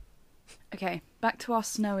 Okay, back to our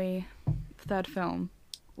snowy third film.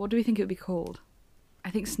 What do we think it would be called? I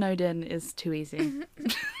think Snowed In is too easy.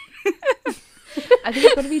 I think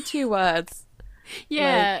it's got to be 2 words.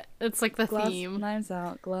 Yeah, it's like the Glass, theme. Knives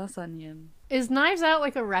Out, Glass Onion. Is Knives Out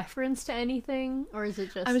like a reference to anything? Or is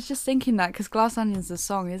it just... I was just thinking that because Glass Onion's a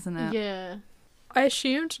song, isn't it? Yeah. I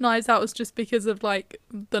assumed Knives Out was just because of like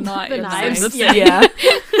the knives. knives, Yeah. yeah.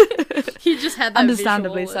 He just had that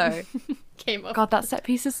Understandably visual and so. came up. God, that set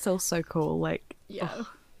piece is still so cool. Like, Yeah.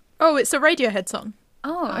 Oh, it's a Radiohead song.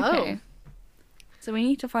 oh, okay. So we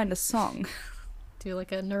need to find a song. Do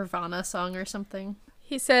like a Nirvana song or something.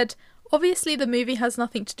 He said, obviously the movie has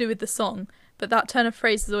nothing to do with the song, but that turn of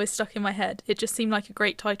phrase is always stuck in my head. It just seemed like a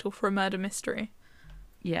great title for a murder mystery.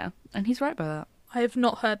 Yeah, and he's right by that. I have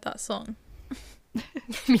not heard that song.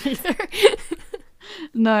 Me either.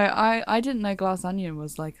 No, I didn't know Glass Onion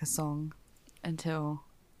was like a song until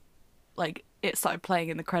like it started playing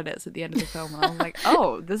in the credits at the end of the film, and I was like,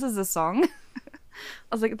 oh, this is a song. I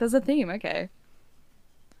was like, there's a theme, okay.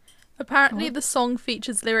 Apparently the song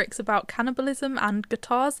features lyrics about cannibalism and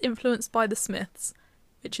guitars influenced by the Smiths,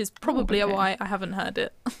 which is probably okay. why I haven't heard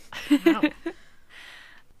it. Wow.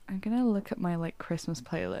 I'm gonna look at my like Christmas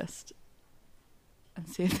playlist and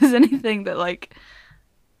see if there's anything that like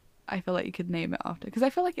I feel like you could name it after, because I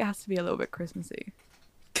feel like it has to be a little bit Christmassy.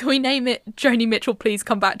 Can we name it Joni Mitchell, Please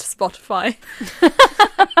Come Back to Spotify?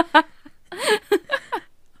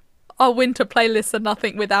 Our winter playlists are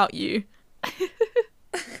nothing without you.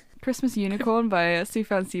 Christmas Unicorn by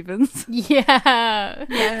Sufjan Stevens. Yeah.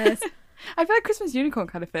 Yes. I feel like Christmas Unicorn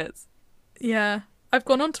kind of fits. Yeah. I've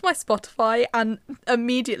gone onto my Spotify and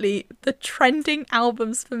immediately the trending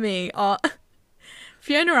albums for me are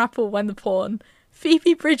Fiona Apple, When the Pawn,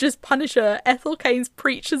 Phoebe Bridgers' Punisher, Ethel Cain's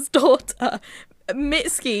Preacher's Daughter,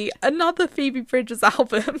 Mitski, another Phoebe Bridgers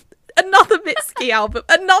album, another Mitski album,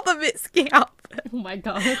 another Mitski album. Oh my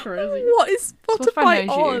god, Rosie. What is Spotify Spotify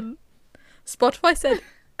knows you. on? Spotify said,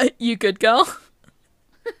 you good girl?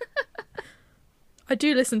 I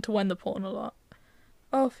do listen to When the Pawn a lot.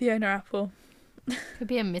 Oh, Fiona Apple. Could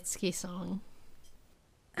be a Mitski song.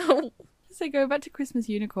 Oh, So going back to Christmas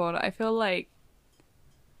Unicorn, I feel like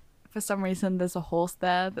for some reason there's a horse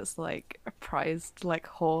there that's like a prized like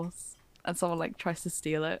horse, and someone like tries to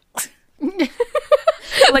steal it.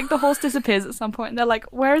 Like the horse disappears at some point, and they're like,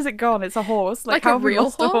 "Where is it gone? It's a horse. Like how a have we real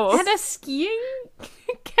lost a horse? And a skiing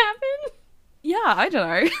cabin? Yeah, I don't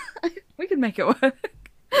know. We could make it work.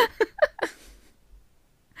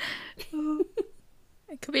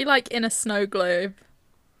 it could be like in a snow globe.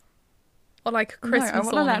 Or like a Christmas No, I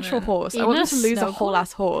want an actual ornament. horse. I In want a them to lose a snow whole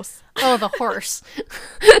ass horse. Oh, the horse.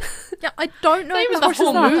 Yeah, I don't know. Not even if the horse is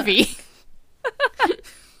whole that. movie.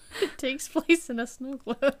 It takes place in a snow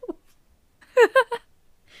globe.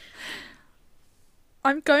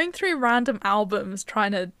 I'm going through random albums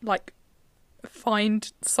trying to like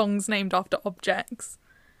find songs named after objects.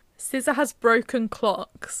 SZA has Broken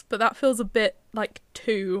Clocks, but that feels a bit like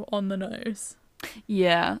too on the nose.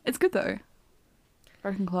 Yeah, it's good though.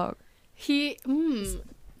 Broken Clock.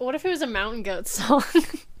 What if it was a Mountain Goat song?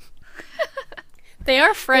 They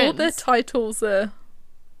are friends. All their titles are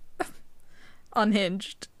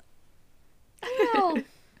Unhinged. Well,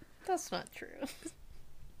 that's not true.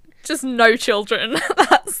 Just no children.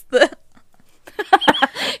 That's the...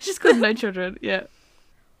 It's just called No Children, yeah.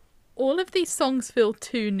 All of these songs feel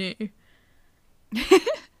too new.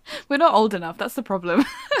 We're not old enough, that's the problem.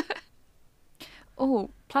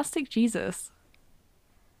 Oh, Plastic Jesus.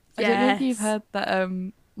 I don't know if you've Yes. heard that,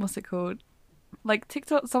 what's it called? Like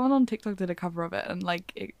TikTok, someone on TikTok did a cover of it and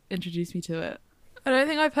like it introduced me to it. I don't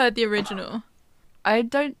think I've heard the original.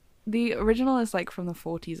 The original is like from the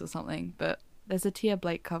 40s or something, but there's a Tia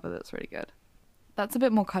Blake cover that's really good. That's a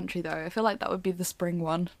bit more country though. I feel like that would be the spring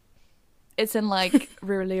one. It's in like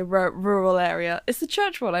really a rural area. It's the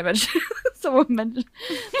church one I mentioned. Someone mentioned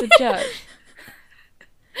the church.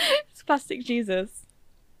 It's Plastic Jesus.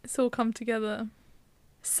 It's all come together.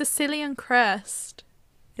 Sicilian Crest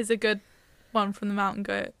is a good one from the Mountain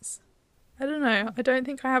Goats. I don't know. I don't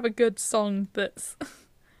think I have a good song that's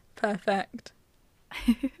perfect.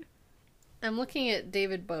 I'm looking at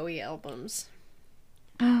David Bowie albums.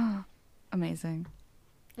 Amazing.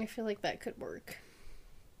 I feel like that could work.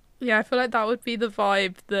 Yeah, I feel like that would be the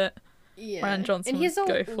vibe that Yeah. Ryan Johnson and he has would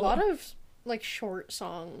a go for. lot of like short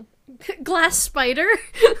song. Glass Spider.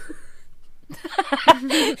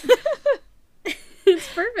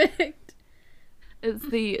 It's perfect. It's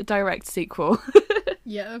the direct sequel.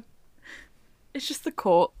 Yeah. It's just the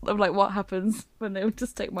court of like what happens when they would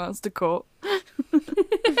just take Miles to court.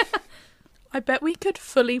 I bet we could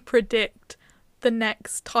fully predict the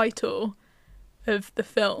next title of the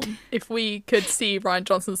film if we could see Ryan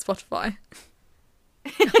Johnson's Spotify.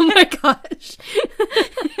 Oh my gosh.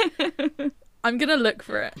 I'm gonna look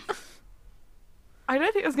for it. I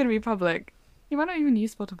don't think it's going to be public. You might not even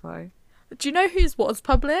use Spotify. Do you know whose was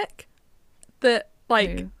public that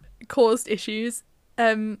like Who? caused issues?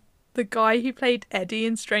 The guy who played Eddie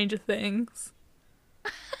in Stranger Things.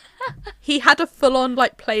 He had a full-on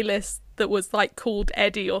like playlist that was like called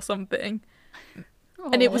Eddie or something,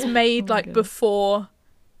 and it was made Oh my like goodness. before,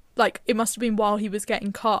 like it must have been while he was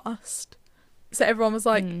getting cast. So everyone was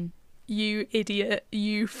like, "You idiot,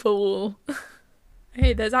 you fool."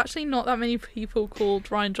 Hey, there's actually not that many people called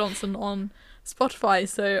Ryan Johnson on Spotify,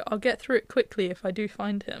 so I'll get through it quickly if I do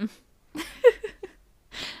find him.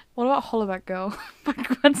 What about Hollaback Girl by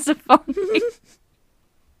Gwen Stefani?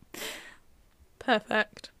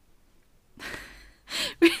 Perfect.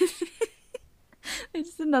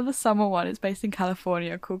 It's another summer one. It's based in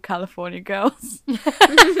California called California Girls.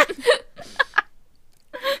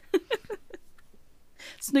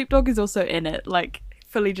 Snoop Dogg is also in it, like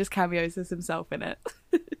fully just cameos as himself in it.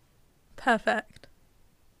 Perfect.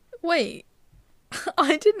 Wait,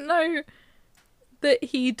 I didn't know that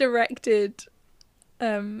he directed,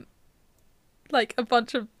 like a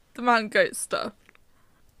bunch of the Mountain Goat stuff.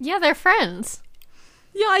 Yeah, they're friends.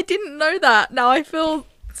 Yeah, I didn't know that. Now I feel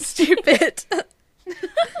stupid.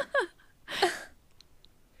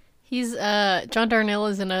 He's John Darnielle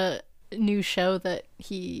is in a new show that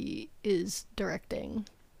he is directing.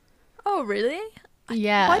 Oh, really?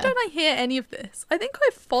 Yeah. Why don't I hear any of this? I think I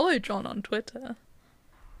follow John on Twitter.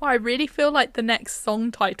 Well, I really feel like the next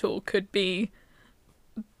song title could be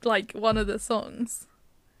like one of the songs.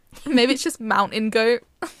 Maybe it's just Mountain Goat.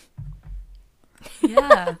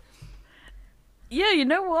 Yeah. Yeah, you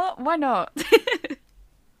know what? Why not?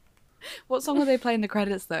 What song will they play in the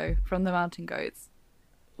credits though from the Mountain Goats?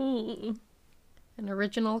 Ooh. An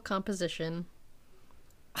original composition.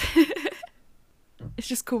 It's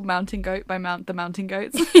just called Mountain Goat by the Mountain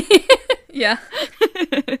Goats. Yeah.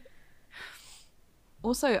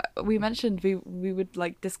 Also, we mentioned we would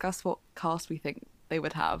like discuss what cast we think they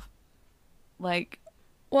would have. Like,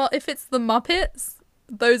 Well, if it's the Muppets,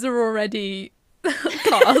 those are already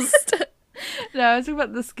cast. no, I was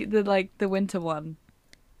talking about the winter one.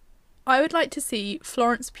 I would like to see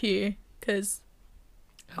Florence Pugh because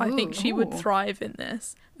I think she would Ooh. thrive in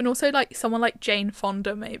this, and also like someone like Jane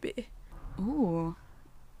Fonda maybe. Ooh,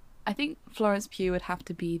 I think Florence Pugh would have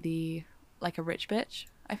to be like a rich bitch.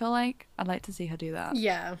 I feel like I'd like to see her do that.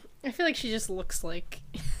 Yeah. I feel like she just looks like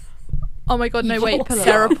Oh my god, no Evil. wait,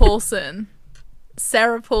 Sarah Paulson.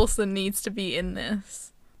 Sarah Paulson needs to be in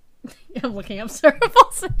this. I'm looking up Sarah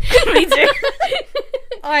Paulson. Me too.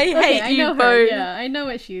 I hate I you know her. both. Yeah, I know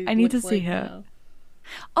what she I need looks to see like her. now.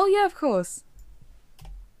 Oh yeah, of course.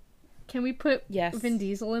 Can we put Yes. Vin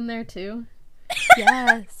Diesel in there too?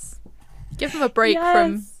 Yes. Give him a break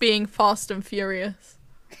from Yes. being fast and furious.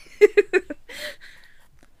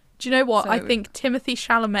 Do you know what? I So- think Timothy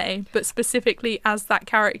Chalamet, but specifically as that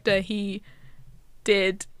character he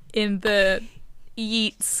did in the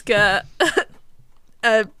Yeet skirt.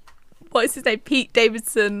 What is his name? Pete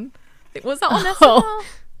Davidson. Was that on SNL?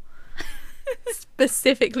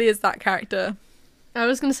 specifically as that character. I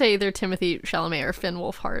was gonna say either Timothy Chalamet or Finn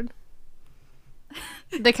Wolfhard.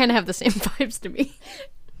 They kind of have the same vibes to me.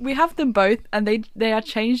 We have them both, and they are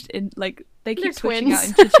changed in like they keep They're switching out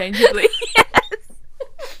twins. interchangeably. Yes.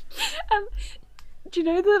 And do you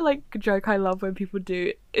know the like joke I love when people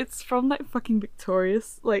do? It's from like fucking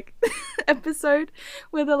Victorious like episode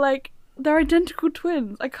where they're identical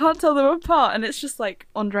twins. I can't tell them apart, and it's just like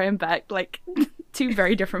Andre and Beck, like two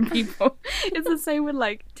very different people. It's the same with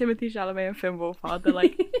like Timothy Chalamet and Finn Wolfhard. They're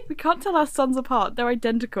like, we can't tell our sons apart. They're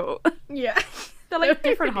identical. Yeah. They're like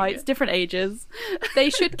different heights, different ages. They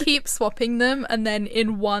should keep swapping them, and then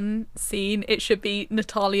in one scene it should be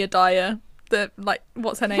Natalia Dyer, the like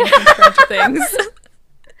what's her name from Stranger Things.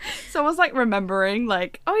 Someone's like remembering,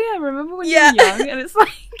 like, oh yeah, remember when Yeah. you were young? And it's like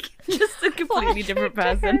just a completely different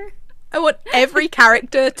person. I want every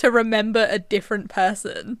character to remember a different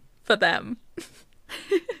person for them.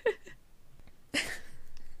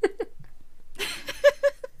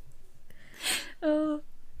 Oh,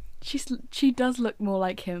 she does look more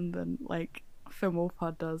like him than like Finn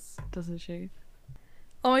Wolfhard does, doesn't she?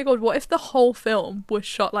 Oh my god, what if the whole film was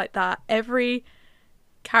shot like that? Every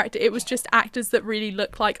character, it was just actors that really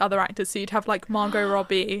look like other actors. So you'd have like Margot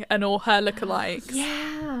Robbie and all her lookalikes.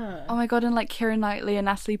 Yeah. Oh my god, and like Keira Knightley and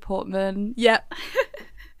Natalie Portman. Yep.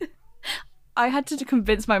 I had to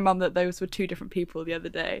convince my mum that those were two different people the other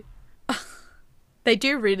day. They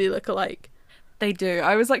do really look alike. They do.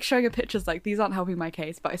 I was like showing her pictures like, these aren't helping my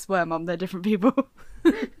case, but I swear, mum, they're different people.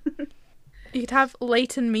 You could have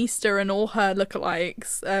Leighton Meester and all her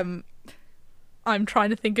lookalikes. I'm trying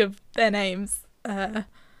to think of their names.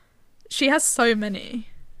 She has so many.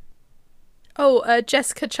 Oh,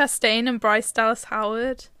 Jessica Chastain and Bryce Dallas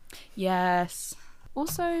Howard. Yes.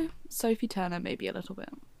 Also, Sophie Turner maybe a little bit.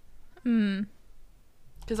 Hmm.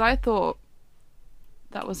 Because I thought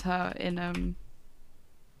that was her in,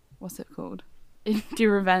 what's it called? In Do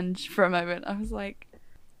Revenge for a moment. I was like,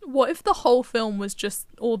 What if the whole film was just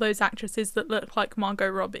all those actresses that look like Margot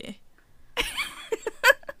Robbie?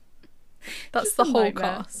 That's Just the a whole nightmare.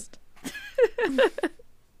 cast.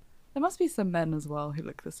 there must be some men as well who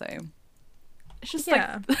look the same. It's just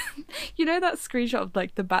Yeah. like, you know that screenshot of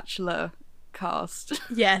like the Bachelor cast?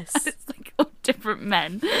 Yes. It's like all different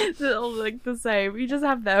men that all look the same. You just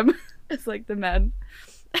have them. It's like the men.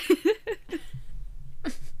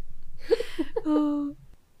 Oh.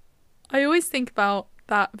 I always think about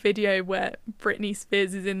that video where Britney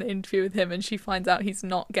Spears is in the interview with him and she finds out he's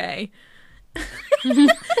not gay.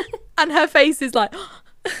 And her face is like,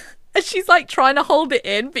 and she's like trying to hold it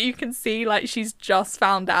in, but you can see like she's just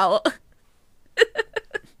found out.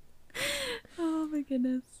 Oh my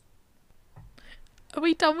goodness. Are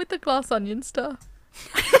we done with the Glass Onion stuff?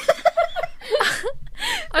 I'm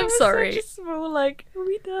That was sorry. Such a small like, are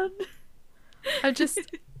we done?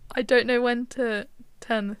 I don't know when to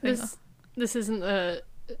turn the thing off. This isn't a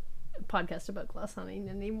podcast about Glass Onion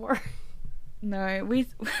anymore. No,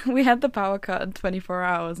 we had the power cut in 24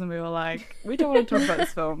 hours and we were like, we don't want to talk about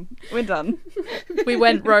this film. We're done. We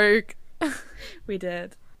went rogue. We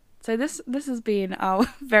did. So this has been our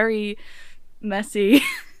very messy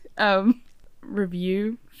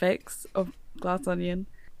review fix of Glass Onion.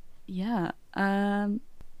 Yeah.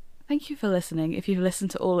 Thank you for listening if you've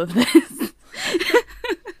listened to all of this.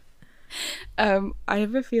 I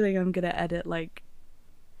have a feeling I'm gonna edit like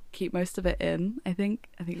keep most of it in. I think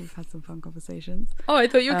we've had some fun conversations. Oh, I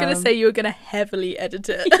thought you were going to say you were going to heavily edit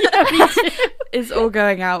it. It's all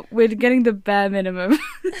going out. We're getting the bare minimum.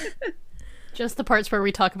 Just the parts where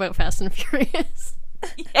we talk about Fast and Furious.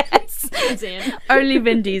 Yes. It's in. Only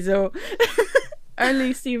Vin Diesel.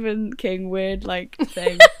 Only Stephen King weird like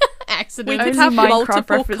thing. Accident. We could Only have Minecraft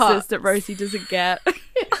multiple references cuts. that Rosie doesn't get.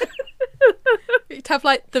 You'd have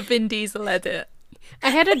like the Vin Diesel edit. I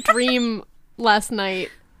had a dream last night.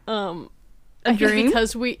 I think dream?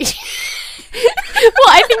 because we. Well,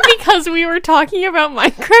 I think because we were talking about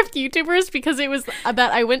Minecraft YouTubers, because it was that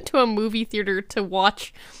I went to a movie theater to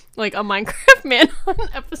watch like a Minecraft Manhunt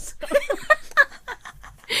episode.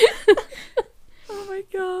 Oh my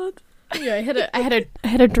god. Yeah, I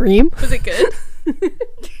had a dream. Was it good?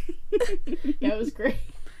 Yeah, it was great.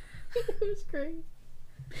 It was great.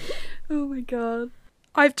 Oh my god.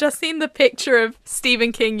 I've just seen the picture of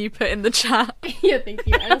Stephen King you put in the chat. Yeah, thank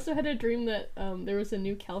you. I also had a dream that there was a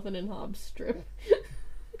new Calvin and Hobbes strip.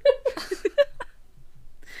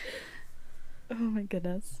 Oh my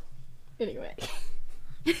goodness. Anyway.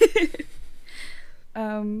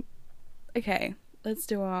 Okay, let's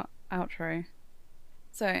do our outro.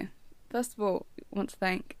 So, first of all, I want to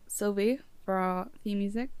thank Sylvie for our theme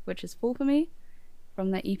music, which is Fall For Me,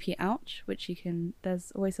 from their EP Ouch, which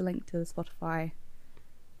there's always a link to the Spotify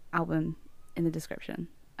album in the description.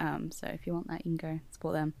 So if you want that, you can go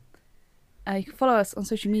support them. You can follow us on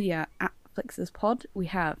social media at FlixersPod. We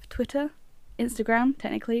have Twitter, Instagram,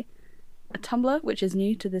 technically, a Tumblr, which is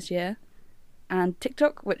new to this year, and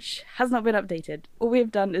TikTok, which has not been updated. All we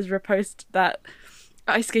have done is repost that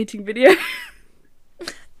ice skating video.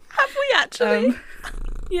 Have we actually?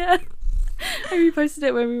 Yeah. I reposted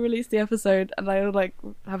it when we released the episode, and I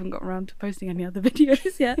haven't got around to posting any other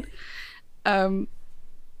videos yet.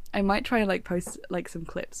 I might try and post some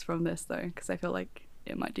clips from this though, because I feel like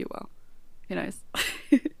it might do well. Who knows?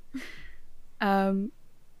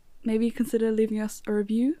 Maybe consider leaving us a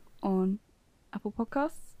review on Apple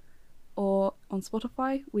Podcasts or on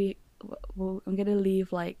Spotify. I'm gonna leave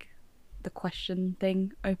the question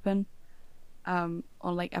thing open on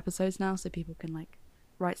episodes now, so people can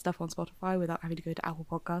write stuff on Spotify without having to go to Apple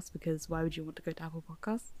Podcasts, because why would you want to go to Apple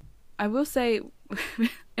Podcasts? I will say,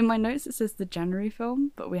 in my notes it says the January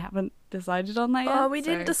film, but we haven't decided on that yet. Oh, we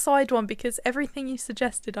didn't decide one because everything you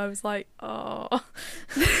suggested, I was like, oh.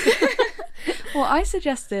 Well, I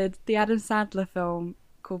suggested the Adam Sandler film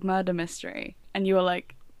called Murder Mystery, and you were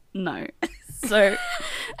like, no. So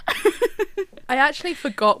I actually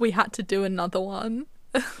forgot we had to do another one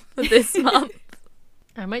for this month.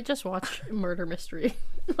 I might just watch Murder Mystery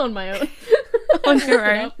on my own. On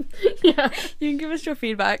your own. Yeah. You can give us your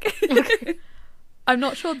feedback. Okay. I'm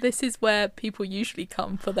not sure this is where people usually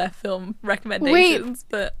come for their film recommendations,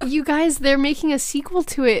 but You guys, they're making a sequel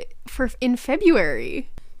to it in February.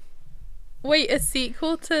 wait, a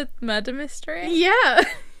sequel to Murder Mystery? Yeah.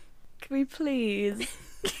 Can we please?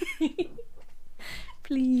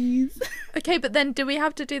 Please. Okay, but then do we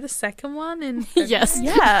have to do the second one in Yes.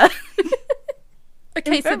 Yeah.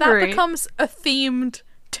 Okay, in so that February. becomes a themed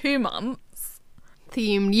 2 months.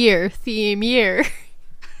 Theme year.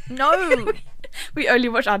 No. We only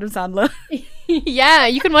watch Adam Sandler. Yeah,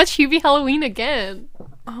 you can watch Hubie Halloween again.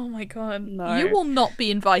 Oh my god. No. You will not be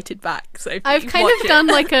invited back, Sophie. I've kind Watch of it. done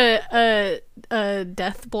a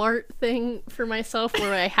death blart thing for myself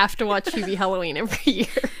where I have to watch Hubie Halloween every year.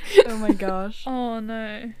 Oh my gosh. Oh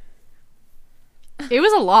no. It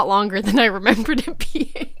was a lot longer than I remembered it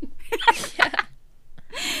being.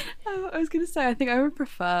 I was gonna say, I think I would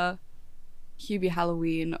prefer Hubie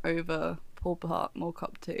Halloween over Paul Blart Mall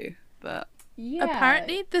Cop 2, but Yeah.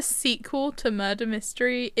 Apparently the sequel to Murder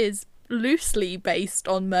Mystery is loosely based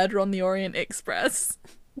on Murder on the Orient Express.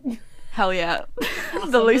 hell yeah.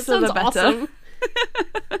 Awesome. The That looser the sounds better. awesome.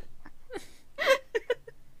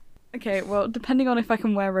 Okay, well, depending on if I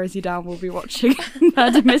can wear Rosie down, we'll be watching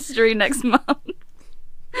Murder Mystery next month.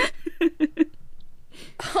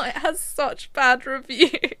 Oh, it has such bad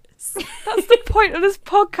reviews. That's the point of this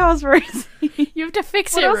podcast, Rosie. You have to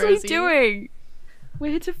fix What it, else are we Rosie. doing?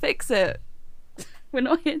 We're here to fix it. We're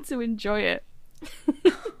not here to enjoy it.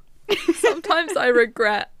 Sometimes I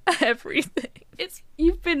regret everything.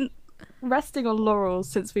 You've been resting on laurels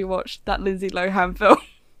since we watched that Lindsay Lohan film.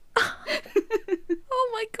 Oh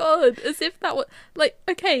my god, as if that was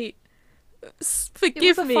okay. It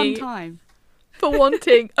Forgive was a me fun time. for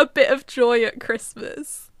wanting a bit of joy at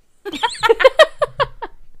Christmas.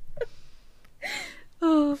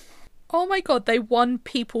 Oh, Oh my god, they won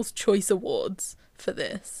People's Choice Awards for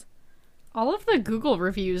this. All of the Google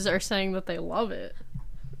reviews are saying that they love it.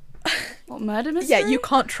 what, Murder Mystery? Yeah, you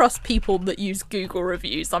can't trust people that use Google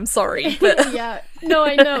reviews. I'm sorry, but Yeah, no,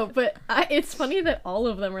 I know, but it's funny that all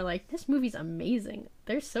of them are like, this movie's amazing.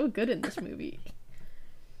 They're so good in this movie.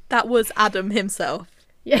 that was Adam himself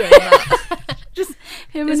Yeah. doing that. Just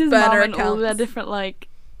him His and his mum burner and all their accounts. different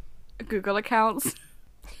Google accounts.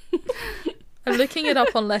 I'm looking it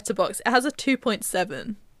up on Letterboxd. It has a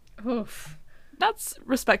 2.7. Oof. That's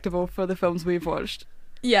respectable for the films we've watched.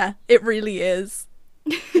 Yeah, it really is.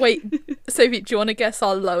 Wait, Sophie, do you want to guess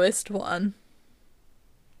our lowest one?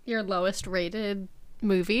 Your lowest rated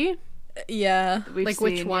movie? Yeah, that we've Like,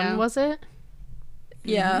 which seen, one yeah. was it?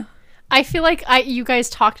 yeah. I feel like you guys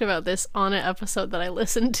talked about this on an episode that I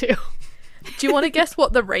listened to. Do you want to guess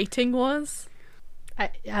what the rating was?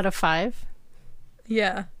 Out of 5?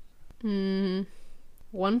 Yeah.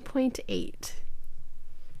 1.8.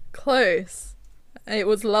 Close. It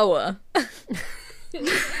was lower.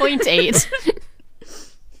 0.8.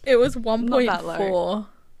 It was that 1.4.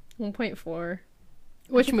 1.4. I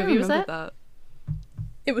Which think I movie was remembered that?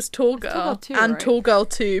 It was Tall It's Tall Girl Girl 2, and right? Tall Girl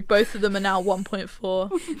 2. Both of them are now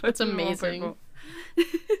 1.4. That's amazing.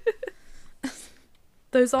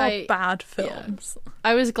 Those are I- bad films.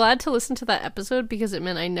 I was glad to listen to that episode because it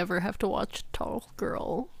meant I never have to watch Tall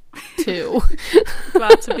Girl 2.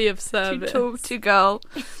 Glad to be of service. Two girl.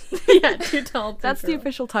 Yeah, Too Tall. That's the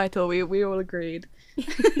official title. We all agreed.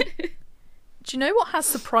 Do you know what has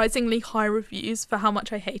surprisingly high reviews for how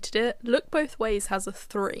much I hated it? Look Both Ways has a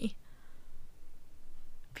 3.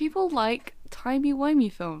 People like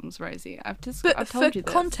timey-wimey films, Rosie. I've But told for you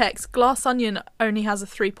this. context, Glass Onion only has a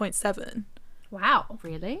 3.7. Wow.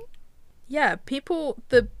 Really? Yeah,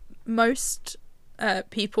 the most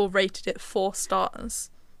people rated it 4 stars.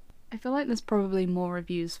 I feel like there's probably more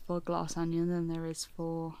reviews for Glass Onion than there is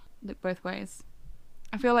for Look Both Ways.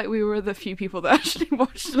 I feel like we were the few people that actually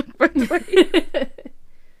watched Look Both Ways.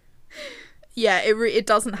 Yeah, it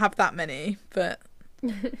doesn't have that many, but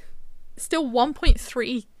still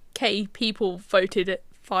 1.3k people voted it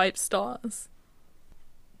 5 stars.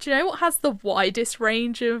 Do you know what has the widest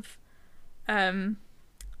range of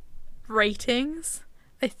ratings?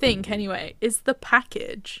 I think, anyway, is The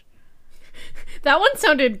Package. That one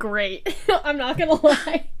sounded great. I'm not gonna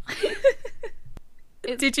lie.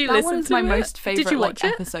 Did you that listen one is to my it? most favorite Did you watch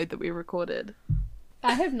it? episode that we recorded.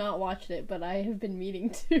 I have not watched it, but I have been meaning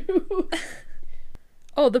to.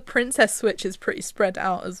 Oh, the Princess Switch is pretty spread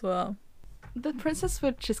out as well. The Princess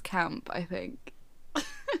Switch is camp, I think.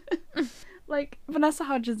 Like, Vanessa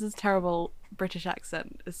Hudgens' terrible British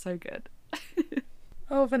accent is so good.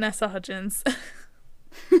 Oh, Vanessa Hudgens.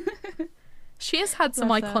 She has had some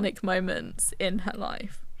Bless her. iconic moments in her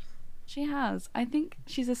life. She has. I think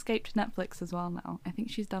she's escaped Netflix as well now. I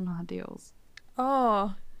think she's done her deals.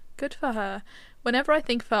 Oh, good for her. Whenever I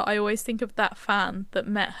think of her, I always think of that fan that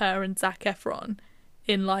met her and Zac Efron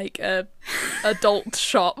in like a adult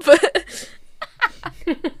shop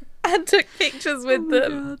and took pictures with my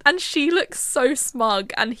them. God. And she looks so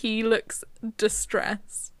smug and he looks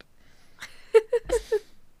distressed.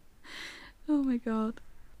 Oh my god.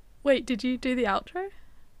 Wait, did you do the outro?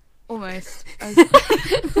 Almost.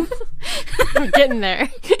 We're getting there.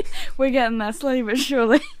 We're getting there slowly but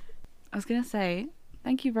surely. I was gonna say,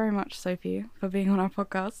 thank you very much, Sophie, for being on our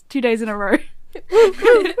podcast 2 days in a row.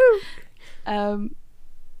 Do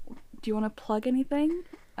you want to plug anything?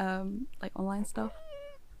 Like online stuff?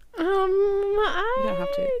 You don't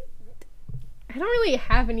have to. I don't really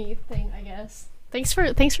have anything, I guess. Thanks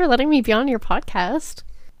for letting me be on your podcast.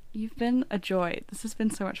 You've been a joy. This has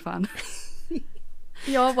been so much fun.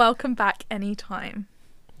 You're welcome back anytime.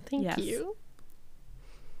 Thank Yes. you.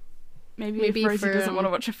 Maybe Maybe if Rosie for, doesn't want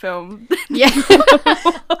to watch a film. Yeah.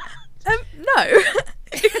 No.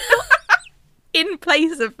 In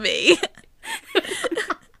place of me.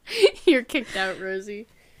 You're kicked out, Rosie.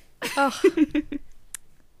 Oh.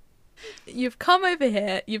 You've come over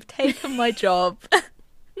here, you've taken my job.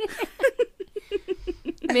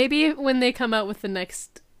 Maybe when they come out with the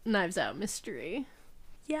next Knives Out mystery.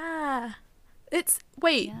 Yeah. There's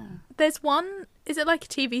one, is it like a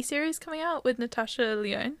TV series coming out with Natasha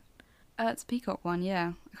Lyonne? It's a Peacock one,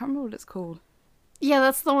 yeah. I can't remember what it's called. Yeah,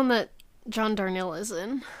 that's the one that John Darnielle is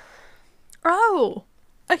in. Oh.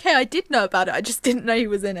 Okay, I did know about it, I just didn't know he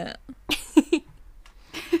was in it.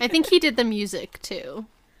 I think he did the music too.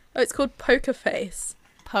 Oh, it's called Poker Face.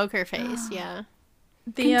 Poker Face, yeah.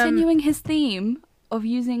 The, Continuing his theme of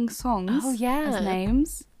using songs Oh, yeah. as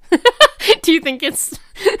names. Do you think it's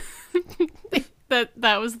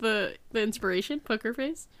that was the inspiration, Poker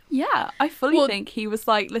Face? Yeah, I fully Well- think he was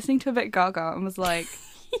like listening to a bit Gaga and was like,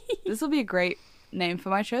 this will be a great name for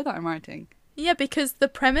my show that I'm writing. Yeah, because the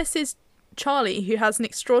premise is Charlie, who has an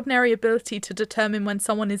extraordinary ability to determine when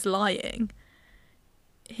someone is lying,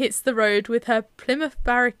 hits the road with her Plymouth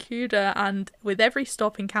Barracuda and with every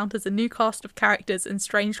stop encounters a new cast of characters and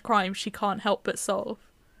strange crimes she can't help but solve.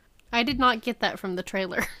 I did not get that from the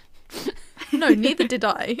trailer. No, neither did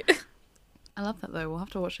I. I love that though. We'll have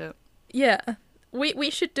to watch it. Yeah, we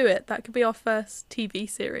should do it. That could be our first TV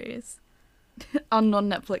series. Our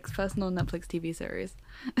first non-Netflix TV series.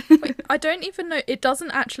 Wait, I don't even know. It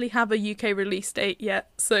doesn't actually have a UK release date yet,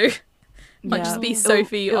 so might Yeah. just be It'll-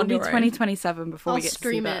 Sophie it'll on be your own. 2027 before I'll we get to see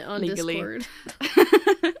stream that it on legally. Discord.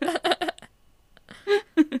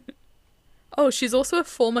 Oh, she's also a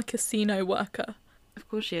former casino worker. Of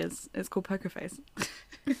course she is. It's called Poker Face.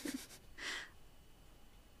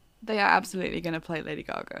 They are absolutely going to play Lady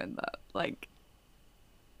Gaga in that. Like,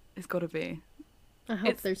 it's got to be. I hope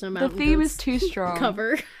It's- there's no the mountain theme goats is too strong.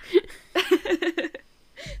 cover.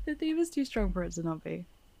 The theme is too strong for it to not be.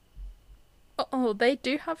 Oh, they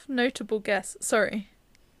do have notable guests. Sorry.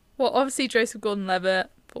 Well, obviously Joseph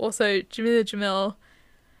Gordon-Levitt, but also Jamila Jamil,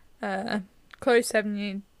 Chloe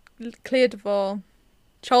Sevigny, Clea Duvall,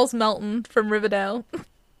 Charles Melton from Riverdale,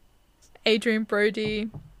 Adrian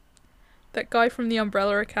Brody, that guy from the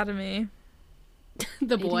Umbrella Academy.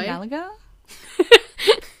 The Aidan boy. Gallagher?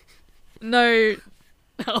 No,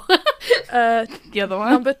 No. The other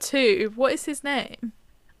one? number 2. What is his name?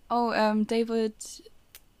 Oh, David...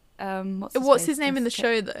 What's his name in the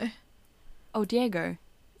show though? Oh, Diego.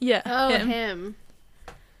 Yeah. Oh, him. him.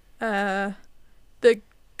 The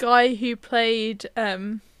guy who played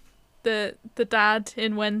the dad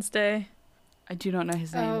in Wednesday. I do not know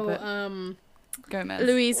his name, but Gomez.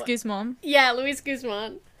 Luis Guzman. Yeah, Luis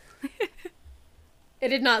Guzman. I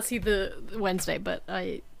did not see the Wednesday, but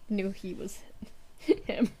I knew he was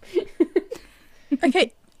him.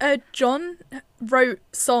 Okay, John wrote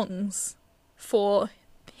songs for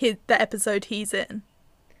the episode he's in.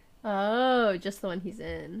 Oh, just the one he's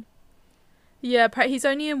in. Yeah, he's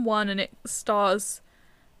only in one, and it stars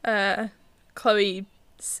Chloe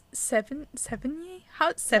Sevigny?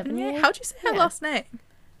 How do you say her Yeah. last name?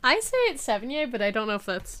 I say it's Sevigny, but I don't know if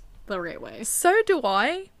that's the right way. So do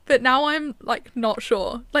I, but now I'm like not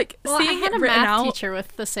sure. Like Well, I seeing had it a written math out. teacher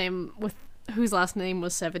with whose last name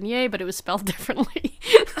was Sevigny, but it was spelled differently.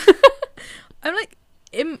 I'm like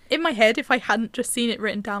in my head, if I hadn't just seen it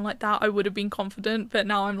written down like that, I would have been confident. But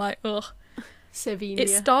now I'm like, ugh. Sevigny. It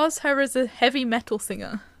stars her as a heavy metal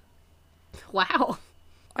singer. Wow.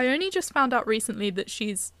 I only just found out recently that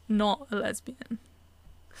she's not a lesbian.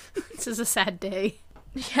 This is a sad day.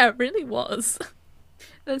 Yeah, it really was.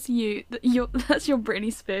 That's you. That's your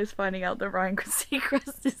Britney Spears finding out that Ryan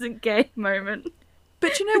Seacrest isn't gay moment.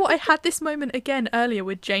 But you know what? I had this moment again earlier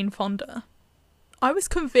with Jane Fonda. I was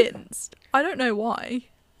convinced. I don't know why.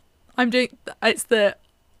 It's the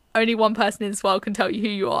only one person in this world can tell you who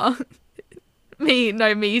you are.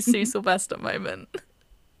 me, Sue Sylvester moment.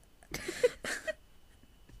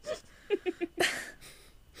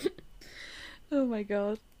 Oh my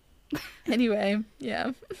god. Anyway,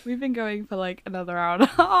 yeah. We've been going for like another hour and a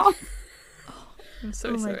half. I'm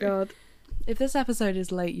so Oh sorry. my god. If this episode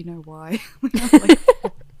is late, you know why.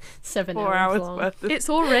 7 4 hours hours long. worth of... It's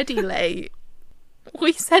already late.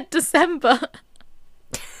 We said December.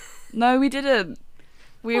 No, we didn't.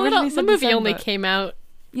 We Well, originally the said movie December. only came out.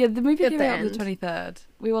 Yeah, the movie at came the out on end. the 23rd.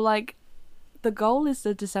 We were like, the goal is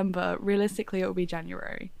the December. Realistically, it will be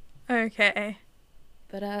January. Okay.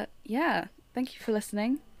 But yeah, thank you for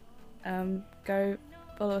listening. Go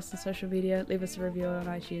follow us on social media, leave us a review on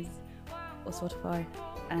iTunes or Spotify,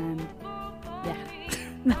 and yeah,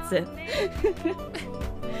 that's it.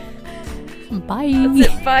 Bye. That's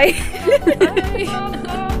it. Bye.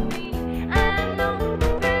 Bye.